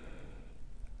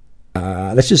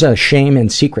 This is a shame and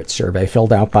secret survey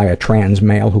filled out by a trans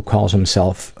male who calls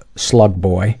himself Slug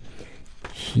Boy.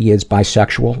 He is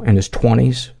bisexual, in his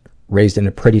 20s, raised in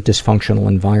a pretty dysfunctional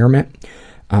environment,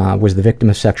 was the victim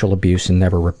of sexual abuse and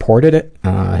never reported it,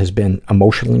 has been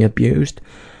emotionally abused.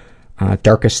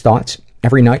 Darkest thoughts.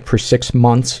 Every night for 6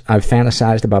 months, I've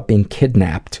fantasized about being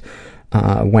kidnapped.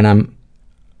 When I'm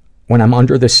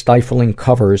under the stifling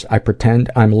covers, I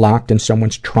pretend I'm locked in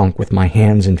someone's trunk with my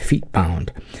hands and feet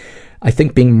bound. I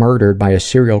think being murdered by a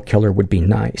serial killer would be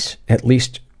nice. At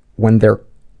least when they're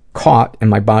caught and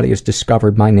my body is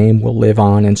discovered, my name will live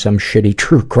on in some shitty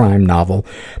true crime novel.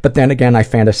 But then again, I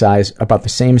fantasize about the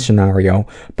same scenario,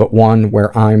 but one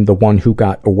where I'm the one who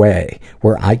got away,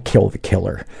 where I kill the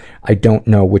killer. I don't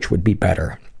know which would be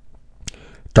better.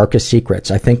 Darkest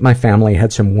secrets. I think my family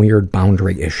had some weird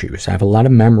boundary issues. I have a lot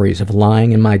of memories of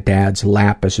lying in my dad's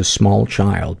lap as a small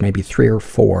child, maybe 3 or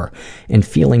 4, and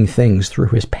feeling things through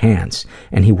his pants,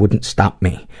 and he wouldn't stop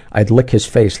me. I'd lick his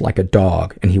face like a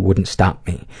dog, and he wouldn't stop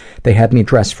me. They had me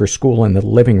dressed for school in the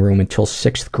living room until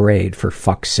 6th grade, for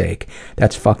fuck's sake.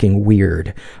 That's fucking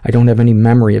weird. I don't have any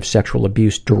memory of sexual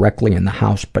abuse directly in the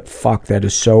house, but fuck, that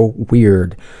is so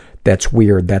weird. That's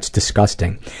weird. That's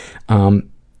disgusting.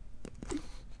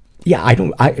 Yeah,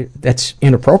 that's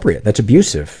inappropriate. That's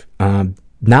abusive.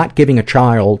 Not giving a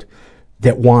child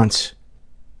that wants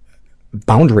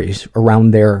boundaries around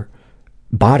their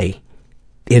body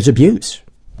is abuse.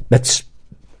 That's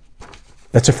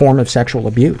That's a form of sexual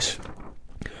abuse.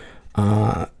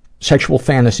 Sexual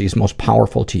fantasies most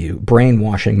powerful to you: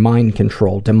 brainwashing, mind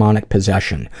control, demonic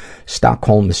possession,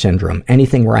 Stockholm syndrome,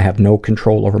 anything where I have no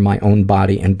control over my own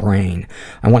body and brain.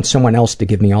 I want someone else to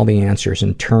give me all the answers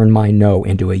and turn my no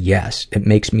into a yes. It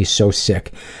makes me so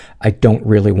sick. I don't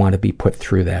really want to be put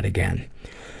through that again.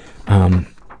 And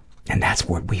that's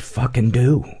what we fucking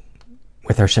do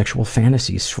with our sexual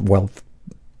fantasies. Well,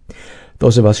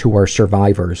 those of us who are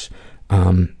survivors,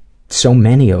 so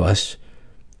many of us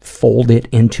fold it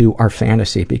into our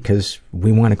fantasy because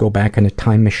we want to go back in a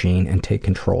time machine and take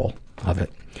control of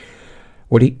it.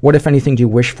 What, if anything, do you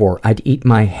wish for? I'd eat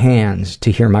my hands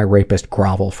to hear my rapist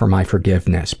grovel for my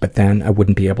forgiveness, but then I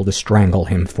wouldn't be able to strangle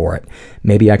him for it.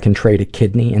 Maybe I can trade a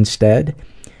kidney instead.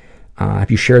 Have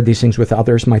you shared these things with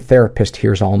others? My therapist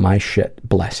hears all my shit.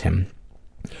 Bless him.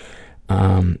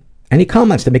 Any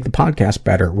comments to make the podcast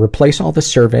better? Replace all the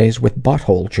surveys with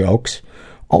butthole jokes.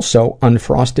 Also,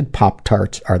 unfrosted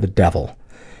Pop-Tarts are the devil.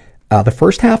 The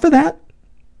first half of that,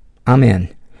 I'm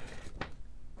in.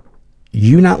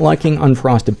 You not liking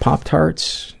unfrosted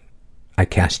Pop-Tarts, I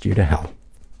cast you to hell.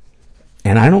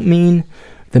 And I don't mean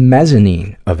the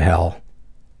mezzanine of hell.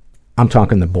 I'm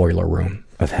talking the boiler room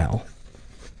of hell.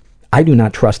 I do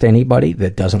not trust anybody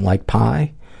that doesn't like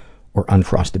pie or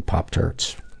unfrosted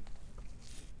Pop-Tarts.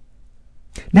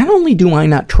 Not only do I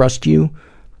not trust you,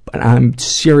 but I'm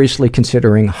seriously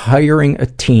considering hiring a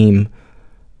team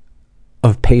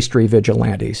of pastry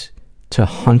vigilantes to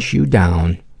hunt you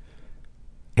down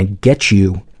and get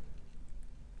you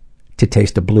to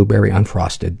taste a blueberry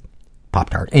unfrosted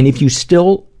Pop-Tart. And if you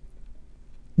still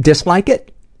dislike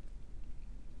it,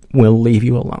 we'll leave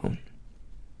you alone.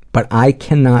 But I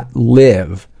cannot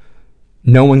live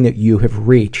knowing that you have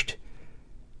reached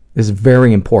this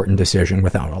very important decision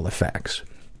without all the facts.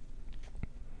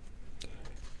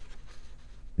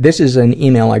 This is an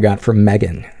email I got from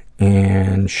Megan,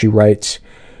 and she writes,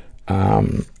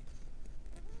 I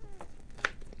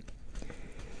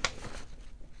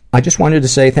just wanted to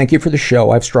say thank you for the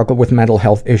show. I've struggled with mental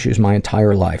health issues my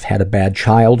entire life. Had a bad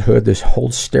childhood, this whole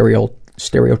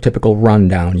stereotypical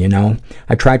rundown, you know.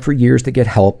 I tried for years to get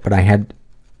help, but I had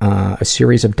a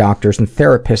series of doctors and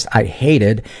therapists I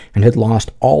hated and had lost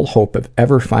all hope of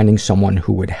ever finding someone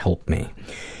who would help me.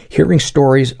 Hearing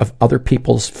stories of other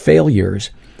people's failures,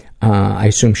 I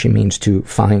assume she means to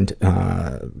find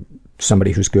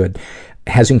somebody who's good,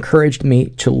 has encouraged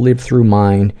me to live through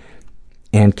mine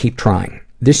and keep trying.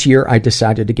 This year, I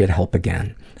decided to get help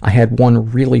again. I had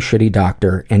one really shitty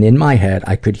doctor, and in my head,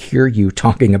 I could hear you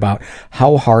talking about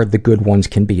how hard the good ones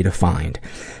can be to find.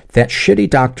 That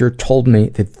shitty doctor told me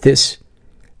that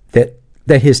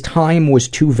his time was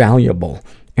too valuable,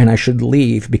 and I should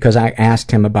leave because I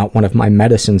asked him about one of my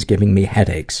medicines giving me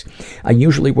headaches. I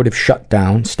usually would have shut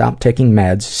down, stopped taking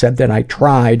meds, said that I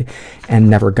tried, and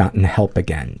never gotten help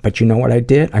again. But you know what I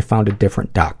did? I found a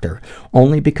different doctor,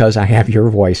 only because I have your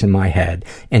voice in my head,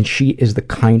 and she is the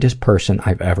kindest person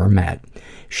I've ever met.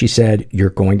 She said, you're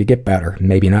going to get better,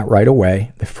 maybe not right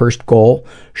away. The first goal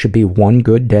should be one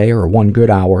good day or one good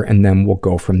hour, and then we'll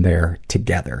go from there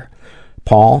together.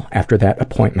 Paul, after that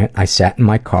appointment, I sat in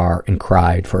my car and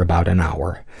cried for about an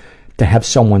hour. To have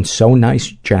someone so nice,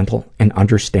 gentle, and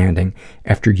understanding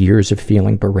after years of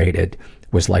feeling berated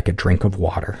was like a drink of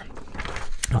water.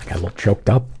 I got a little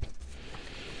choked up.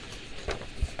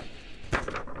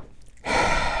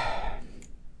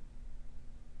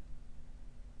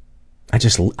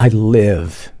 I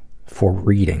live for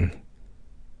reading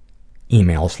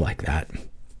emails like that.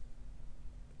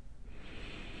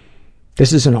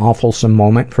 This is an awfulsome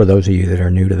moment for those of you that are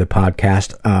new to the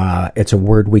podcast. It's a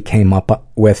word we came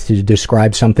up with to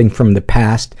describe something from the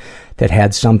past that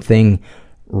had something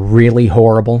really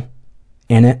horrible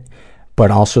in it, but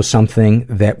also something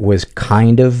that was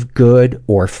kind of good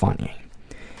or funny.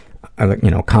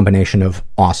 Combination of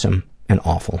awesome and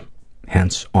awful.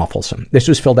 Hence, awfulsome. This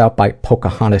was filled out by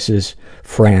Pocahontas's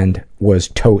friend was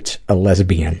totes a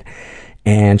lesbian.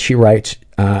 And she writes,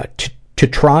 to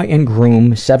try and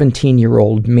groom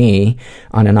 17-year-old me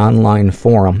on an online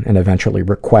forum and eventually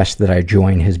request that I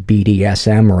join his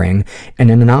BDSM ring, and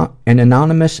an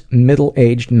anonymous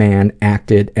middle-aged man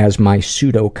acted as my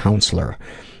pseudo-counselor.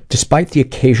 Despite the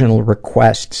occasional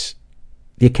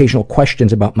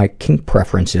questions about my kink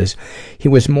preferences, he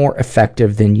was more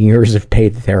effective than years of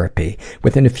paid therapy.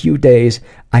 Within a few days,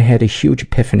 I had a huge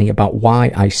epiphany about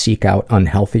why I seek out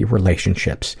unhealthy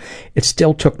relationships. It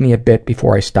still took me a bit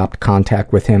before I stopped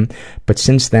contact with him, but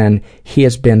since then, he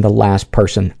has been the last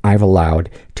person I've allowed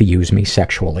to use me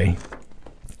sexually.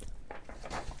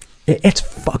 It's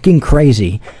fucking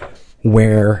crazy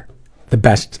where the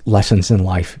best lessons in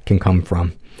life can come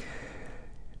from.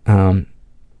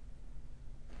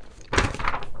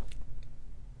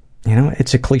 You know,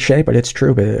 it's a cliche, but it's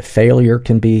true. But failure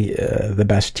can be the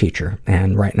best teacher.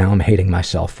 And right now I'm hating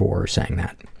myself for saying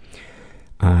that.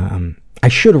 I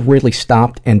should have really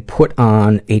stopped and put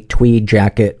on a tweed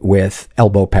jacket with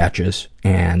elbow patches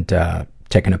and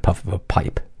taken a puff of a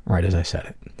pipe right as I said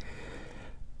it.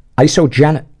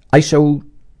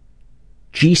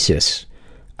 Jesus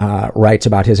writes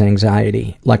about his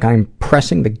anxiety, like I'm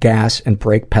pressing the gas and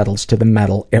brake pedals to the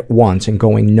metal at once and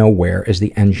going nowhere as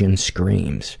the engine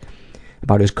screams.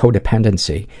 About his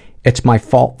codependency, it's my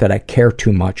fault that I care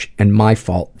too much and my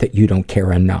fault that you don't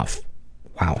care enough.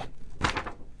 Wow.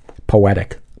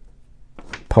 Poetic.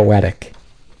 Poetic.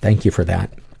 Thank you for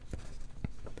that.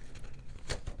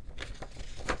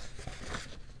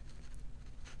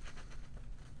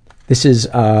 This is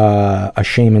a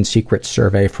shame and secret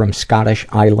survey from Scottish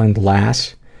Island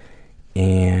Lass,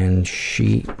 and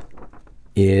she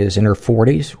is in her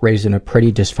 40s, raised in a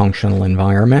pretty dysfunctional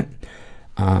environment,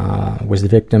 was the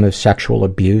victim of sexual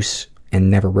abuse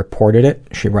and never reported it.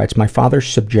 She writes, my father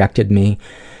subjected me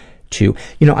to,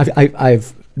 you know,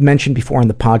 I've mentioned before on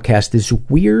the podcast this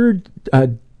weird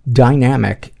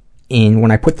dynamic in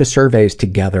when I put the surveys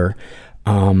together,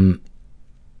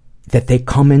 that they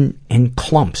come in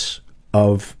clumps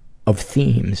of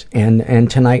themes, and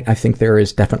tonight I think there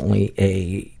is definitely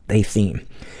a theme.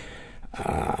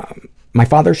 My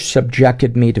father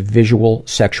subjected me to visual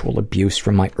sexual abuse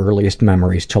from my earliest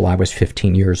memories till I was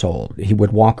 15 years old. He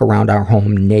would walk around our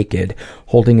home naked,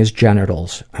 holding his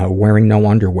genitals, wearing no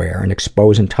underwear, and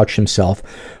expose and touch himself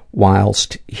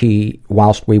whilst we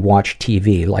watched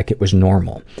TV like it was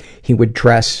normal. He would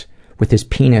dress with his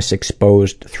penis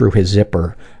exposed through his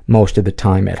zipper most of the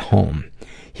time at home.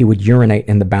 He would urinate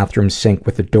in the bathroom sink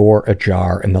with the door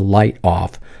ajar and the light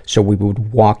off, so we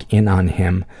would walk in on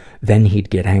him. Then he'd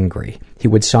get angry. He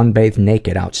would sunbathe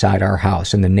naked outside our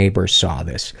house, and the neighbors saw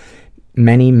this.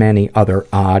 Many, many other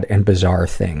odd and bizarre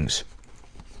things.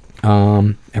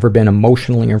 Ever been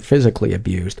emotionally or physically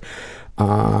abused?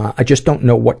 I just don't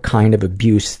know what kind of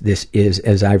abuse this is,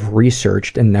 as I've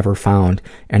researched and never found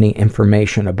any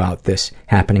information about this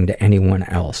happening to anyone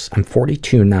else. I'm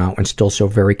 42 now and still so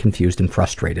very confused and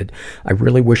frustrated. I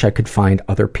really wish I could find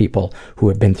other people who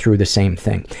have been through the same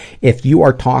thing. If you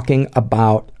are talking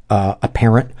about a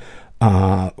parent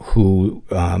who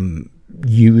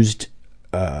used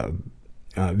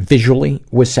visually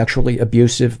was sexually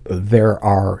abusive, there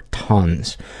are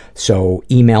tons. So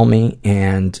email me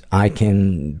and I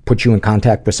can put you in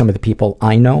contact with some of the people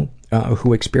I know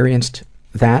who experienced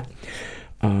that.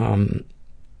 And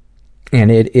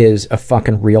it is a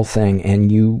fucking real thing.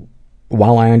 And you,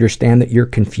 while I understand that you're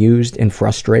confused and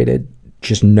frustrated,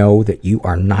 just know that you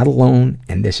are not alone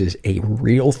and this is a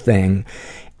real thing.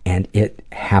 And it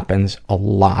happens a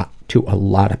lot to a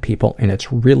lot of people, and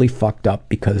it's really fucked up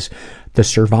because the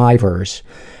survivors,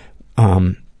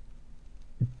 the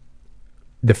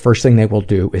first thing they will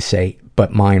do is say,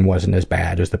 but mine wasn't as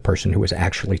bad as the person who was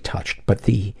actually touched. But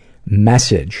the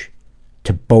message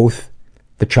to both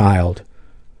the child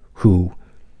who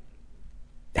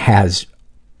has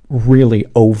really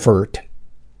overt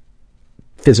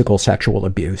physical sexual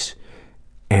abuse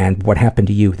and what happened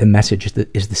to you, the message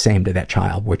is the same to that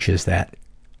child, which is that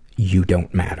you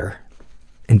don't matter.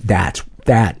 And that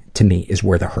to me is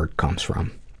where the hurt comes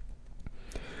from.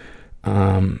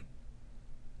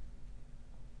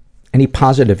 Any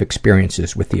positive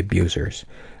experiences with the abusers?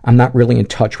 I'm not really in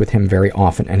touch with him very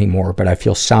often anymore, but I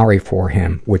feel sorry for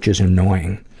him, which is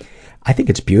annoying. I think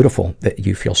it's beautiful that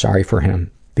you feel sorry for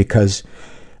him, because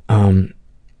I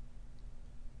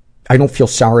don't feel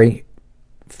sorry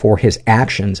for his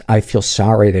actions. I feel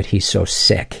sorry that he's so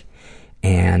sick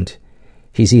and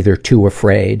he's either too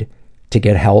afraid to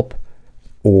get help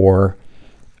or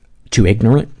too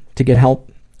ignorant to get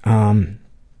help.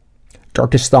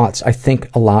 Darkest thoughts. I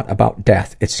think a lot about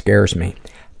death. It scares me.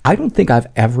 I don't think I've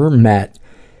ever met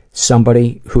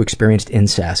somebody who experienced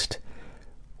incest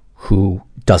who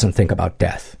doesn't think about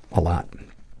death a lot.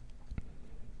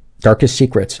 Darkest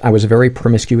secrets. I was a very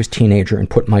promiscuous teenager and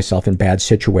put myself in bad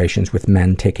situations with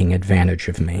men taking advantage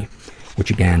of me, which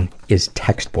again is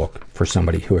textbook for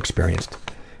somebody who experienced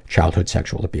childhood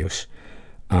sexual abuse.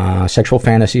 Sexual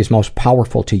fantasies most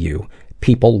powerful to you.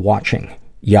 People watching.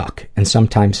 Yuck. And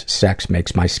sometimes sex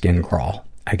makes my skin crawl.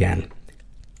 Again,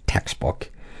 textbook.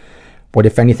 What,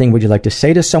 if anything, would you like to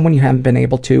say to someone you haven't been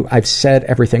able to? I've said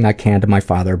everything I can to my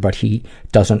father, but he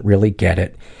doesn't really get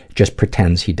it. Just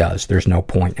pretends he does. There's no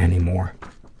point anymore.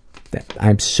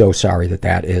 I'm so sorry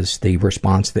that is the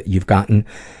response that you've gotten.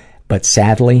 But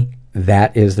sadly,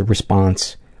 that is the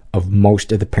response of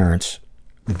most of the parents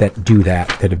that do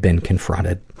that have been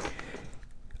confronted.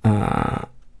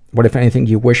 What, if anything,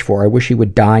 do you wish for? I wish he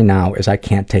would die now, as I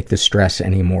can't take the stress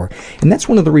anymore. And that's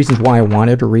one of the reasons why I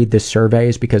wanted to read this survey,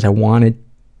 is because I wanted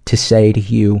to say to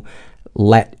you,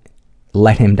 let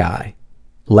him die.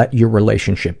 Let your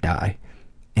relationship die.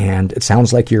 And it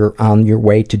sounds like you're on your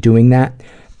way to doing that,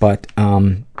 but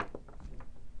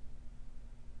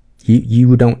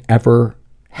you don't ever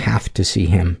have to see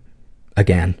him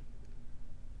again.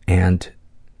 And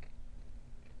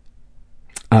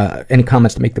any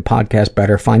comments to make the podcast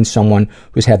better? Find someone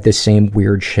who's had this same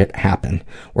weird shit happen,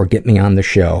 or get me on the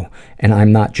show. And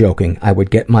I'm not joking. I would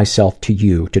get myself to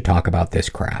you to talk about this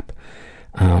crap.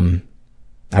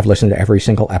 I've listened to every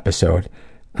single episode.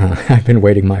 I've been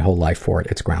waiting my whole life for it.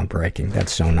 It's groundbreaking.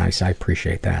 That's so nice. I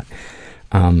appreciate that.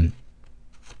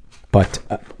 But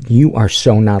you are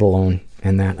so not alone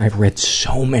in that. I've read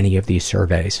so many of these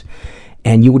surveys,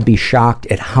 and you would be shocked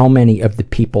at how many of the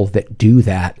people that do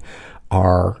that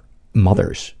are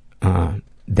mothers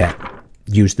that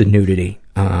use the nudity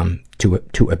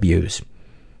to abuse.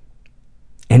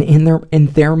 And in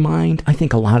their mind, I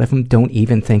think a lot of them don't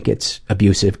even think it's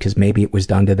abusive, because maybe it was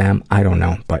done to them. I don't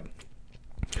know, but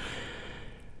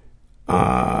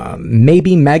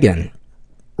maybe Megan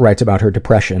writes about her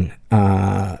depression.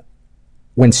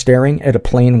 When staring at a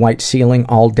plain white ceiling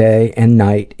all day and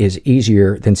night is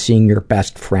easier than seeing your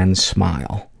best friend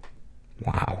smile.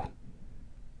 Wow.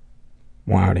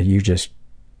 Wow, did you just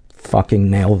fucking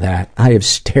nail that? I have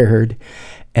stared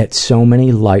at so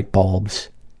many light bulbs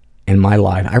in my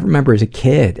life. I remember as a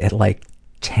kid, at like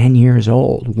 10 years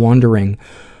old, wondering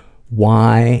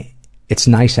why it's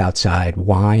nice outside.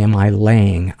 Why am I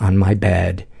laying on my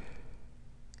bed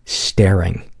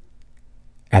staring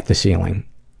at the ceiling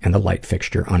and the light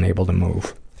fixture, unable to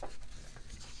move?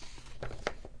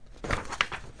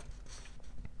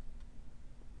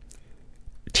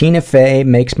 Tina Fey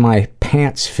makes my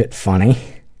pants fit funny,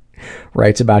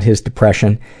 writes about his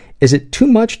depression. Is it too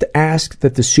much to ask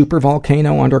that the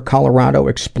supervolcano under Colorado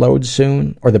explodes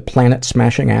soon, or the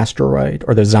planet-smashing asteroid,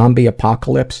 or the zombie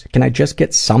apocalypse? Can I just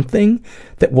get something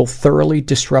that will thoroughly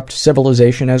disrupt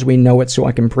civilization as we know it, so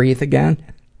I can breathe again?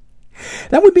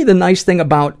 That would be the nice thing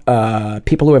about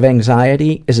people who have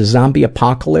anxiety, is a zombie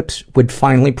apocalypse would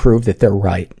finally prove that they're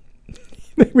right.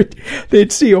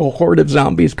 They'd see a horde of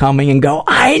zombies coming and go,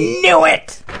 I knew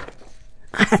it!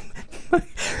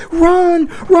 Run!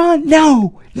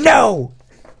 No!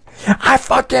 I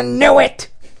fucking knew it!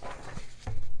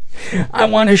 I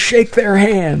want to shake their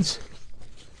hands.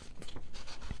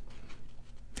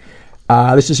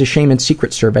 This is a shame and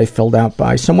secret survey filled out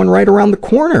by someone right around the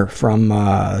corner from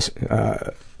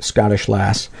Scottish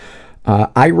Lass.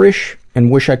 Irish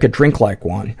and wish I could drink like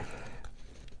one.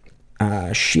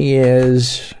 She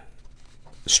is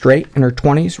straight, in her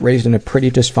 20s, raised in a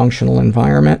pretty dysfunctional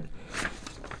environment.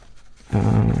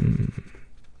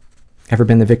 Ever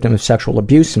been the victim of sexual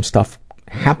abuse? Some stuff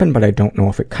happened, but I don't know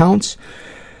if it counts.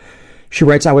 She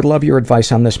writes, I would love your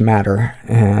advice on this matter.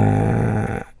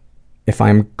 If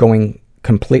I'm going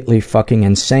completely fucking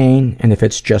insane, and if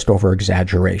it's just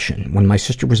over-exaggeration. When my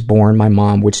sister was born, my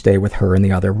mom would stay with her in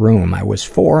the other room. I was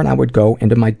 4, and I would go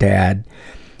into my dad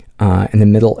in the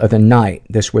middle of the night.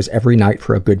 This was every night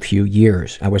for a good few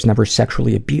years. I was never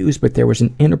sexually abused, but there was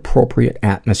an inappropriate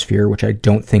atmosphere which I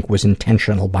don't think was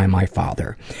intentional by my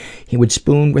father. He would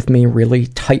spoon with me really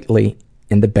tightly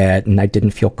in the bed, and I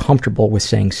didn't feel comfortable with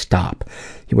saying stop.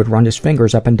 He would run his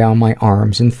fingers up and down my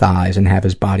arms and thighs and have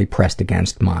his body pressed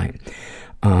against mine.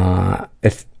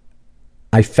 If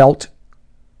I felt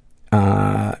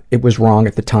it was wrong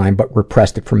at the time, but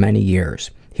repressed it for many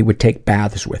years. He would take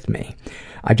baths with me.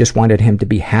 I just wanted him to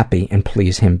be happy and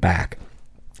please him back.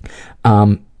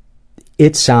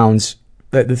 It sounds,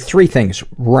 the three things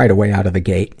right away out of the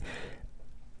gate.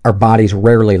 Our bodies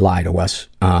rarely lie to us.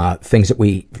 Things that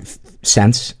we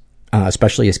sense,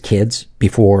 especially as kids,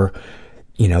 before,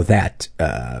 that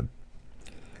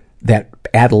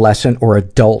adolescent or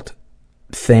adult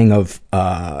thing of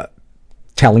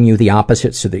telling you the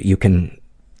opposite so that you can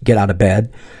get out of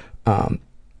bed.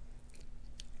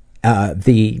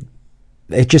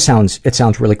 It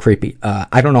sounds really creepy.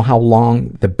 I don't know how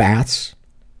long the baths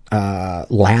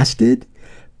lasted,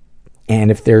 and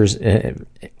if there's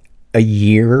a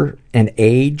year and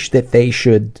age that they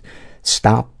should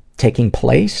stop taking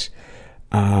place.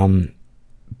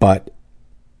 But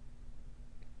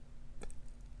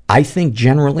I think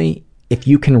generally, if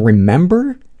you can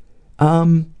remember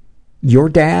your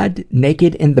dad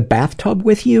naked in the bathtub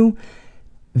with you,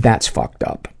 that's fucked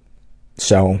up.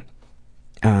 So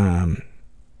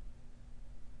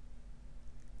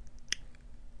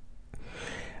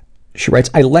She writes,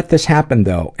 I let this happen,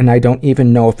 though, and I don't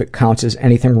even know if it counts as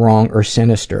anything wrong or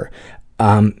sinister.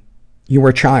 You were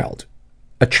a child.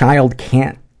 A child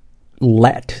can't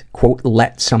quote,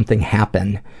 let something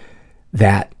happen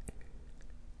that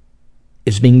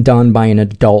is being done by an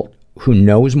adult who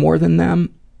knows more than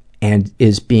them and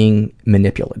is being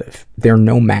manipulative. They're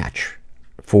no match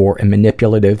for a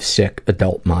manipulative, sick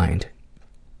adult mind.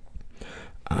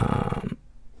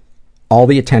 All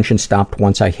the attention stopped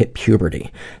once I hit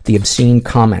puberty. The obscene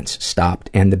comments stopped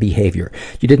and the behavior.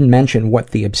 You didn't mention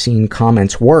what the obscene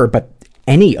comments were, but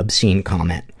any obscene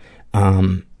comment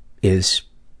is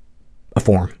a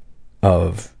form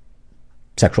of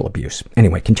sexual abuse.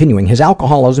 Anyway, continuing. His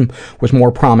alcoholism was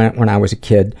more prominent when I was a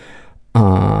kid,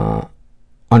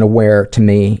 unaware to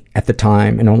me at the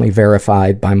time and only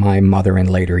verified by my mother in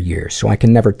later years. So I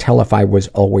can never tell if I was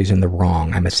always in the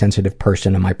wrong. I'm a sensitive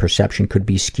person and my perception could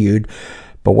be skewed,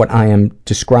 but what I am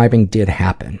describing did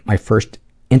happen. My first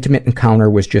intimate encounter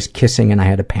was just kissing and I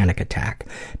had a panic attack.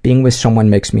 Being with someone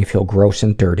makes me feel gross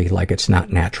and dirty, like it's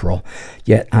not natural.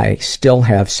 Yet I still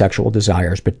have sexual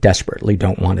desires but desperately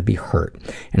don't want to be hurt.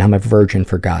 And I'm a virgin,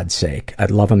 for God's sake. I'd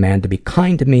love a man to be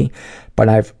kind to me, but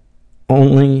I've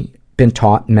only been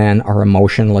taught men are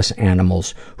emotionless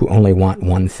animals who only want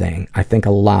one thing. I think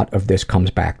a lot of this comes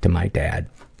back to my dad.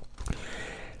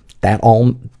 That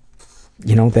all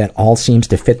seems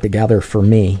to fit together for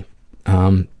me.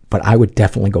 But I would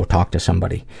definitely go talk to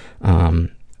somebody about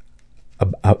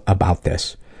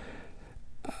this.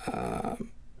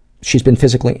 She's been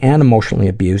physically and emotionally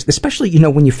abused, especially,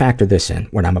 when you factor this in,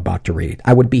 what I'm about to read.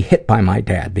 I would be hit by my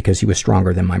dad because he was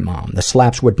stronger than my mom. The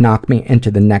slaps would knock me into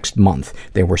the next month.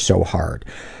 They were so hard.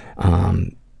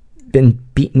 Been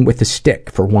beaten with a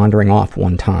stick for wandering off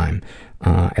one time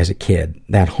as a kid.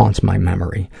 That haunts my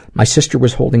memory. My sister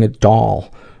was holding a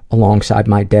doll alongside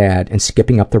my dad and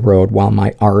skipping up the road while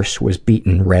my arse was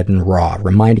beaten red and raw,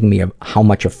 reminding me of how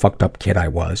much a fucked up kid I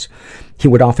was. He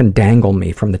would often dangle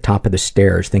me from the top of the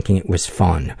stairs thinking it was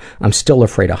fun. I'm still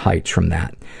afraid of heights from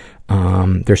that.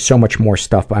 There's so much more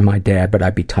stuff by my dad, but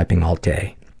I'd be typing all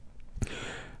day.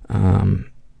 And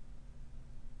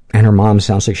her mom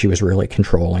sounds like she was really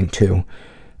controlling too.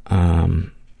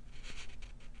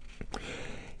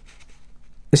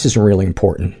 This is really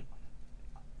important.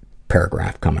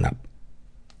 Paragraph coming up.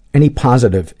 Any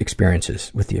positive experiences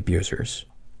with the abusers?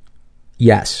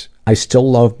 Yes, I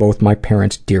still love both my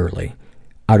parents dearly.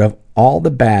 Out of all the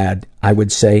bad, I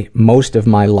would say most of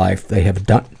my life they have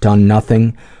done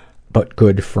nothing but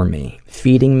good for me.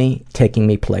 Feeding me, taking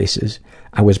me places.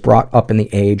 I was brought up in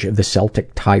the age of the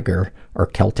Celtic Tiger, or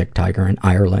Celtic Tiger in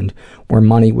Ireland, where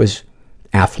money was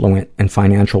affluent and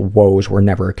financial woes were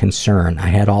never a concern. I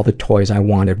had all the toys I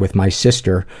wanted with my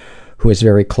sister, who is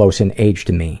very close in age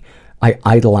to me. I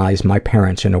idolize my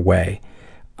parents in a way.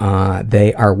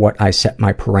 They are what I set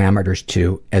my parameters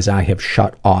to, as I have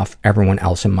shut off everyone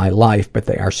else in my life, but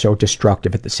they are so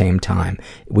destructive at the same time.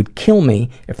 It would kill me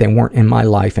if they weren't in my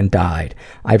life and died.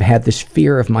 I've had this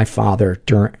fear of my father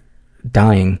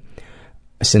dying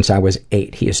since I was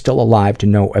 8. He is still alive to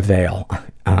no avail.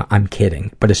 I'm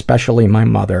kidding. But especially my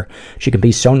mother. She can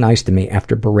be so nice to me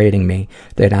after berating me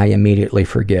that I immediately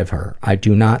forgive her. I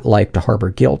do not like to harbor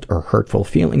guilt or hurtful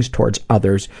feelings towards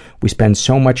others. We spend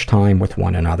so much time with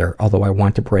one another. Although I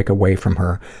want to break away from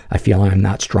her, I feel I am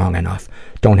not strong enough.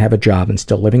 Don't have a job and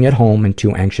still living at home and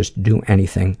too anxious to do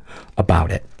anything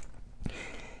about it.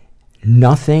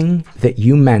 Nothing that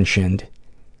you mentioned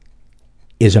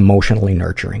is emotionally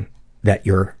nurturing. That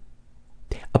you're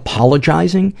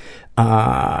apologizing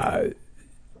to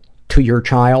your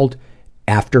child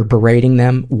after berating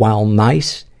them while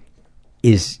nice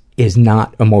is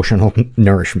not emotional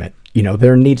nourishment.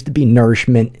 There needs to be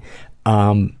nourishment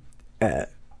in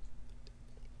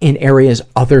areas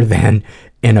other than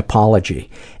an apology.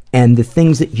 And the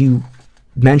things that you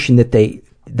mentioned, that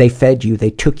they fed you, they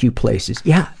took you places.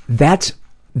 Yeah, that's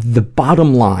the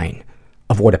bottom line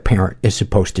of what a parent is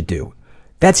supposed to do.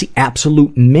 That's the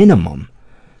absolute minimum.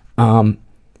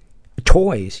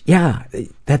 Toys, yeah,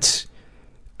 that's,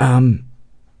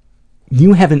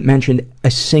 you haven't mentioned a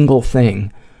single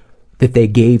thing that they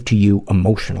gave to you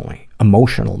emotionally,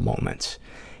 emotional moments.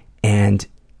 And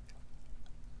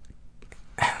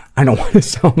I don't want to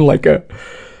sound like a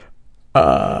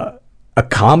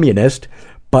communist,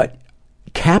 but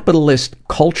capitalist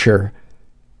culture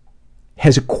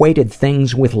has equated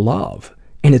things with love.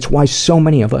 And it's why so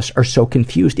many of us are so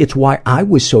confused. It's why I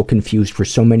was so confused for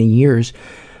so many years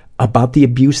about the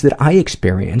abuse that I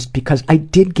experienced, because I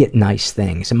did get nice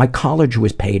things and my college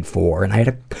was paid for and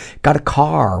I got a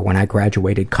car when I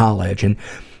graduated college and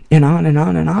on and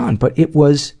on and on. But it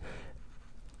was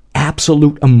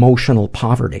absolute emotional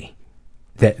poverty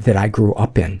that I grew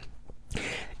up in.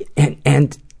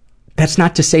 And that's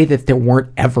not to say that there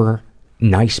weren't ever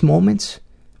nice moments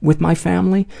with my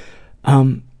family.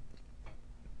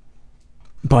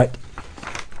 But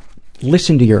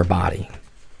listen to your body.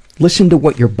 Listen to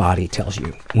what your body tells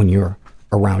you when you're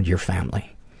around your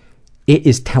family. It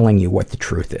is telling you what the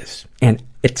truth is. And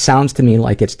it sounds to me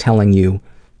like it's telling you,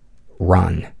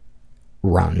 run.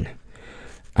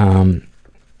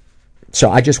 So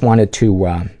I just wanted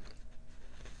to,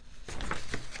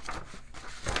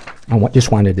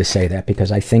 just wanted to say that,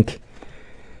 because I think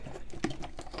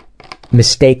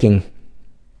mistaking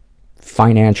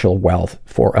financial wealth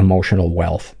for emotional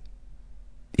wealth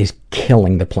is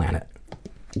killing the planet.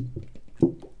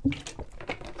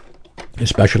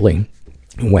 Especially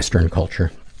in Western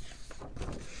culture.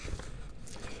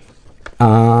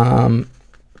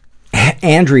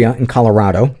 Andrea in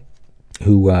Colorado,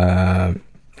 who I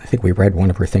think we read one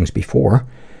of her things before.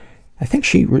 I think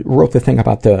she wrote the thing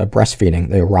about the breastfeeding,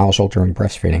 the arousal during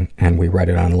breastfeeding, and we read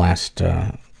it on last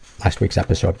week's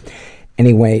episode.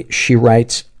 Anyway, she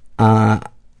writes, I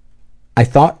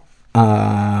thought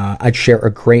I'd share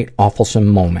a great awfulsome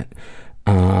moment.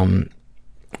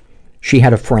 She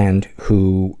had a friend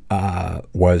who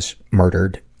was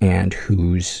murdered, and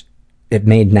it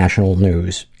made national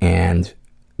news, and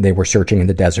they were searching in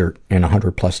the desert in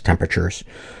 100-plus temperatures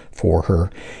for her.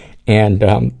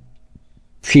 And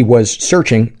she was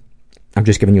searching, I'm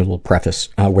just giving you a little preface,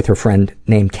 with her friend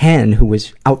named Ken, who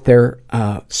was out there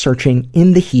searching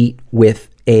in the heat with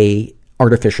a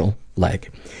artificial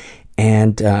leg.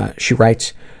 And she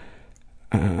writes,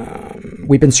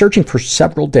 we've been searching for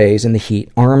several days in the heat,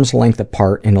 arm's length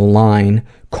apart in a line,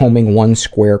 combing 1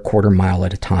 square quarter-mile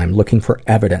at a time, looking for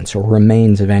evidence or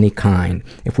remains of any kind.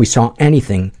 If we saw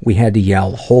anything, we had to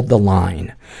yell, hold the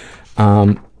line.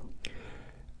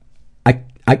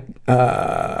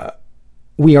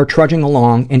 We are trudging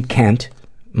along, and Kent,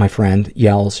 my friend,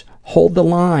 yells, hold the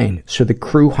line. So the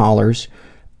crew hollers,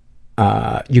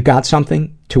 you got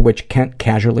something? To which Kent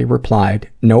casually replied,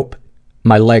 nope,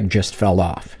 my leg just fell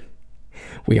off.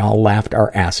 We all laughed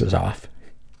our asses off.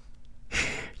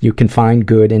 You can find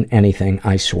good in anything,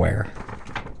 I swear.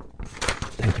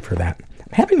 Thank you for that.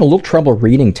 I'm having a little trouble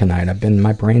reading tonight.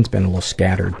 My brain's been a little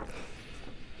scattered.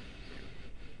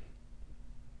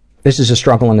 This is a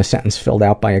struggle in a sentence filled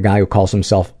out by a guy who calls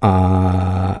himself,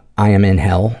 I am in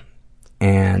hell.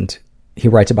 And he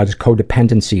writes about his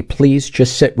codependency. Please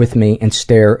just sit with me and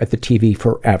stare at the TV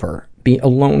forever. Be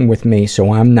alone with me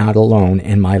so I'm not alone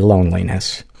in my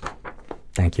loneliness.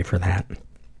 Thank you for that.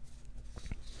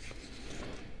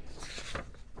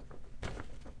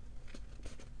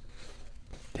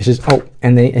 This is,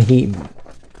 he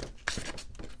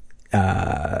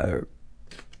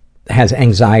has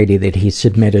anxiety that he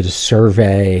submitted a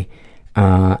survey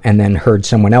and then heard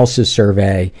someone else's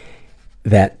survey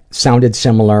that sounded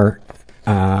similar,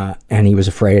 and he was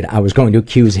afraid I was going to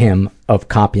accuse him of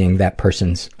copying that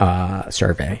person's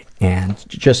survey. And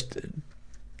just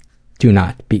do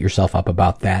not beat yourself up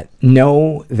about that.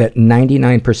 Know that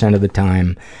 99% of the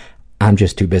time, I'm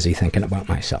just too busy thinking about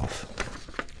myself.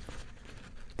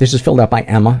 This is filled out by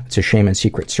Emma. It's a shame and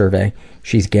secret survey.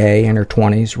 She's gay, in her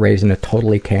 20s, raised in a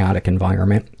totally chaotic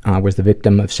environment, was the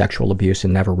victim of sexual abuse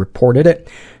and never reported it,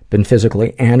 been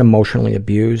physically and emotionally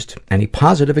abused. Any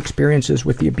positive experiences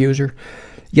with the abuser?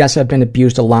 Yes, I've been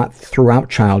abused a lot throughout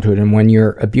childhood, and when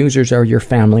your abusers are your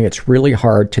family, it's really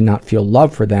hard to not feel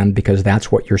love for them because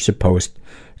that's what you're supposed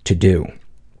to do.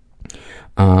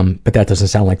 But that doesn't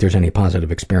sound like there's any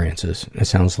positive experiences. It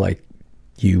sounds like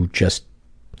you just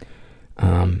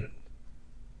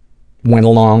went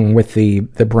along with the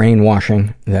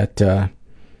brainwashing that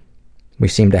we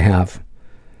seem to have.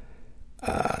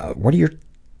 What are your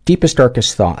deepest,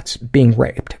 darkest thoughts? Being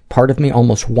raped. Part of me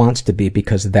almost wants to be,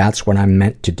 because that's what I'm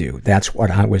meant to do. That's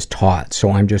what I was taught.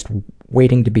 So I'm just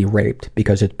waiting to be raped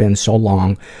because it's been so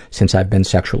long since I've been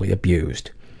sexually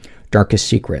abused. Darkest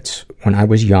secrets. When I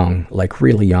was young, like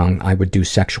really young, I would do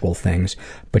sexual things,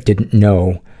 but didn't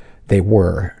know they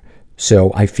were.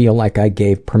 So I feel like I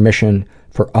gave permission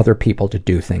for other people to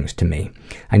do things to me.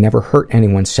 I never hurt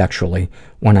anyone sexually.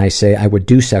 When I say I would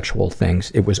do sexual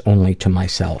things, it was only to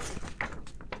myself.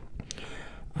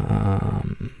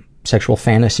 Sexual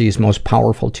fantasies most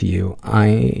powerful to you. I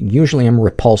usually am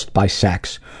repulsed by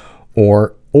sex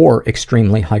or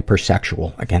extremely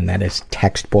hypersexual. Again, that is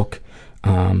textbook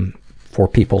for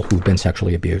people who've been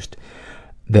sexually abused.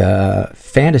 The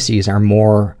fantasies are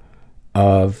more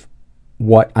of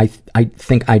what I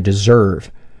think I deserve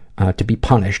to be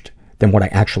punished than what I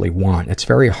actually want. It's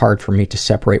very hard for me to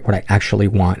separate what I actually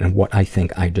want and what I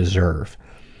think I deserve.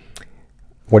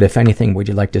 What, if anything, would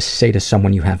you like to say to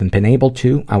someone you haven't been able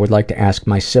to? I would like to ask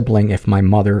my sibling if my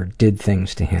mother did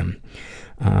things to him.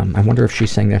 I wonder if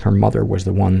she's saying that her mother was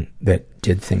the one that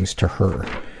did things to her.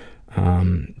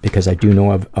 Because I do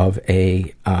know of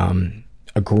a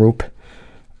group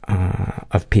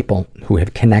of people who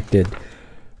have connected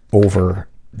over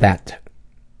that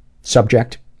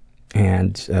subject,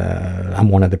 and I'm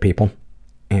one of the people,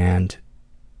 and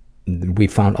we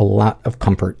found a lot of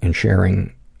comfort in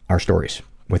sharing our stories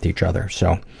with each other.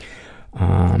 So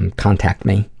contact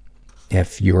me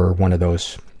if you're one of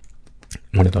those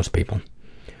people,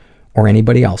 or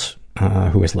anybody else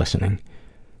who is listening.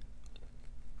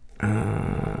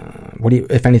 What do you,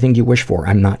 if anything, do you wish for?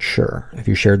 I'm not sure. Have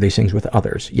you shared these things with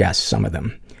others? Yes, some of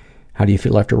them. How do you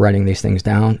feel after writing these things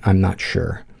down? I'm not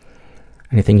sure.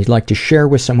 Anything you'd like to share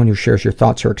with someone who shares your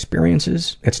thoughts or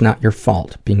experiences? It's not your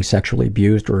fault. Being sexually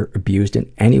abused or abused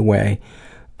in any way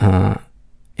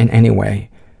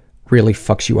really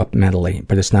fucks you up mentally,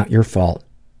 but it's not your fault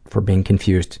for being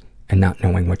confused and not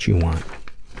knowing what you want.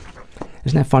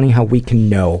 Isn't that funny how we can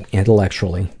know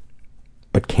intellectually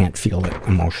but can't feel it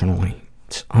emotionally?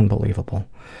 It's unbelievable.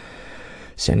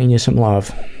 Sending you some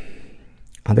love.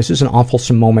 This is an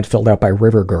awfulsome moment filled out by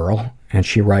River Girl, and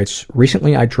she writes,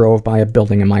 recently I drove by a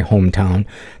building in my hometown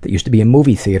that used to be a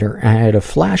movie theater, and I had a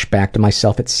flashback to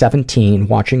myself at 17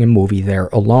 watching a movie there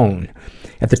alone.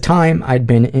 At the time, I'd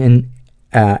been in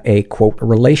a, quote,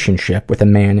 relationship with a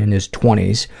man in his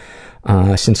 20s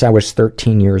since I was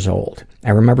 13 years old. I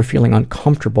remember feeling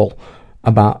uncomfortable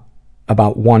about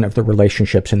one of the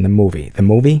relationships in the movie. The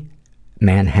movie?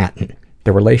 Manhattan.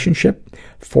 The relationship?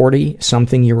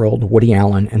 40-something-year-old Woody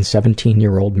Allen and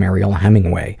 17-year-old Mariel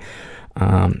Hemingway.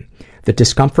 The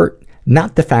discomfort?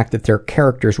 Not the fact that their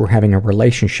characters were having a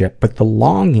relationship, but the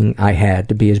longing I had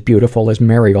to be as beautiful as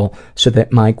Mariel so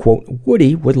that my, quote,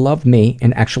 Woody would love me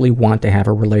and actually want to have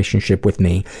a relationship with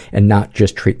me and not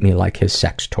just treat me like his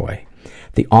sex toy.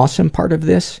 The awesome part of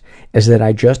this is that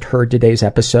I just heard today's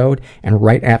episode, and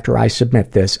right after I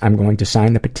submit this, I'm going to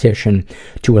sign the petition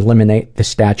to eliminate the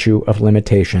statute of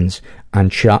limitations on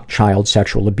child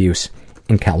sexual abuse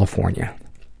in California.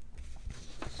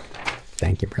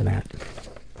 Thank you for that.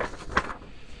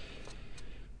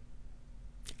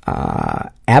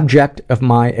 Abject of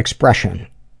my expression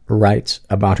writes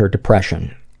about her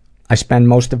depression. I spend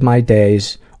most of my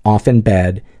days off in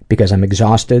bed because I'm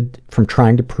exhausted from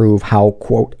trying to prove how,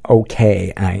 quote,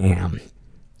 okay I am.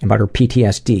 About her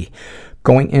PTSD.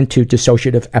 Going into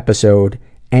dissociative episode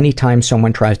anytime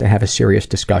someone tries to have a serious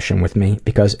discussion with me,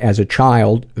 because as a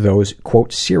child, those,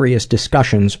 quote, serious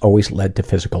discussions always led to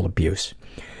physical abuse.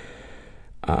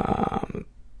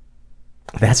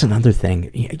 That's another thing.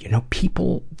 You know,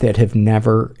 people that have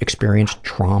never experienced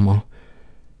trauma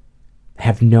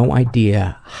have no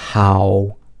idea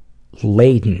how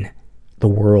laden the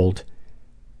world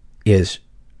is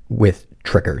with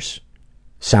triggers.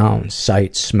 Sounds,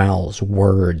 sights, smells,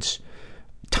 words,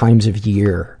 times of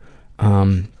year.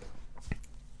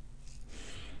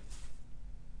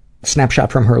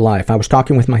 Snapshot from her life. I was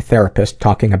talking with my therapist,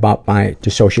 talking about my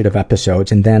dissociative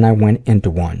episodes, and then I went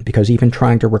into one, because even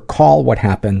trying to recall what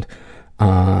happened,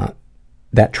 that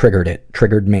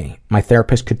triggered me. My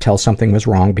therapist could tell something was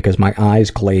wrong because my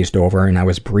eyes glazed over and I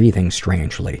was breathing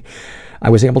strangely. I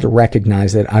was able to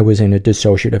recognize that I was in a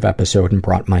dissociative episode and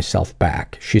brought myself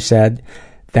back. She said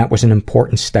that was an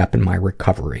important step in my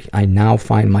recovery. I now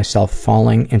find myself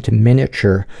falling into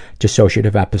miniature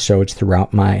dissociative episodes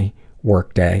throughout my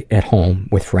workday, at home,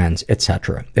 with friends,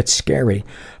 etc. It's scary,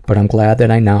 but I'm glad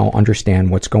that I now understand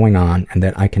what's going on and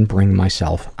that I can bring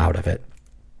myself out of it.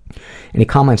 Any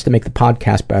comments to make the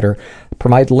podcast better?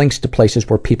 Provide links to places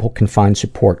where people can find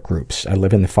support groups. I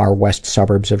live in the far west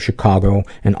suburbs of Chicago,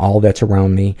 and all that's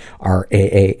around me are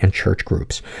AA and church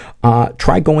groups.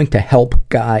 Try going to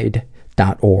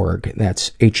helpguide.org.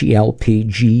 That's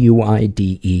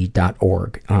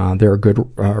HELPGUIDE.org. They're a good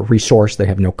resource. They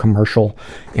have no commercial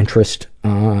interest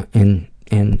in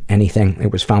anything.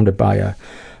 It was founded by a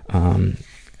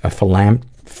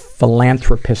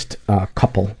philanthropist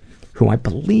couple who I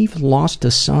believe lost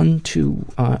a son to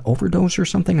overdose or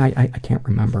something. I can't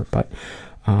remember, but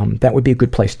that would be a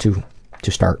good place to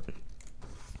start.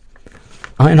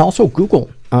 And also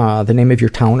Google the name of your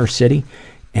town or city,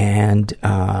 and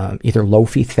either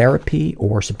Lofi Therapy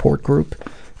or support group,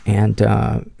 and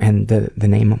the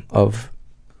name of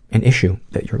an issue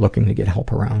that you're looking to get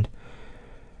help around.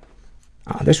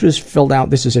 This was filled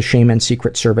out. This is a shame and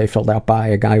secret survey filled out by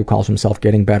a guy who calls himself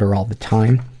Getting Better All the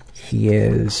Time. He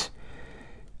is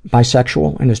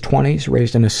bisexual, in his 20s,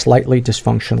 raised in a slightly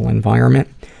dysfunctional environment.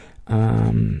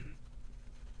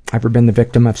 Ever been the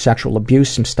victim of sexual abuse?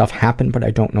 Some stuff happened, but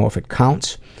I don't know if it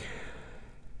counts.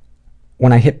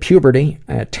 When I hit puberty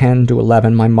at 10 to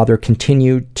 11, my mother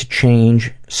continued to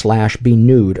change/be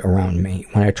nude around me.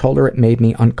 When I told her it made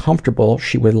me uncomfortable,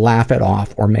 she would laugh it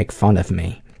off or make fun of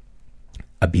me.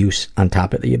 Abuse on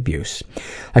top of the abuse.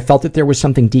 I felt that there was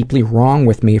something deeply wrong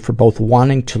with me for both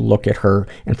wanting to look at her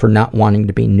and for not wanting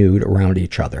to be nude around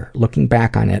each other. Looking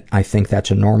back on it, I think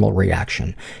that's a normal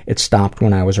reaction. It stopped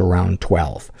when I was around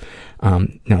 12.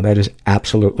 Now, that is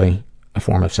absolutely a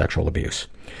form of sexual abuse.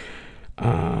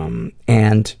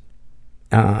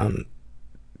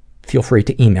 Feel free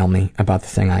to email me about the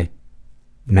thing I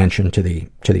mentioned to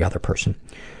the other person.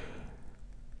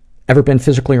 Ever been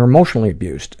physically or emotionally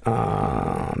abused?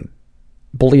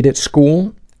 Bullied at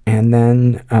school, and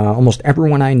then almost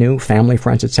everyone I knew, family,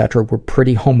 friends, etc., were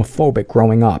pretty homophobic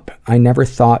growing up. I never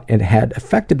thought it had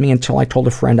affected me until I told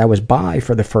a friend I was bi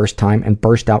for the first time and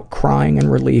burst out crying in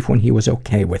relief when he was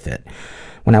okay with it.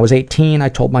 When I was 18, I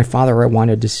told my father I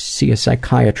wanted to see a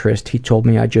psychiatrist. He told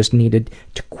me I just needed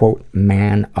to, quote,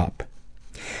 man up.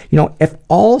 You know, if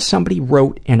all somebody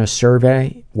wrote in a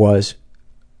survey was,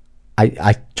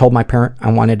 I told my parent I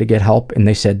wanted to get help, and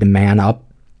they said to man up,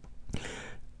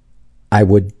 I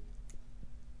would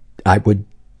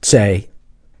say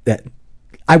that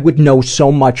I would know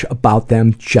so much about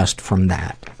them just from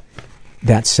that.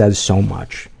 That says so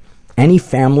much. Any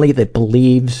family that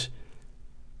believes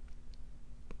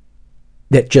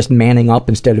that just manning up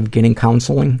instead of getting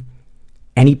counseling,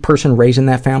 any person raised in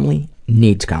that family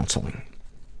needs counseling.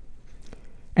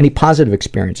 Any positive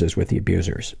experiences with the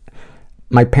abusers?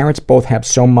 My parents both have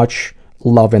so much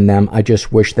love in them, I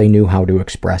just wish they knew how to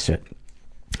express it.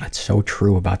 That's so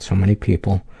true about so many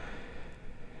people.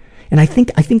 And I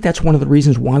think that's one of the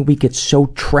reasons why we get so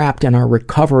trapped in our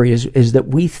recovery is that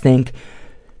we think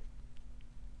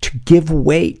to give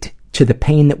weight to the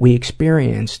pain that we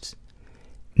experienced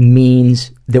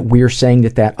means that we're saying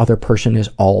that other person is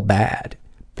all bad.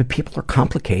 But people are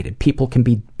complicated. People can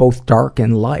be both dark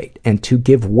and light. And to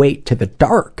give weight to the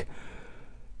dark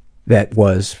that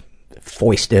was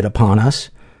foisted upon us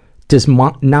does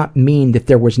not mean that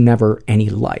there was never any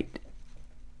light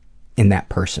in that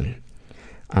person.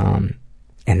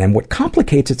 And then what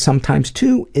complicates it sometimes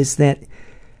too is that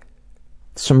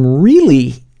some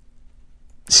really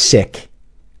sick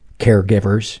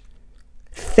caregivers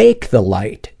fake the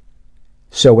light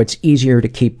so it's easier to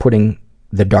keep putting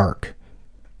the dark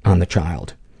on the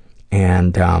child.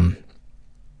 And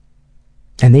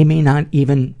they may not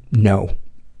even know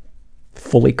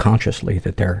fully consciously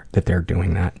that they're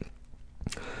doing that.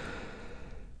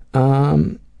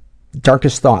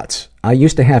 Darkest thoughts. I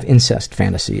used to have incest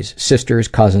fantasies. Sisters,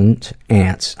 cousins,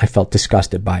 aunts. I felt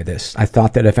disgusted by this. I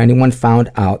thought that if anyone found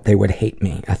out, they would hate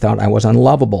me. I thought I was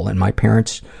unlovable, and my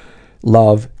parents'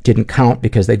 love didn't count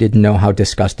because they didn't know how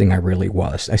disgusting I really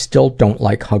was. I still don't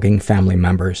like hugging family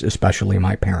members, especially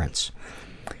my parents.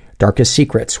 Darkest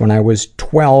secrets. When I was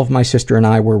 12, my sister and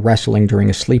I were wrestling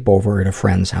during a sleepover at a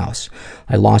friend's house.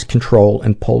 I lost control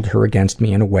and pulled her against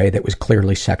me in a way that was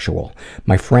clearly sexual.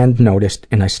 My friend noticed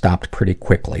and I stopped pretty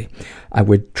quickly. I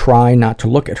would try not to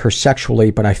look at her sexually,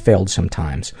 but I failed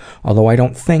sometimes. Although I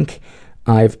don't think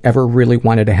I've ever really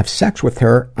wanted to have sex with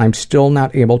her, I'm still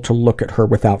not able to look at her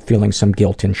without feeling some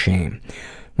guilt and shame.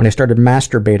 When I started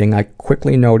masturbating, I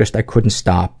quickly noticed I couldn't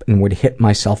stop and would hit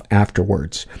myself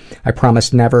afterwards. I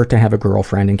promised never to have a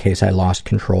girlfriend in case I lost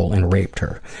control and raped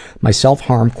her. My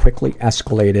self-harm quickly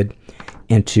escalated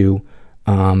into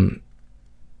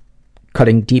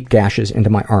cutting deep gashes into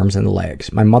my arms and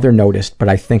legs. My mother noticed, but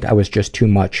I think I was just too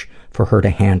much for her to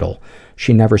handle.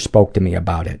 She never spoke to me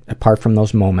about it. Apart from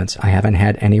those moments, I haven't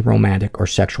had any romantic or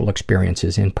sexual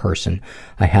experiences in person.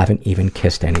 I haven't even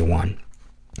kissed anyone.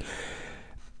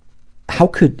 How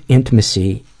could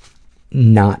intimacy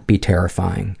not be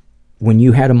terrifying when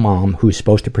you had a mom who's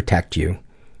supposed to protect you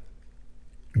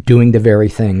doing the very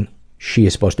thing she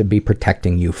is supposed to be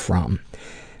protecting you from?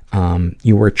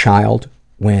 You were a child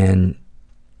when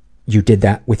you did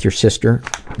that with your sister.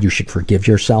 You should forgive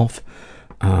yourself.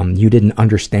 You didn't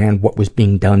understand what was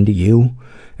being done to you,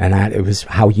 and that it was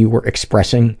how you were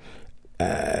expressing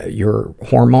your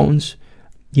hormones.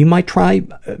 You might try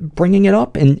bringing it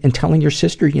up and telling your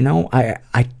sister, you know,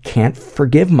 I can't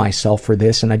forgive myself for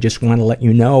this, and I just want to let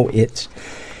you know it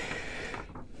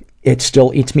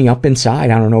still eats me up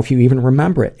inside. I don't know if you even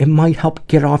remember it. It might help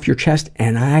get it off your chest,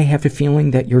 and I have a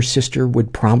feeling that your sister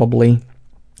would probably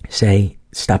say,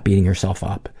 stop beating yourself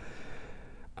up.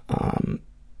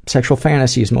 sexual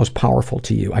fantasy is most powerful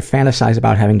to you? I fantasize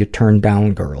about having to turn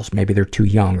down girls. Maybe they're too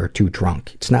young or too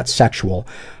drunk. It's not sexual.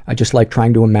 I just like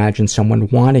trying to imagine someone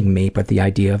wanting me, but the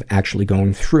idea of actually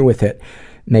going through with it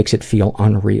makes it feel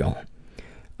unreal.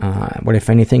 What,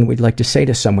 if anything, would you like to say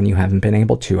to someone you haven't been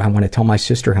able to? I want to tell my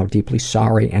sister how deeply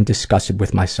sorry and disgusted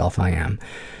with myself I am.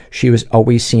 She was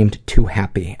always seemed too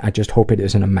happy. I just hope it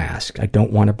isn't a mask. I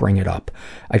don't want to bring it up.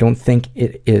 I don't think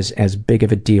it is as big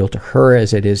of a deal to her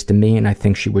as it is to me, and I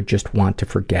think she would just want to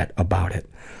forget about it.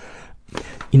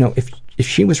 You know, if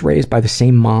she was raised by the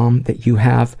same mom that you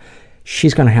have,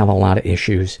 she's going to have a lot of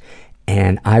issues,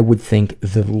 and I would think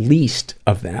the least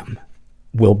of them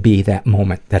will be that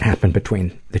moment that happened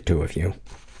between the two of you.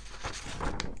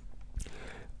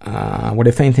 What,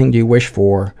 if anything, do you wish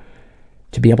for?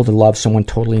 To be able to love someone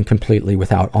totally and completely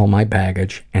without all my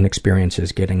baggage and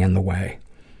experiences getting in the way.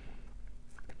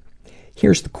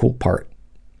 Here's the cool part.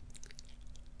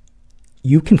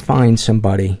 You can find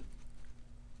somebody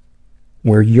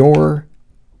where your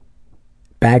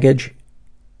baggage,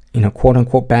 you know, quote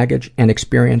unquote baggage and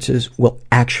experiences will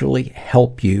actually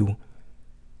help you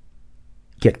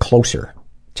get closer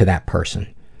to that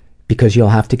person, because you'll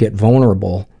have to get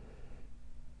vulnerable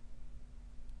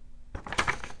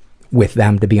with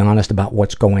them to be honest about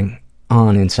what's going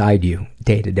on inside you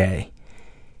day to day.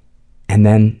 And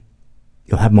then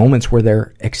you'll have moments where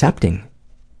they're accepting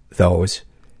those.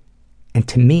 And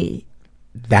to me,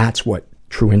 that's what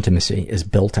true intimacy is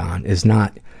built on, is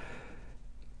not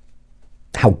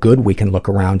how good we can look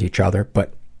around each other,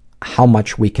 but how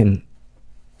much we can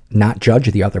not judge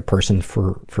the other person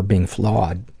for being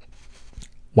flawed,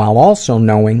 while also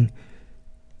knowing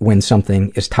when something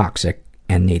is toxic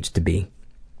and needs to be,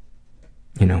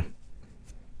 you know,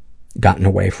 gotten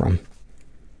away from.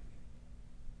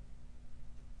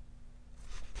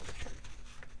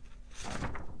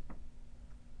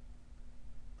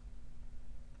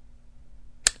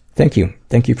 Thank you.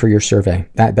 Thank you for your survey.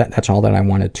 That's all that I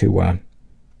wanted to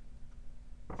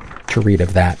read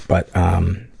of that, but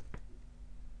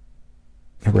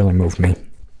it really moved me.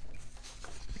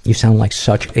 You sound like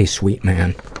such a sweet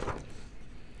man.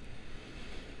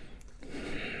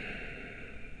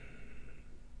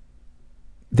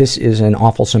 This is an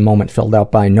awfulsome moment filled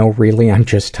out by No Really, I'm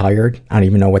Just Tired. I don't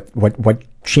even know what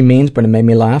she means, but it made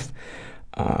me laugh.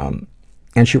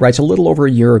 And she writes, a little over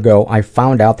a year ago, I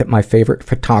found out that my favorite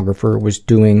photographer was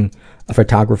doing a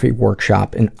photography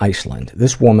workshop in Iceland.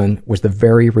 This woman was the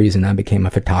very reason I became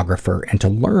a photographer, and to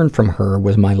learn from her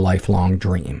was my lifelong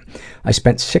dream. I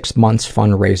spent 6 months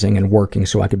fundraising and working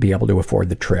so I could be able to afford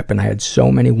the trip, and I had so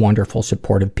many wonderful,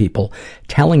 supportive people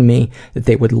telling me that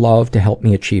they would love to help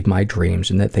me achieve my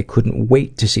dreams and that they couldn't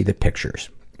wait to see the pictures.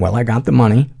 Well, I got the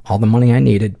money, all the money I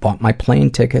needed, bought my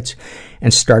plane tickets,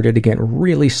 and started to get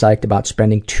really psyched about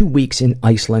spending 2 weeks in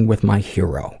Iceland with my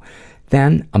hero.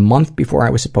 Then, a month before I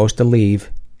was supposed to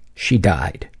leave, she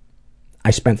died.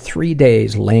 I spent 3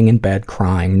 days laying in bed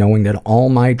crying, knowing that all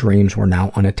my dreams were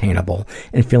now unattainable,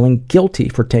 and feeling guilty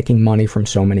for taking money from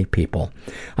so many people.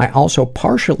 I also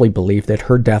partially believed that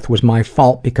her death was my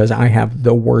fault because I have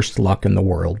the worst luck in the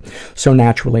world. So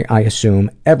naturally, I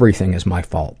assume everything is my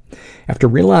fault. After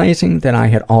realizing that I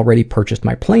had already purchased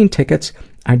my plane tickets,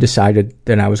 I decided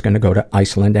that I was going to go to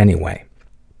Iceland anyway.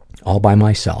 All by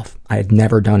myself. I had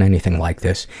never done anything like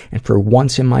this, and for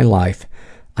once in my life,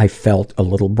 I felt a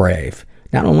little brave.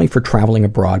 Not only for traveling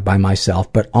abroad by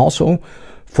myself, but also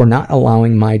for not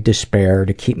allowing my despair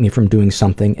to keep me from doing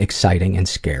something exciting and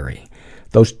scary.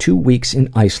 Those 2 weeks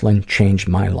in Iceland changed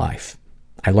my life.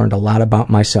 I learned a lot about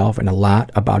myself and a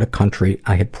lot about a country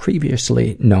I had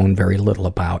previously known very little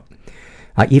about.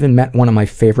 I even met one of my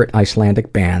favorite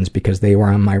Icelandic bands because they were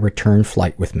on my return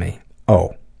flight with me.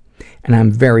 Oh, and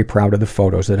I'm very proud of the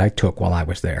photos that I took while I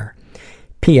was there.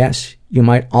 P.S. You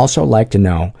might also like to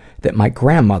know that my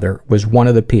grandmother was one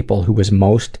of the people who was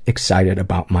most excited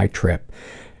about my trip.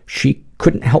 She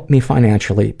couldn't help me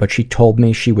financially, but she told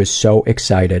me she was so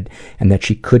excited and that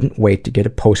she couldn't wait to get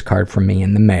a postcard from me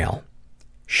in the mail.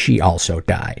 She also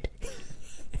died.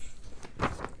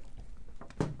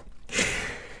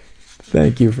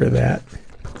 Thank you for that.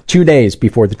 2 days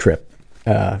before the trip,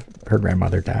 her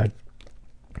grandmother died.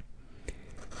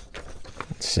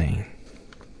 Let's see.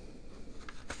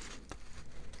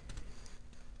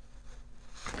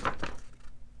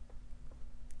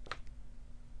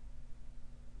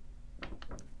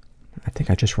 I think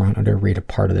I just wanted to read a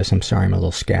part of this. I'm sorry, I'm a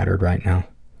little scattered right now.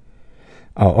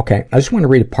 Oh, okay. I just want to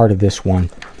read a part of this one.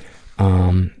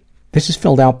 This is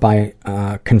filled out by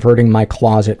converting my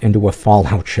closet into a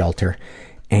fallout shelter.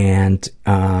 And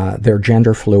they're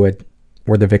gender fluid,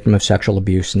 were the victim of sexual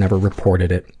abuse, never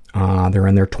reported it. They're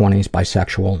in their 20s,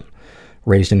 bisexual,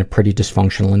 raised in a pretty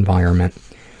dysfunctional environment.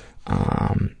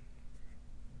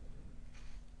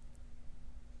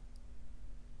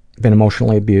 Been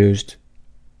emotionally abused.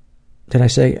 Did I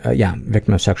say? Yeah,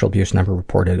 victim of sexual abuse, never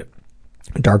reported it.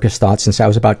 Darkest thoughts. Since I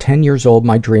was about 10 years old,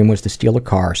 my dream was to steal a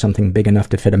car, something big enough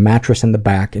to fit a mattress in the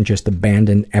back, and just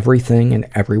abandon everything and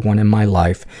everyone in my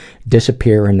life,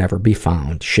 disappear and never be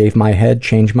found, shave my head,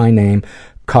 change my name,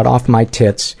 cut off my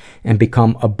tits, and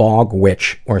become a bog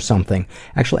witch or something.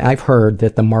 Actually, I've heard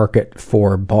that the market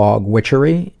for bog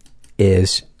witchery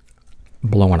is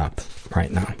blowing up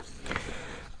right now.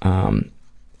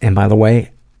 And by the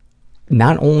way,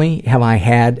 not only have I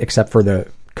had, except for the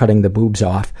cutting the boobs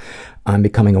off,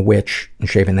 becoming a witch and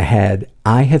shaving the head,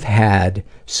 I have had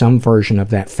some version of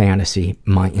that fantasy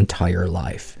my entire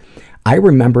life. I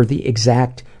remember the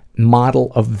exact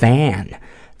model of van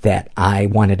that I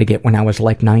wanted to get when I was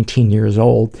like 19 years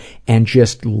old and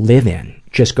just live in.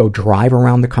 Just go drive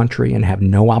around the country and have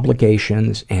no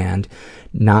obligations and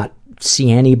not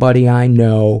see anybody I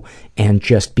know and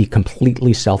just be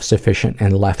completely self-sufficient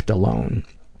and left alone.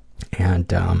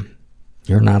 And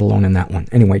you're not alone in that one.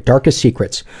 Anyway, darkest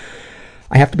secrets.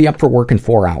 I have to be up for work in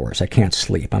 4 hours. I can't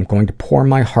sleep. I'm going to pour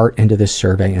my heart into this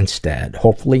survey instead.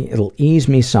 Hopefully it'll ease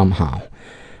me somehow.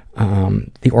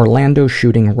 The Orlando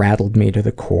shooting rattled me to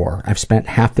the core. I've spent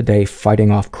half the day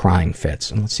fighting off crying fits.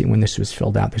 And let's see when this was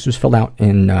filled out. This was filled out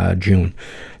in June,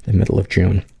 the middle of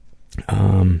June.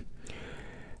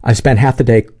 I spent half the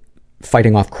day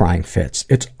fighting off crying fits.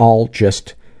 It all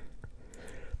just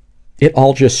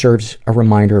serves a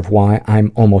reminder of why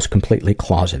I'm almost completely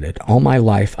closeted. All my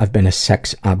life, I've been a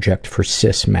sex object for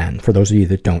cis men. For those of you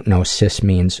that don't know, cis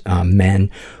means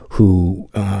men who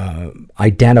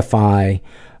identify,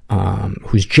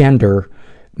 whose gender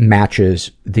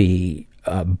matches the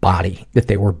body that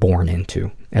they were born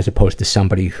into, as opposed to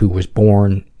somebody who was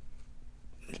born,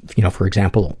 for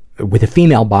example, with a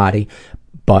female body,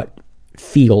 but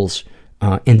feels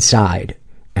inside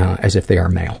as if they are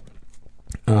male.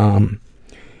 All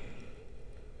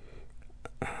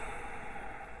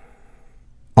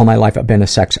my life I've been a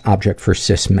sex object for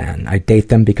cis men. I date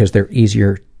them because they're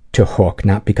easier to hook,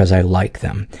 not because I like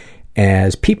them.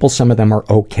 As people, some of them are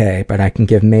okay, but I can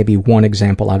give maybe one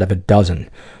example out of a dozen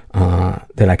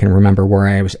that I can remember where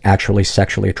I was actually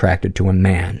sexually attracted to a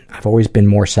man. I've always been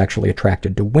more sexually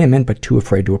attracted to women, but too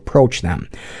afraid to approach them.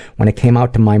 When it came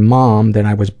out to my mom that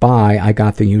I was bi, I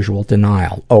got the usual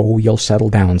denial. Oh, you'll settle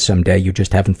down someday, you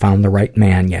just haven't found the right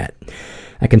man yet.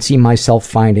 I can see myself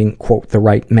finding, quote, the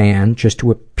right man just to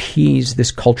appease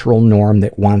this cultural norm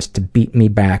that wants to beat me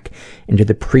back into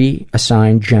the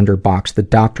pre-assigned gender box the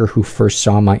doctor who first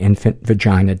saw my infant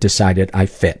vagina decided I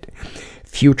fit.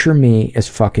 Future me is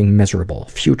fucking miserable.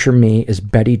 Future me is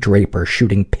Betty Draper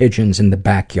shooting pigeons in the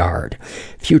backyard.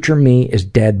 Future me is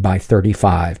dead by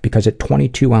 35 because at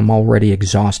 22 I'm already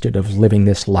exhausted of living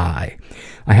this lie.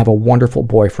 I have a wonderful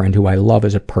boyfriend who I love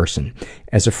as a person,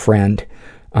 as a friend,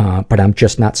 but I'm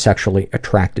just not sexually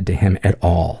attracted to him at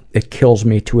all. It kills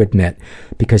me to admit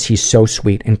because he's so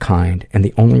sweet and kind, and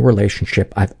the only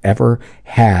relationship I've ever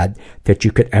had that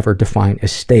you could ever define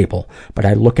as stable. But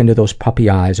I look into those puppy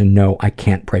eyes and know I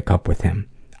can't break up with him.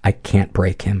 I can't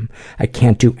break him. I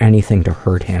can't do anything to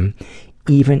hurt him,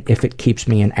 even if it keeps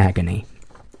me in agony.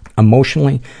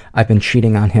 Emotionally, I've been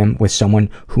cheating on him with someone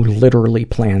who literally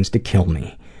plans to kill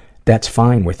me. That's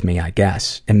fine with me, I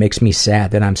guess. It makes me sad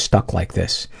that I'm stuck like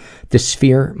this. This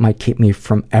fear might keep me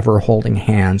from ever holding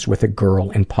hands with a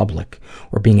girl in public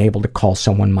or being able to call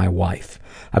someone my wife.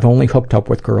 I've only hooked up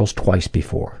with girls twice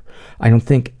before. I don't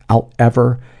think I'll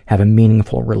ever have a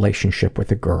meaningful relationship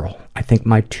with a girl. I think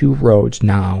my two roads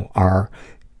now are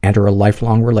enter a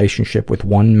lifelong relationship with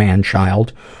one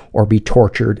man-child or be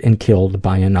tortured and killed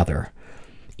by another.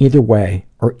 Either way,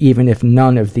 or even if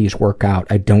none of these work out,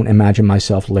 I don't imagine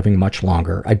myself living much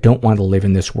longer. I don't want to live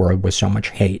in this world with so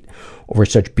much hate over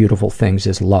such beautiful things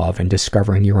as love and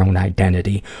discovering your own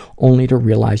identity, only to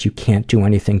realize you can't do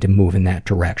anything to move in that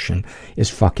direction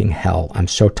is fucking hell. I'm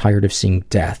so tired of seeing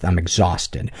death. I'm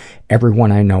exhausted.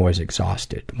 Everyone I know is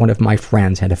exhausted. One of my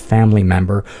friends had a family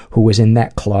member who was in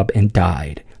that club and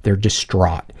died. They're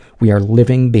distraught. We are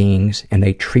living beings and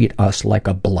they treat us like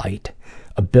a blight,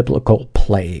 a biblical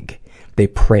plague. They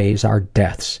praise our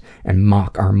deaths and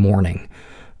mock our mourning.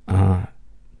 To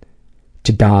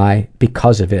die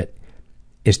because of it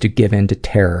is to give in to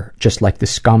terror, just like the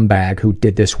scumbag who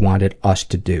did this wanted us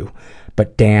to do.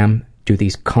 But damn, do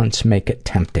these cunts make it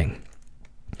tempting.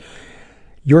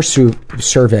 Your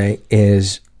survey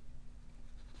is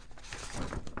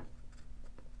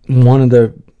one of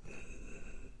the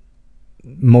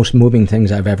most moving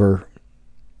things I've ever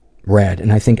read.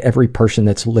 And I think every person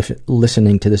that's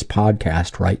listening to this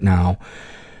podcast right now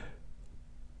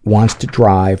wants to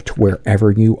drive to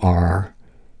wherever you are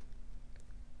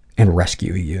and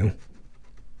rescue you.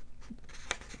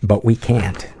 But we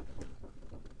can't.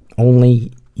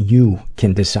 Only you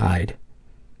can decide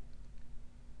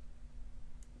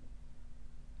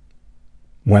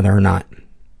whether or not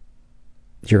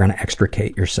you're going to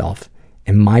extricate yourself.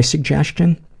 And my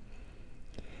suggestion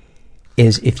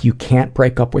is, if you can't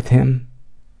break up with him,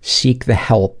 seek the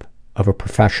help of a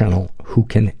professional who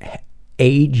can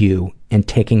aid you in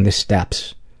taking the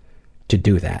steps to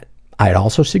do that. I'd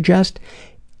also suggest,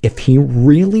 if he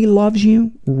really loves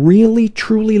you, really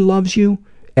truly loves you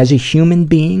as a human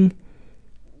being,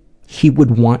 he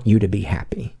would want you to be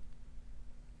happy.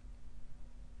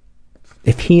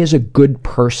 If he is a good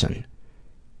person,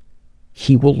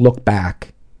 he will look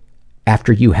back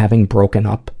after you having broken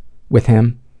up with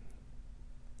him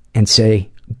and say,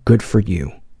 good for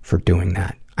you for doing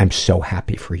that. I'm so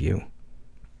happy for you.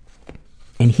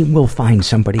 And he will find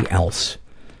somebody else.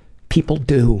 People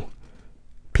do.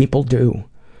 People do.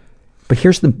 But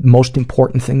here's the most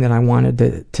important thing that I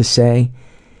wanted to say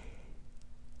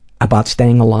about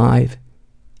staying alive,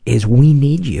 is we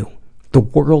need you. The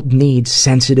world needs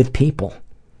sensitive people.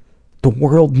 The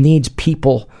world needs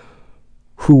people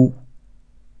who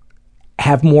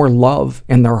have more love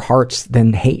in their hearts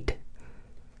than hate.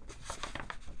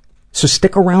 So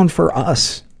stick around for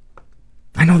us.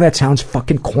 I know that sounds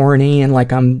fucking corny and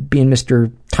like I'm being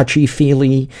Mr.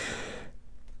 Touchy-feely,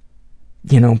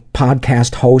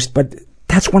 podcast host, but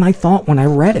that's what I thought when I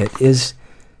read it, is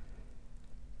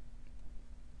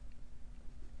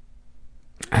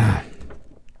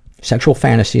sexual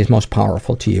fantasy is most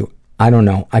powerful to you. I don't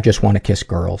know. I just want to kiss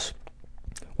girls.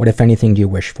 What, if anything, do you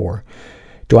wish for?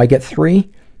 Do I get 3?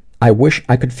 I wish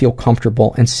I could feel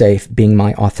comfortable and safe being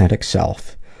my authentic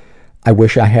self. I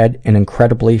wish I had an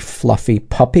incredibly fluffy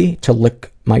puppy to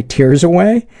lick my tears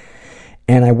away.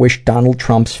 And I wish Donald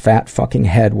Trump's fat fucking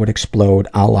head would explode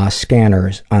a la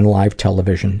Scanners on live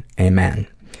television. Amen.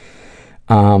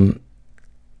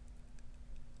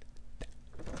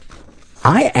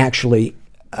 I actually,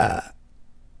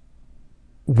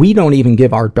 we don't even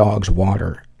give our dogs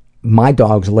water. My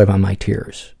dogs live on my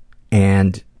tears.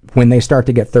 And when they start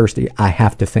to get thirsty, I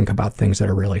have to think about things that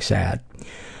are really sad.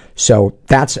 So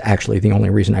that's actually the only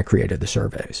reason I created the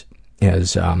surveys,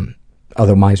 is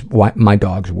otherwise my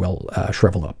dogs will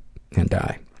shrivel up and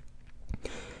die.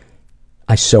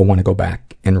 I so want to go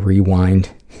back and rewind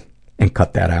and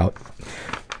cut that out.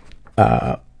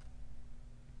 But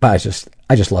I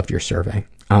just loved your survey.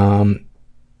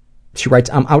 She writes,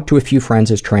 I'm out to a few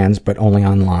friends as trans, but only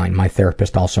online. My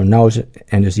therapist also knows it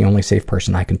and is the only safe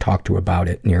person I can talk to about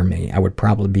it near me. I would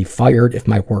probably be fired if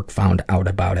my work found out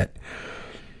about it.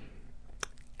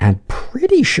 I'm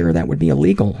pretty sure that would be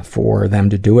illegal for them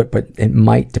to do it, but it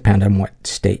might depend on what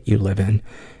state you live in.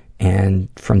 And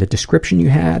from the description you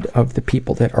had of the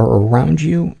people that are around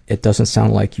you, it doesn't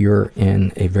sound like you're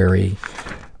in a very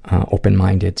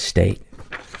open-minded state.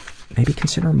 Maybe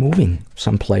consider moving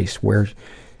someplace where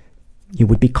you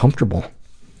would be comfortable.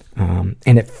 And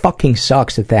it fucking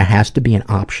sucks that that has to be an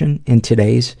option in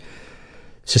today's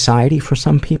society for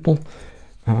some people.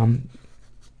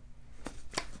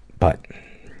 But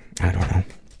I don't know.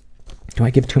 Do I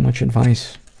give too much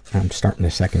advice? I'm starting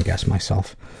to second guess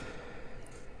myself.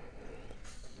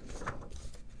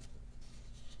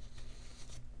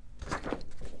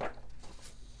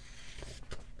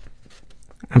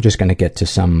 I'm just going to get to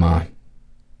some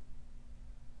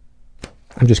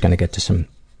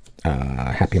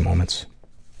happy moments.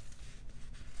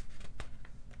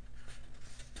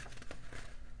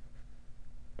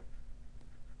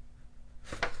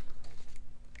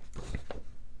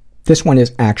 This one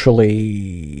is actually...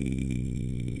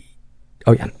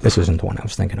 Oh yeah, this isn't the one I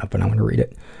was thinking of, but I'm going to read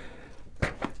it.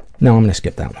 No, I'm going to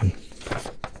skip that one.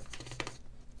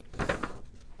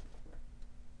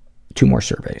 2 more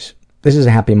surveys. This is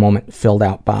a happy moment filled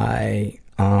out by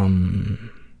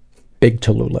Big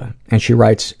Tallulah. And she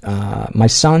writes, my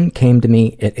son came to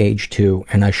me at age 2,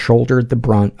 and I shouldered the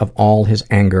brunt of all his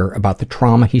anger about the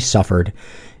trauma he suffered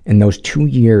in those 2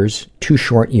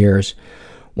 short years,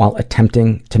 while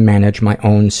attempting to manage my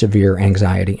own severe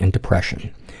anxiety and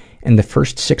depression. In the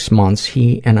first 6 months,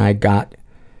 he and I got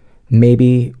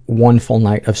maybe 1 full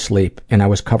night of sleep, and I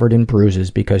was covered in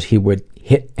bruises because he would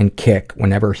hit and kick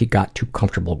whenever he got too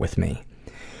comfortable with me.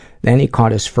 Then he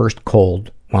caught his first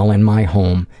cold while in my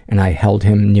home, and I held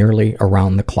him nearly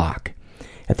around the clock.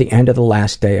 At the end of the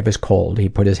last day of his cold, he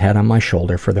put his head on my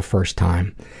shoulder for the first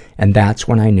time, and that's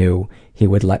when I knew he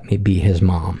would let me be his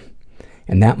mom.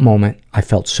 In that moment, I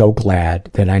felt so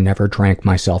glad that I never drank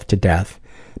myself to death,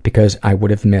 because I would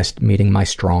have missed meeting my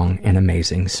strong and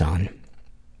amazing son.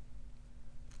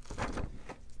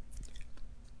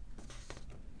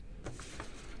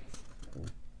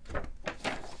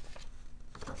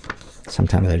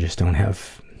 Sometimes I just don't.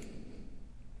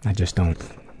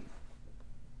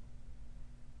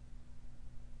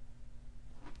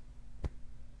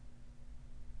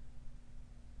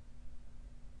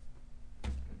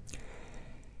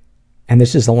 And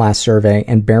this is the last survey,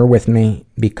 and bear with me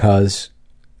because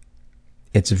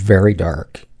it's very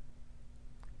dark,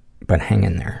 but hang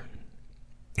in there.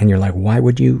 And you're like, why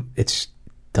would you? It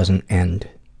doesn't end.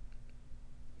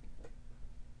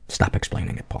 Stop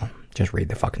explaining it, Paul. Just read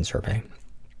the fucking survey.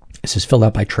 This is filled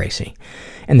out by Tracy.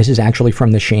 And this is actually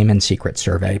from the Shame and Secret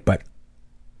survey, but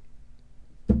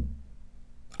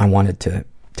I wanted to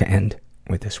end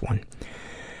with this one.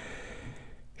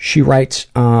 She writes,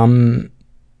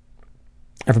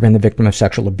 ever been the victim of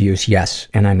sexual abuse? Yes,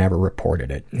 and I never reported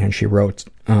it. And she wrote,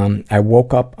 I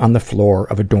woke up on the floor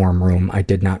of a dorm room I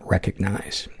did not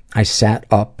recognize. I sat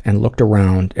up and looked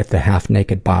around at the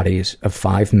half-naked bodies of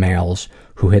 5 males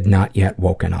who had not yet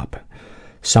woken up.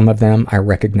 Some of them I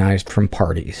recognized from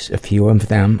parties. A few of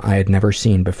them I had never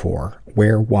seen before.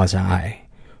 Where was I?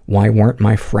 Why weren't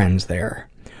my friends there?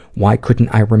 Why couldn't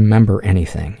I remember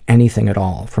anything at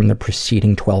all, from the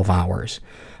preceding 12 hours?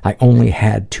 I only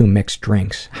had 2 mixed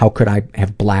drinks. How could I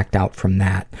have blacked out from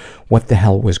that? What the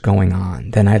hell was going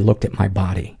on? Then I looked at my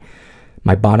body.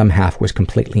 My bottom half was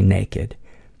completely naked.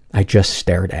 I just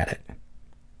stared at it.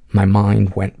 My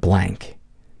mind went blank.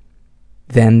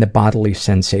 Then the bodily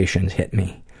sensations hit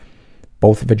me.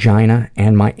 Both vagina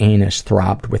and my anus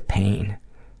throbbed with pain.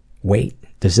 Wait,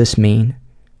 does this mean?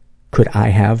 Did I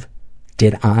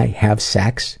have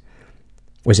sex?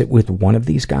 Was it with one of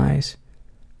these guys?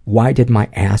 Why did my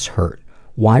ass hurt?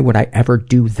 Why would I ever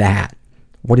do that?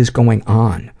 What is going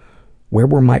on? Where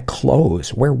were my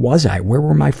clothes? Where was I? Where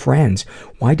were my friends?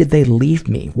 Why did they leave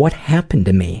me? What happened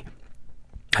to me?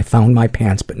 I found my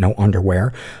pants but no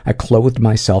underwear. I clothed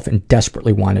myself and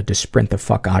desperately wanted to sprint the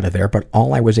fuck out of there, but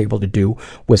all I was able to do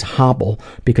was hobble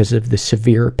because of the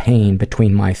severe pain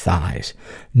between my thighs.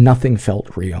 Nothing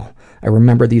felt real. I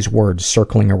remember these words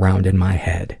circling around in my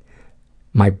head.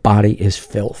 My body is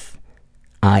filth.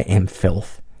 I am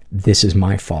filth. This is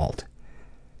my fault.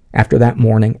 After that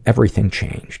morning, everything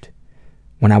changed.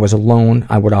 When I was alone,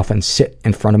 I would often sit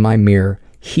in front of my mirror,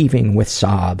 heaving with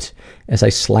sobs as I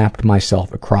slapped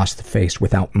myself across the face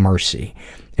without mercy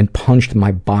and punched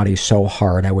my body so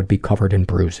hard I would be covered in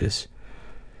bruises.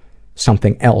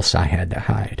 Something else I had to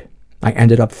hide. I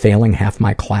ended up failing half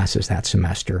my classes that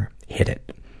semester. Hid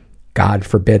it. God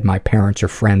forbid my parents or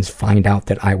friends find out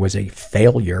that I was a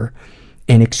failure.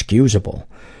 Inexcusable.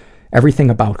 Everything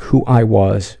about who I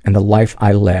was and the life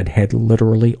I led had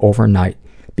literally overnight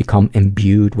become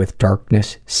imbued with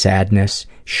darkness, sadness,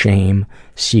 shame,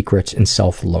 secrets, and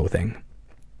self-loathing.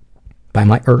 By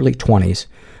my early 20s,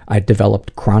 I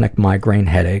developed chronic migraine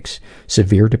headaches,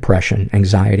 severe depression,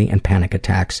 anxiety, and panic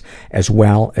attacks, as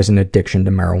well as an addiction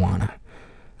to marijuana.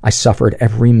 I suffered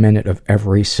every minute of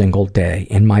every single day,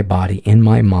 in my body, in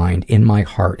my mind, in my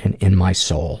heart, and in my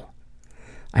soul.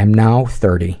 I am now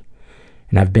 30,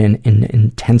 and I've been in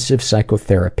intensive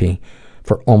psychotherapy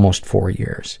for almost 4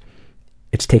 years.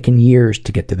 It's taken years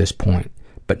to get to this point,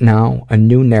 but now a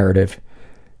new narrative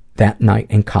that night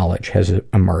in college has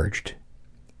emerged.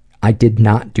 I did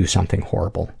not do something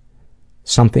horrible.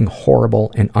 Something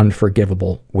horrible and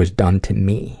unforgivable was done to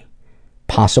me,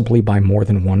 possibly by more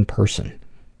than one person.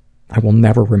 I will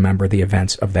never remember the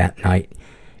events of that night,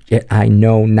 yet I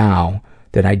know now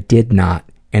that I did not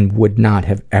and would not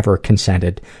have ever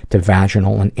consented to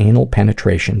vaginal and anal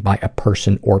penetration by a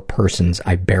person or persons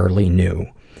I barely knew.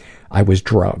 I was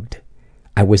drugged.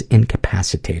 I was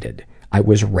incapacitated. I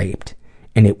was raped.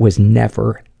 And it was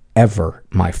never, ever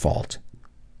my fault.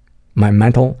 My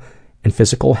mental and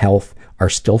physical health are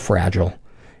still fragile,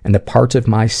 and the parts of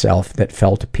myself that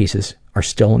fell to pieces are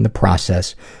still in the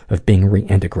process of being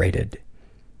reintegrated.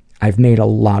 I've made a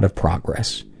lot of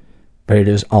progress, but it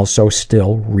is also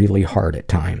still really hard at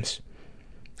times.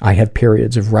 I have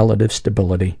periods of relative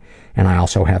stability, and I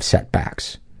also have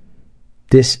setbacks.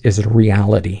 This is the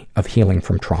reality of healing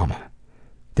from trauma.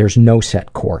 There's no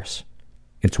set course.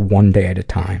 It's one day at a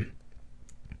time.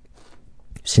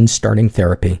 Since starting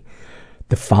therapy,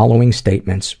 the following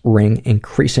statements ring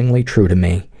increasingly true to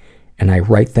me, and I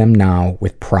write them now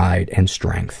with pride and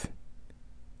strength.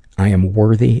 I am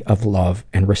worthy of love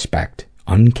and respect,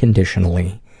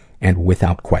 unconditionally and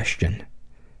without question.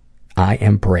 I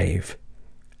am brave,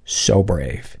 so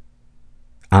brave.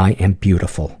 I am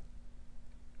beautiful.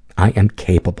 I am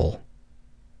capable.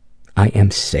 I am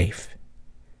safe.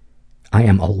 I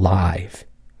am alive.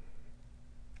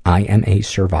 I am a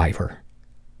survivor.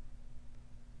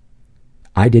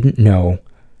 I didn't know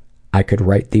I could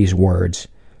write these words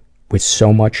with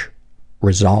so much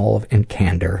resolve and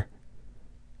candor.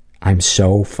 I'm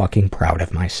so fucking proud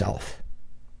of myself.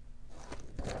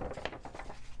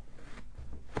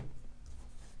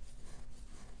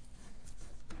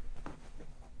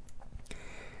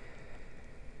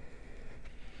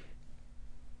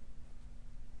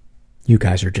 You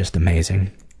guys are just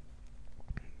amazing.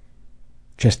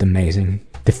 Just amazing.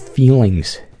 The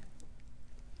feelings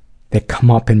that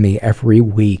come up in me every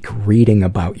week reading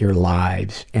about your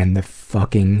lives and the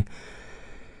fucking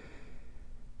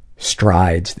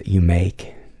strides that you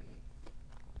make.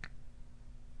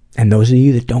 And those of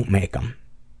you that don't make them,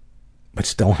 but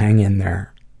still hang in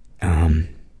there,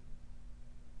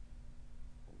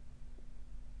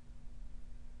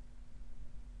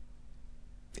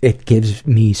 it gives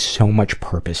me so much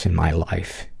purpose in my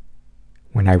life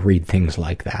when I read things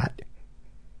like that.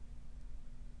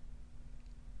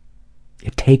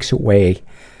 It takes away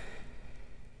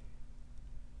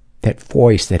that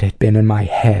voice that had been in my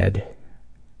head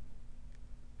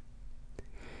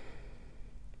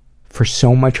for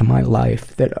so much of my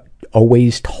life that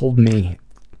always told me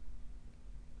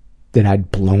that I'd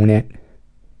blown it,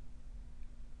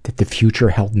 that the future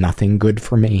held nothing good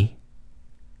for me.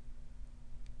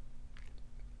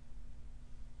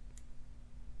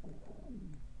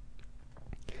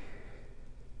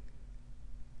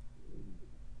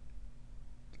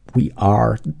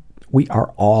 We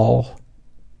are all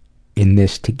in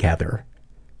this together.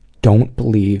 Don't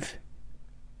believe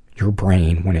your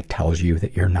brain when it tells you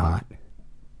that you're not.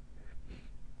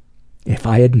 If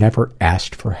I had never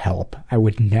asked for help, I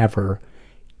would never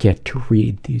get to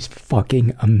read these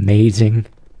fucking amazing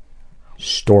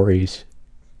stories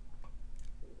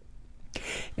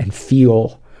and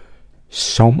feel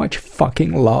so much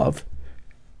fucking love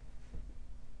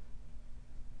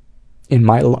in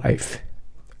my life.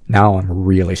 Now I'm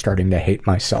really starting to hate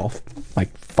myself,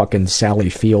 like fucking Sally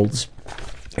Fields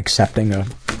accepting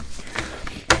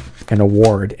an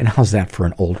award. And how's that for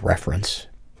an old reference?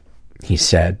 He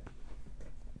said,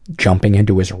 jumping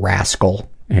into his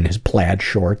rascal in his plaid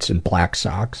shorts and black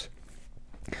socks.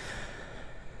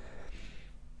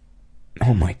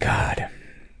 Oh my God.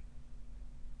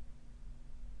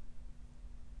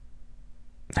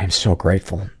 I'm so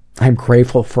grateful. I'm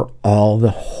grateful for all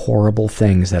the horrible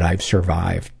things that I've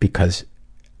survived because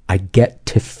I get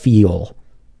to feel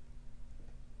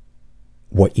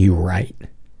what you write.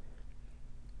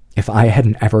 If I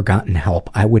hadn't ever gotten help,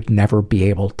 I would never be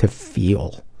able to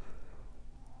feel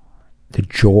the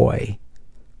joy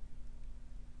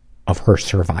of her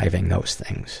surviving those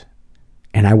things.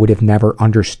 And I would have never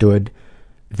understood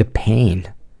the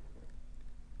pain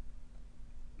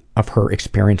of her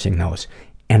experiencing those.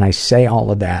 And I say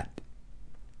all of that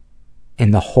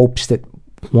in the hopes that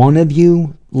one of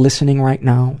you listening right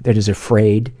now that is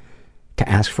afraid to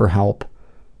ask for help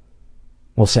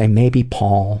will say, maybe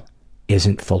Paul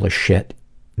isn't full of shit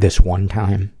this one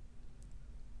time.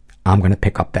 I'm going to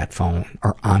pick up that phone,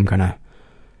 or I'm going to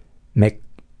make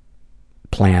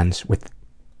plans with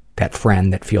that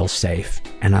friend that feels safe,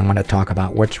 and I'm going to talk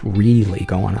about what's really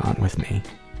going on with me.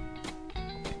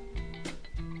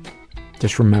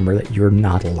 Just remember that you're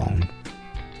not alone.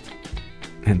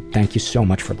 And thank you so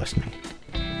much for listening.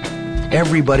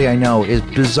 Everybody I know is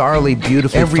bizarrely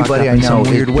beautifully Everybody fucked up I know in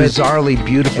some weird way. Bizarrely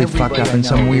beautifully fucked up in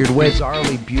some weird way.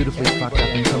 Bizarrely beautifully fucked up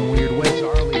in some weird way.